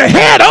be the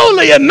head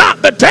only and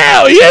not the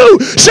tail. You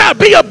shall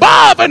be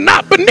above and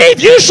not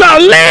beneath. You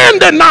shall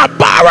lend and not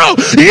borrow.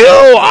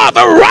 You are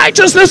the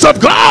righteousness of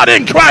God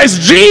in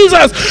Christ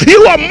Jesus.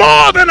 You are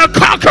more than a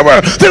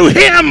conqueror through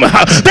him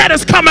that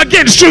has come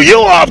against you.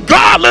 You are of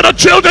God, little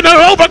children, and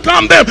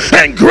overcome them.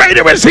 And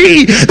greater is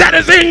he that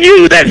is in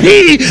you than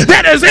he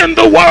that is in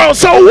the world.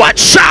 So what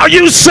shall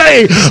you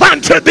say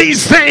unto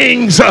these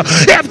things?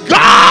 If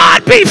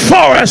God be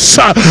for us,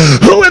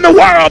 who in the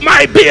world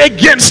might be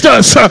against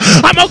us?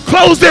 I'm going to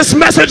close this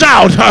message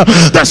out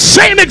the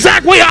same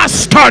exact way I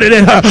started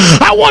it.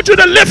 I want you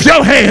to lift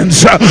your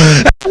hands.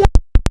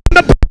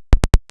 The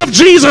of of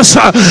Jesus,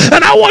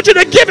 and I want you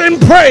to give him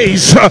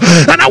praise,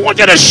 and I want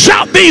you to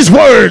shout these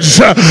words.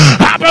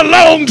 I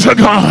belong to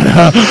God.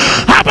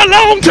 I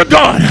belong to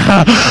God.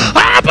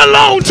 I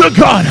belong to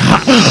God.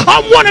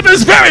 I'm one of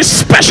his very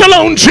special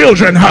own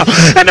children,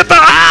 and if the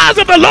eyes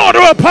of the Lord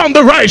are upon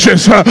the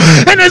righteous,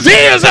 and his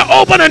ears are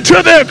open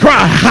unto their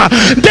cry,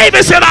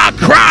 David said, I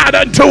cried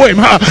unto him,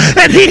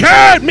 and he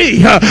heard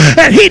me,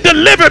 and he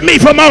delivered me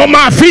from all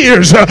my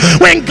fears.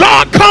 When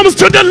God comes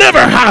to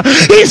deliver,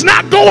 he's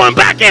not going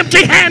back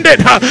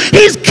empty-handed.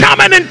 He's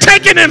coming and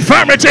taking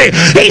infirmity.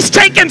 He's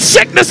taking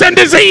sickness and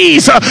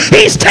disease.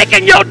 He's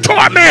taking your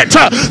torment.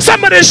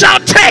 Somebody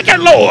shout, take it,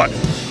 Lord.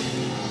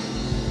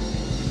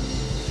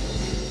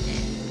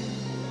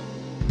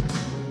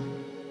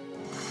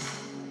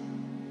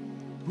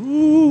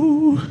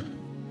 Ooh.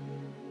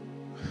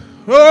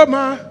 Oh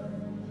my,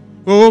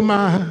 oh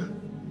my,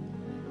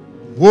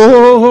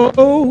 whoa,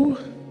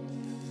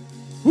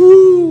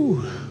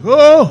 ooh,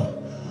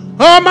 oh,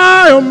 oh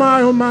my, oh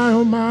my, oh my,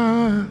 oh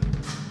my,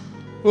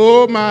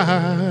 oh my,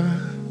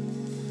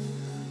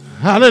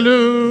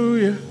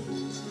 hallelujah,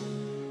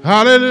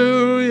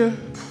 hallelujah,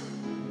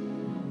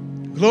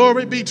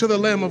 glory be to the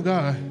Lamb of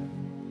God,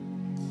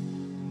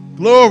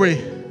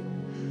 glory.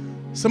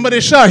 Somebody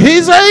shout,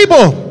 he's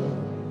able.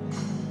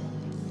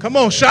 Come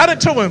on, shout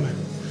it to him.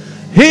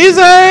 He's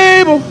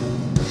able.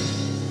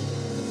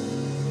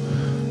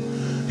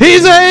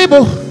 He's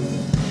able.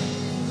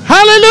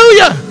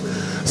 Hallelujah.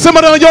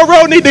 Somebody on your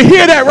road need to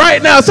hear that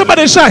right now.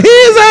 Somebody shout,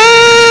 he's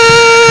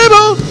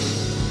able.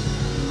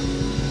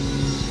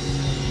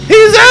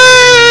 He's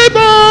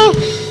able.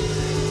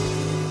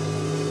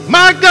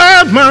 My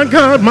God, my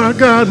God, my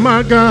God,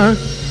 my God.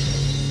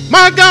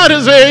 My God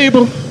is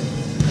able.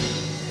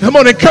 Come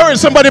on, encourage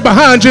somebody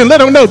behind you and let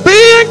them know.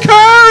 Be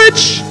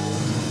encouraged.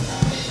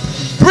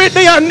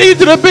 Brittany, I need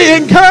you to be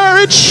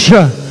encouraged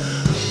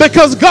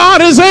because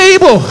God is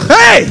able.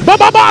 Hey,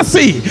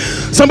 see.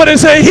 Somebody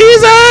say,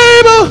 he's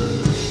able.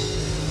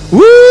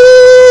 Woo,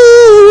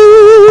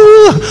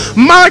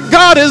 my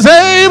God is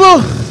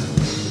able.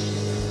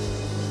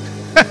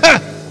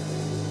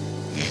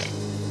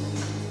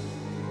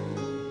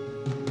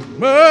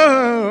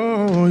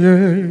 Oh,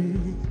 yeah.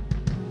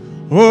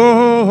 Oh,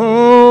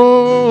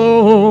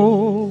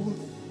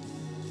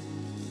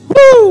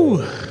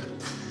 woo.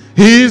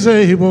 He's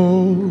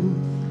able.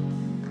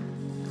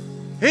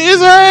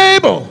 He's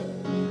able.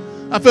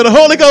 I feel the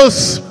Holy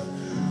Ghost.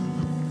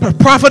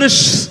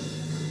 Prophetess,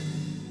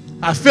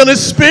 I feel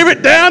his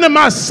spirit down in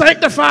my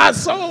sanctified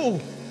soul.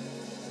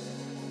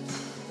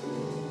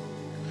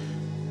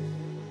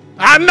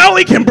 I know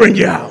he can bring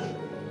you out.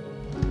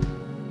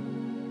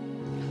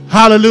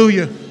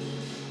 Hallelujah.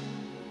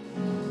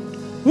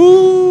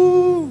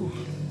 Ooh.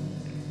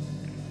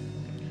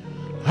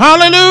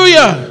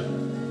 Hallelujah.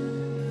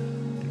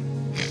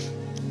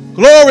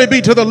 Glory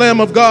be to the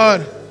Lamb of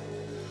God.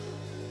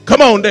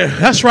 Come on there.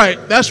 That's right.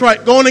 That's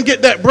right. Go on and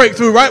get that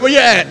breakthrough right where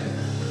you're at.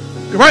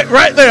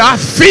 Right there. I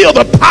feel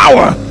the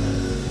power.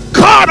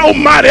 God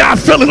Almighty, I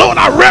feel it. Lord,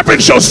 I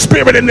reverence your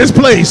spirit in this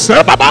place.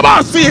 I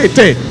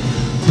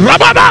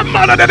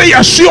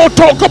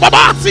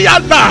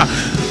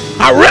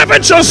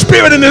reverence your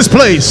spirit in this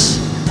place.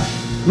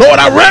 Lord,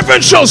 I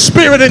reverence your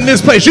spirit in this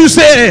place. You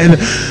said,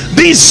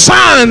 these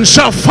signs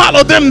shall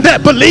follow them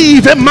that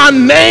believe in my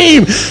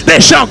name. They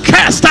shall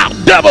cast out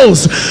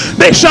devils.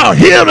 They shall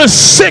heal the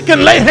sick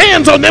and lay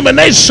hands on them and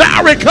they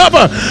shall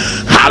recover.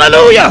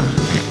 Hallelujah.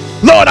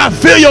 Lord, I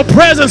feel your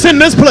presence in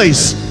this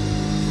place.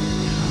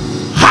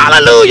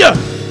 Hallelujah.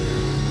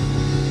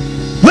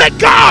 Let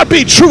God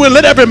be true and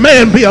let every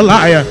man be a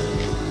liar.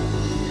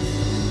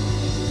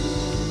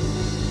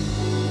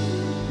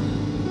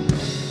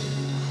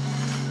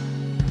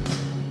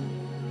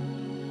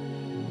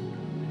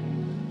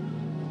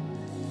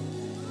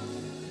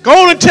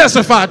 Go on and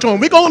testify to him.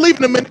 We're going to leave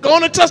in a minute. Go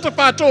on and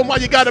testify to him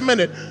while you got a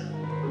minute.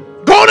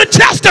 Go on and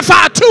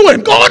testify to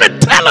him. Go on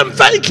and tell him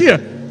thank you.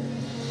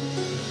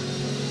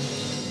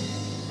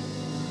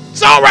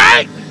 It's all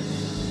right.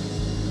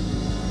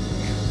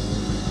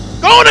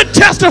 Go on and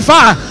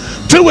testify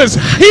to his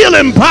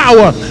healing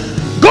power.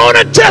 Go on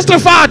and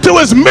testify to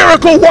his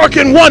miracle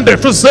working wonder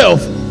for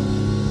self.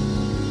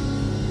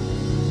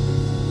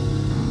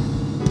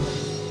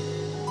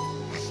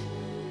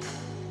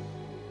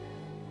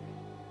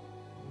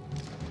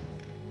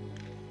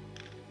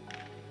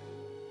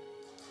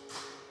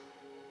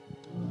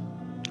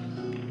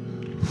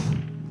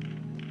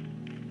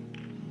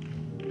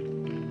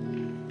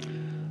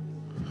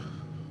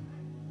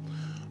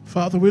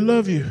 Father, we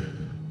love you.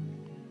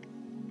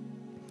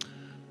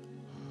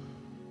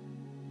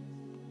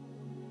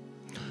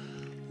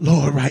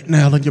 Lord, right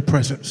now in your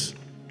presence,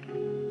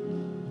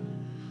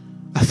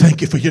 I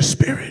thank you for your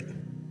spirit.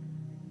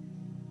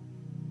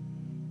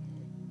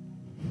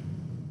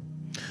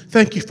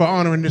 Thank you for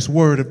honoring this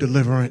word of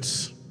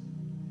deliverance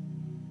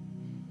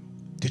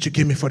that you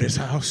give me for this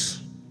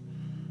house.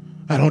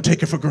 I don't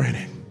take it for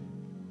granted.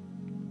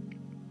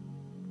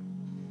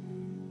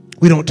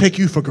 We don't take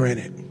you for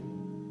granted.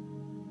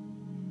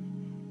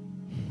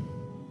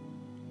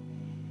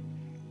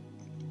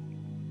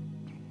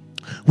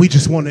 We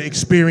just want to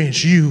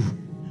experience you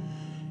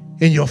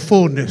in your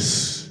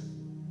fullness.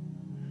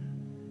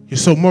 You're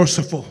so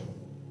merciful.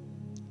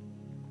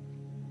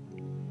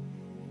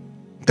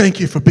 Thank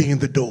you for being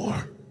the door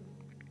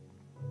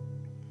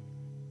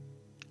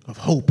of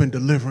hope and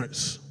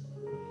deliverance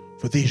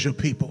for these your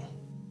people.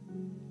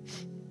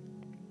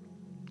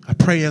 I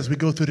pray as we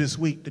go through this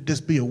week that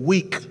this be a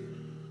week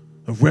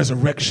of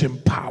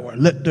resurrection power.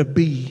 Let there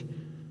be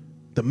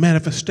the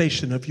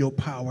manifestation of your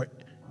power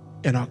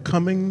in our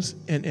comings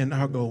and in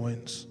our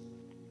goings.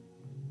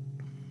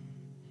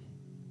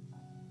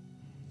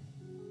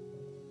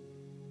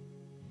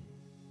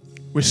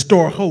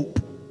 Restore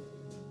hope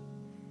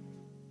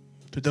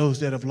to those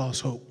that have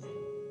lost hope.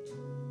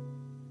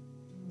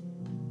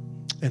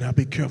 And I'll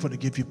be careful to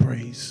give you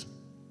praise.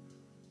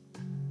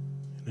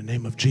 In the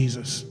name of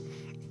Jesus.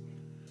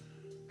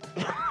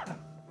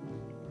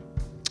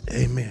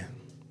 Amen.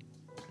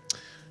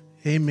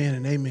 Amen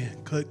and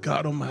amen. Good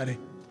God Almighty.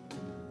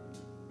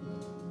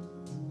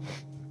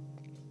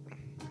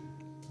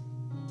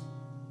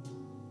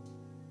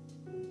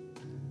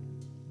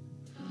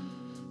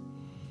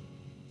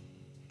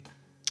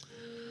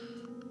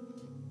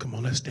 Come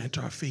on, let's stand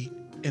to our feet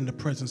in the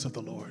presence of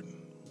the Lord.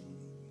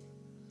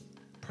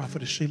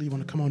 Prophetess Sheila, you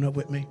want to come on up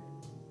with me?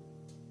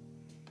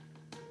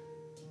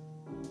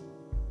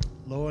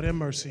 Lord have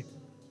mercy.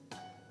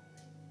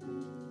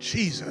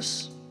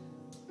 Jesus.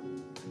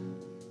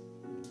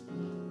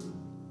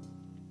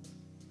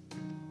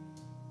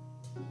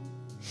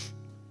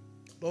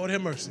 Lord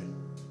have mercy.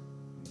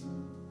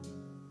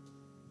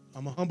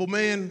 I'm a humble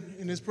man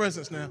in his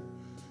presence now.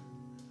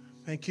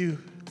 Thank you.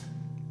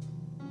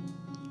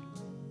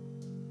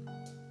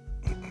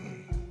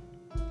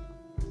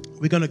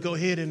 We're going to go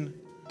ahead and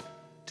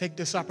take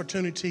this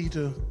opportunity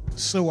to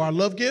sow our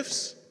love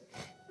gifts,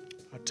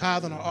 our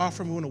tithe and our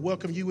offering. We want to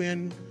welcome you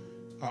in,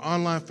 our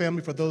online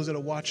family, for those that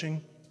are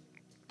watching.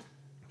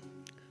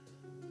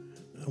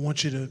 I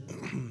want you to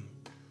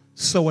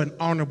sow an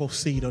honorable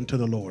seed unto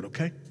the Lord,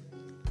 okay?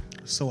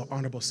 Sow an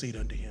honorable seed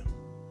unto him.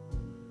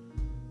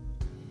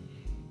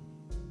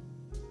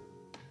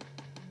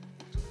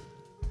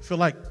 I feel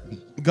like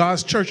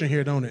God's church in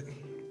here, don't it?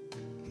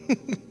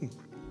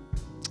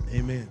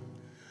 Amen.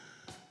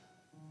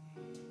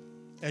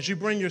 As you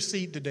bring your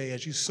seed today,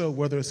 as you sow,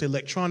 whether it's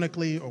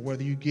electronically or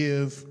whether you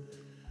give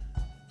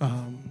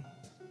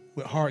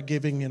with heart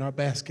giving in our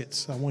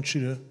baskets, I want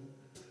you to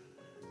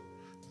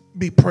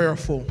be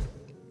prayerful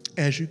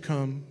as you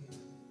come.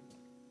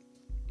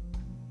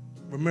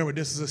 Remember,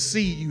 this is a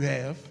seed you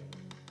have,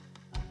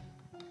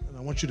 and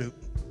I want you to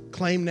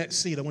claim that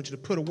seed. I want you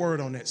to put a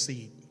word on that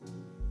seed.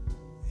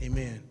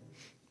 Amen.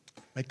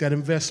 Make that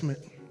investment.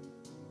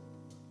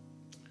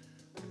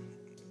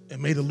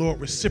 And may the Lord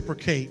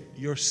reciprocate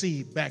your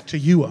seed back to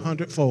you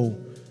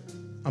 100-fold.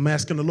 I'm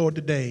asking the Lord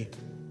today,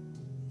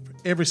 for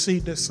every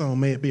seed that's sown,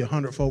 may it be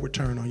 100-fold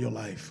return on your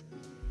life.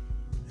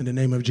 In the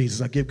name of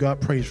Jesus, I give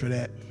God praise for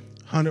that.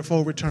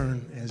 100-fold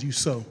return as you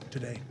sow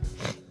today.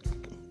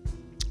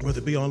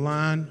 Whether it be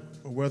online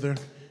or whether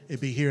it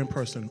be here in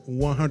person,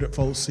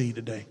 100-fold seed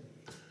today.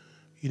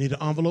 You need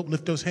an envelope,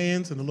 lift those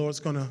hands, and the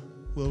Lord's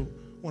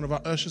one of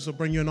our ushers will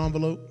bring you an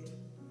envelope.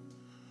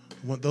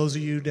 I want those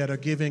of you that are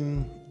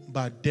giving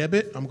by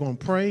debit, I'm going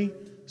to pray.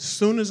 As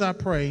soon as I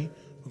pray,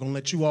 we're going to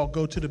let you all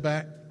go to the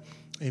back.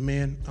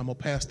 Amen. I'm going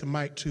to pass the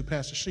mic to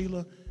Pastor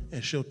Sheila,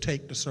 and she'll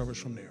take the service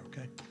from there,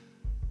 okay?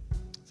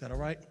 Is that all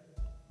right?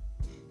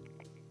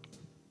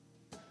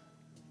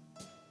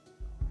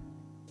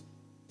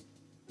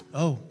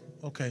 Oh,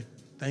 okay.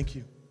 Thank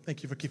you.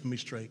 Thank you for keeping me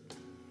straight.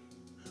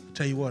 I'll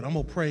tell you what, I'm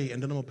going to pray,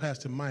 and then I'm going to pass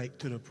the mic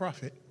to the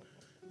prophet,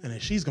 and then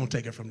she's going to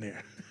take it from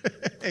there.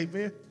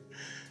 Amen.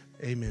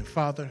 Amen.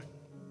 Father,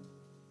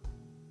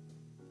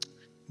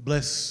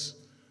 bless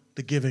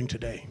the giving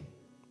today.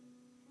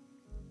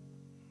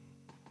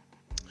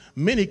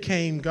 Many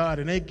came, God,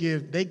 and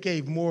they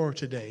gave more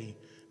today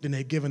than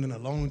they've given in a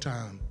long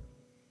time,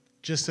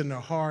 just in their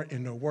heart,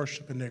 in their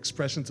worship, in their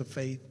expressions of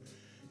faith,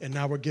 and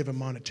now we're giving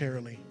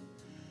monetarily.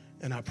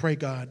 And I pray,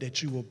 God,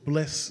 that you will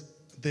bless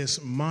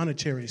this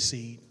monetary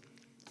seed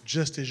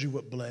just as you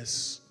would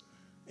bless,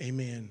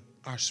 amen,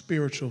 our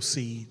spiritual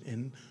seed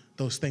and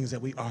those things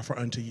that we offer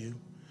unto you.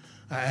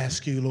 I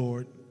ask you,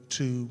 Lord,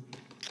 to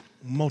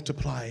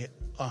multiply it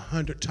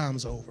 100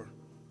 times over.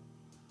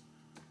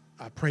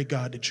 I pray,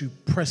 God, that you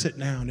press it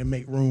down and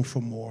make room for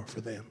more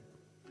for them.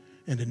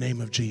 In the name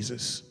of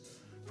Jesus.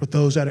 For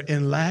those that are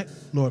in lack,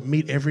 Lord,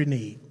 meet every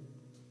need.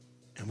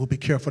 And we'll be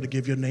careful to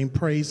give your name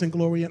praise and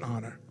glory and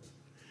honor.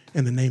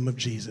 In the name of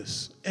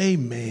Jesus.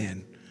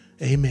 Amen.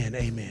 Amen.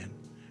 Amen.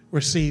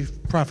 Receive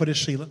Prophetess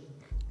Sheila.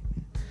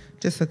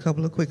 Just a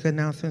couple of quick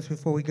announcements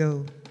before we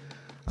go.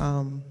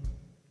 I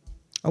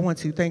want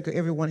to thank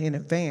everyone in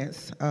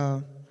advance.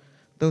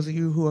 Those of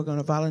you who are going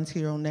to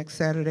volunteer on next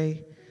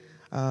Saturday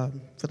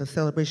for the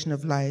celebration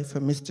of life for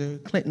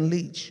Mr. Clinton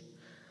Leach.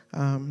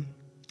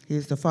 He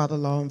is the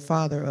father-in-law and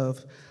father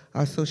of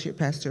our associate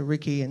pastor,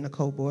 Ricky and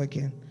Nicole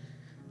Boykin.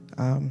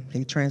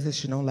 He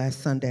transitioned on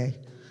last Sunday.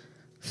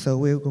 So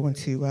we're going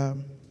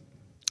to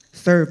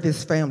serve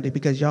this family,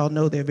 because y'all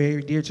know they're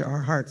very dear to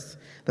our hearts.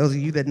 Those of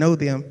you that know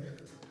them,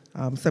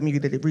 some of you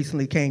that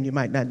recently came, you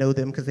might not know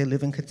them because they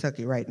live in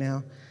Kentucky right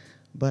now.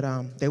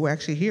 But they were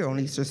actually here on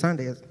Easter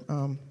Sunday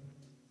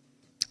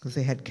because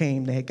they had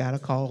got a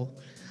call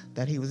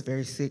that he was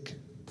very sick.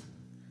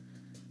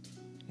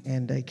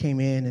 And they came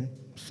in and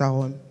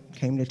saw him,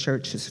 came to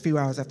church just a few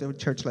hours after the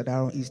church let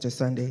out on Easter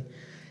Sunday.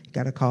 He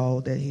got a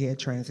call that he had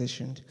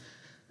transitioned.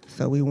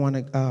 So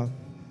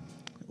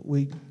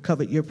we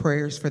covered your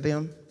prayers for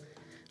them,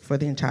 for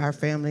the entire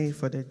family,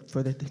 for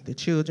the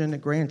children, the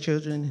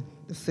grandchildren,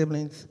 the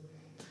siblings.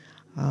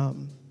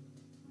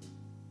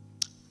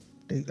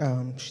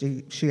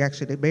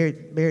 They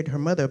buried her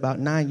mother about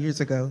 9 years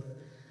ago.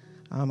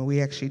 And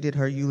we actually did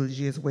her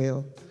eulogy as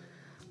well.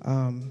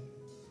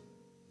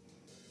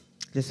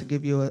 Just to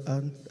give you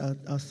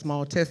a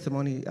small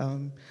testimony,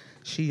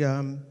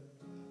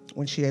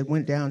 when she had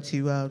went down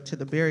to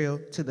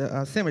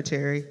the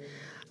cemetery,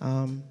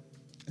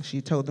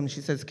 she told them,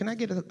 she says, "Can I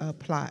get a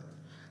plot?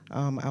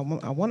 I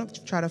want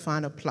to try to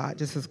find a plot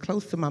just as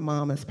close to my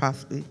mom as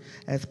possible."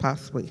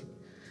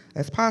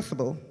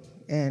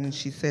 And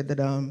she said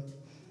that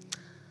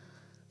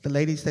the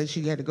lady said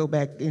she had to go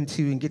back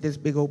into and get this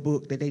big old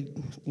book that they,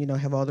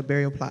 have all the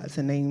burial plots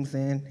and names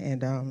in.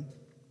 And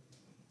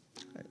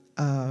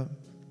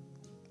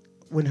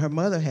when her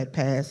mother had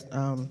passed,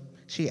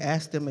 she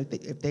asked them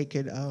if they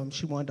could,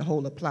 she wanted to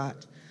hold a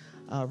plot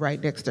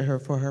right next to her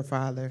for her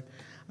father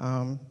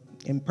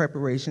in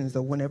preparations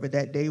of whenever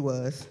that day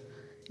was.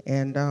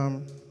 And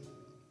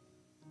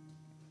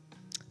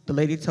the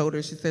lady told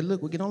her, she said,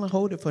 "Look, we can only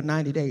hold it for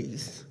 90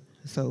 days.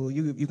 So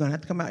you're going to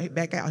have to come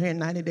back out here in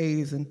 90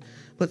 days and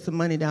put some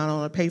money down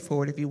on it, pay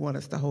for it if you want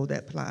us to hold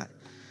that plot."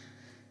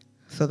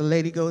 So the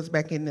lady goes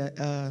back in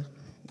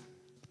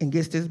and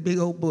gets this big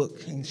old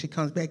book, and she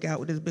comes back out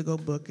with this big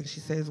old book, and she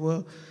says,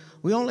 "Well,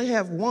 we only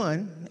have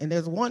one, and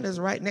there's one that's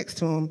right next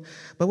to him,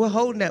 but we're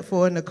holding that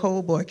for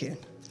Nicole Boykin."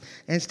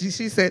 And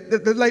she said,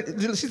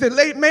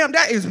 "Lady, ma'am,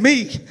 that is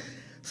me."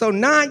 So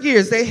 9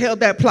 years they held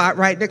that plot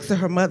right next to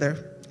her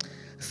mother.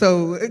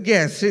 So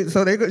yes, she's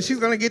going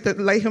to get to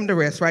lay him to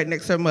rest right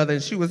next to her mother,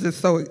 and she was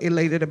just so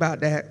elated about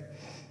that.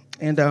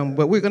 And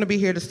but we're going to be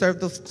here to serve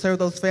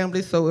those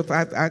families. So if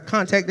I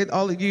contacted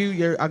all of you,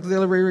 your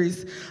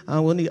auxiliaries,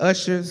 we'll need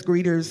ushers,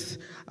 greeters,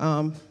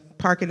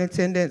 parking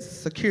attendants,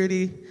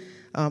 security,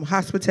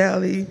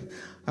 hospitality,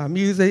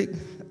 music,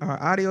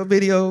 audio,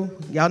 video.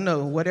 Y'all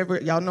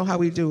know how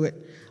we do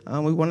it.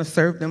 We want to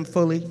serve them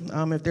fully.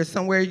 If there's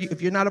somewhere,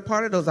 if you're not a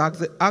part of those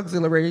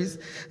auxiliaries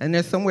and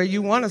there's somewhere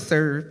you want to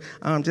serve,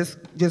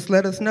 just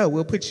let us know.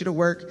 We'll put you to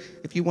work.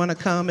 If you want to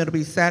come, it'll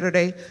be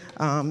Saturday.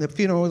 The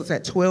funeral is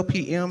at 12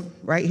 p.m.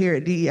 right here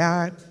at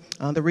DEI.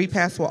 The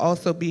repast will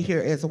also be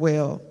here as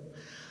well.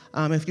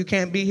 If you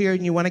can't be here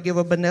and you want to give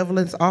a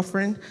benevolence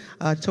offering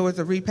towards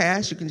the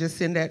repast, you can just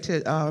send that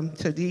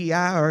to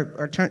DEI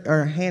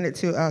or hand it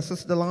to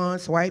Sister DeLon,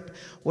 swipe,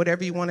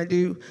 whatever you want to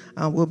do.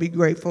 We'll be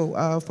grateful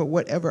for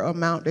whatever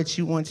amount that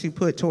you want to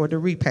put toward the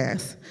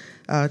repast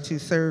to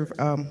serve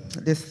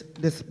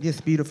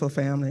this beautiful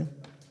family.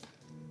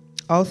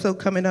 Also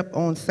coming up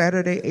on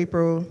Saturday,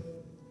 April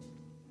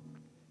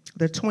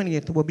the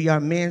 20th, will be our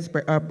men's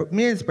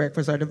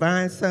breakfast, our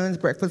Divine Sons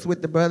breakfast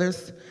with the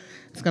brothers.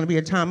 It's going to be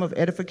a time of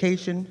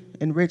edification,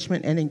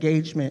 enrichment, and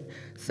engagement.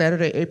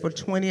 Saturday, April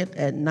 20th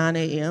at 9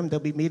 a.m.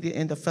 They'll be meeting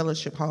in the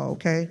fellowship hall,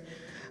 okay?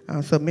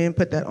 So men,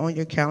 put that on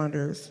your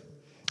calendars.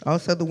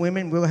 Also, the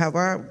women will have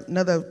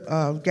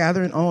another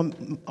gathering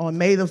on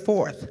May the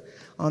 4th,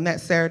 on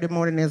that Saturday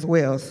morning as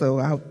well. So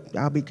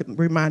I'll be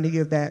reminding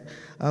you of that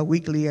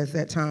weekly as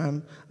that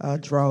time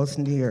draws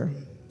near.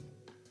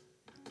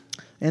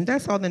 And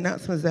that's all the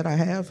announcements that I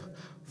have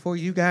for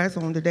you guys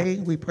on today.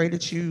 We pray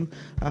that you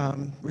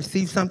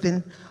receive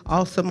something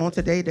awesome on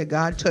today, that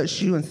God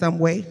touched you in some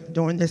way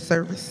during this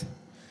service.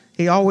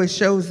 He always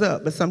shows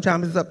up, but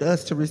sometimes it's up to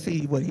us to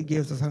receive what he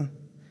gives us, huh?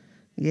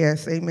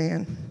 Yes,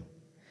 amen.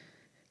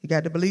 You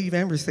got to believe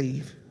and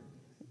receive.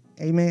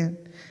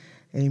 Amen.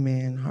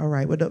 Amen. All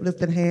right, with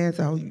uplifted hands,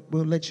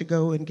 we'll let you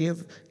go and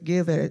give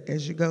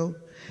as you go.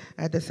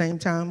 At the same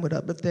time, with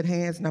uplifted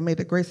hands, now may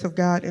the grace of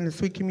God and the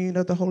sweet communion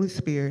of the Holy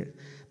Spirit,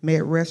 may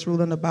it rest,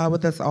 rule, and abide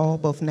with us all,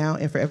 both now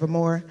and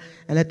forevermore.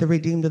 And let the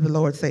redeemed of the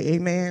Lord say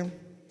amen,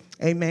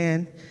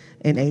 amen,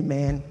 and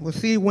amen. We'll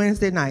see you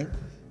Wednesday night.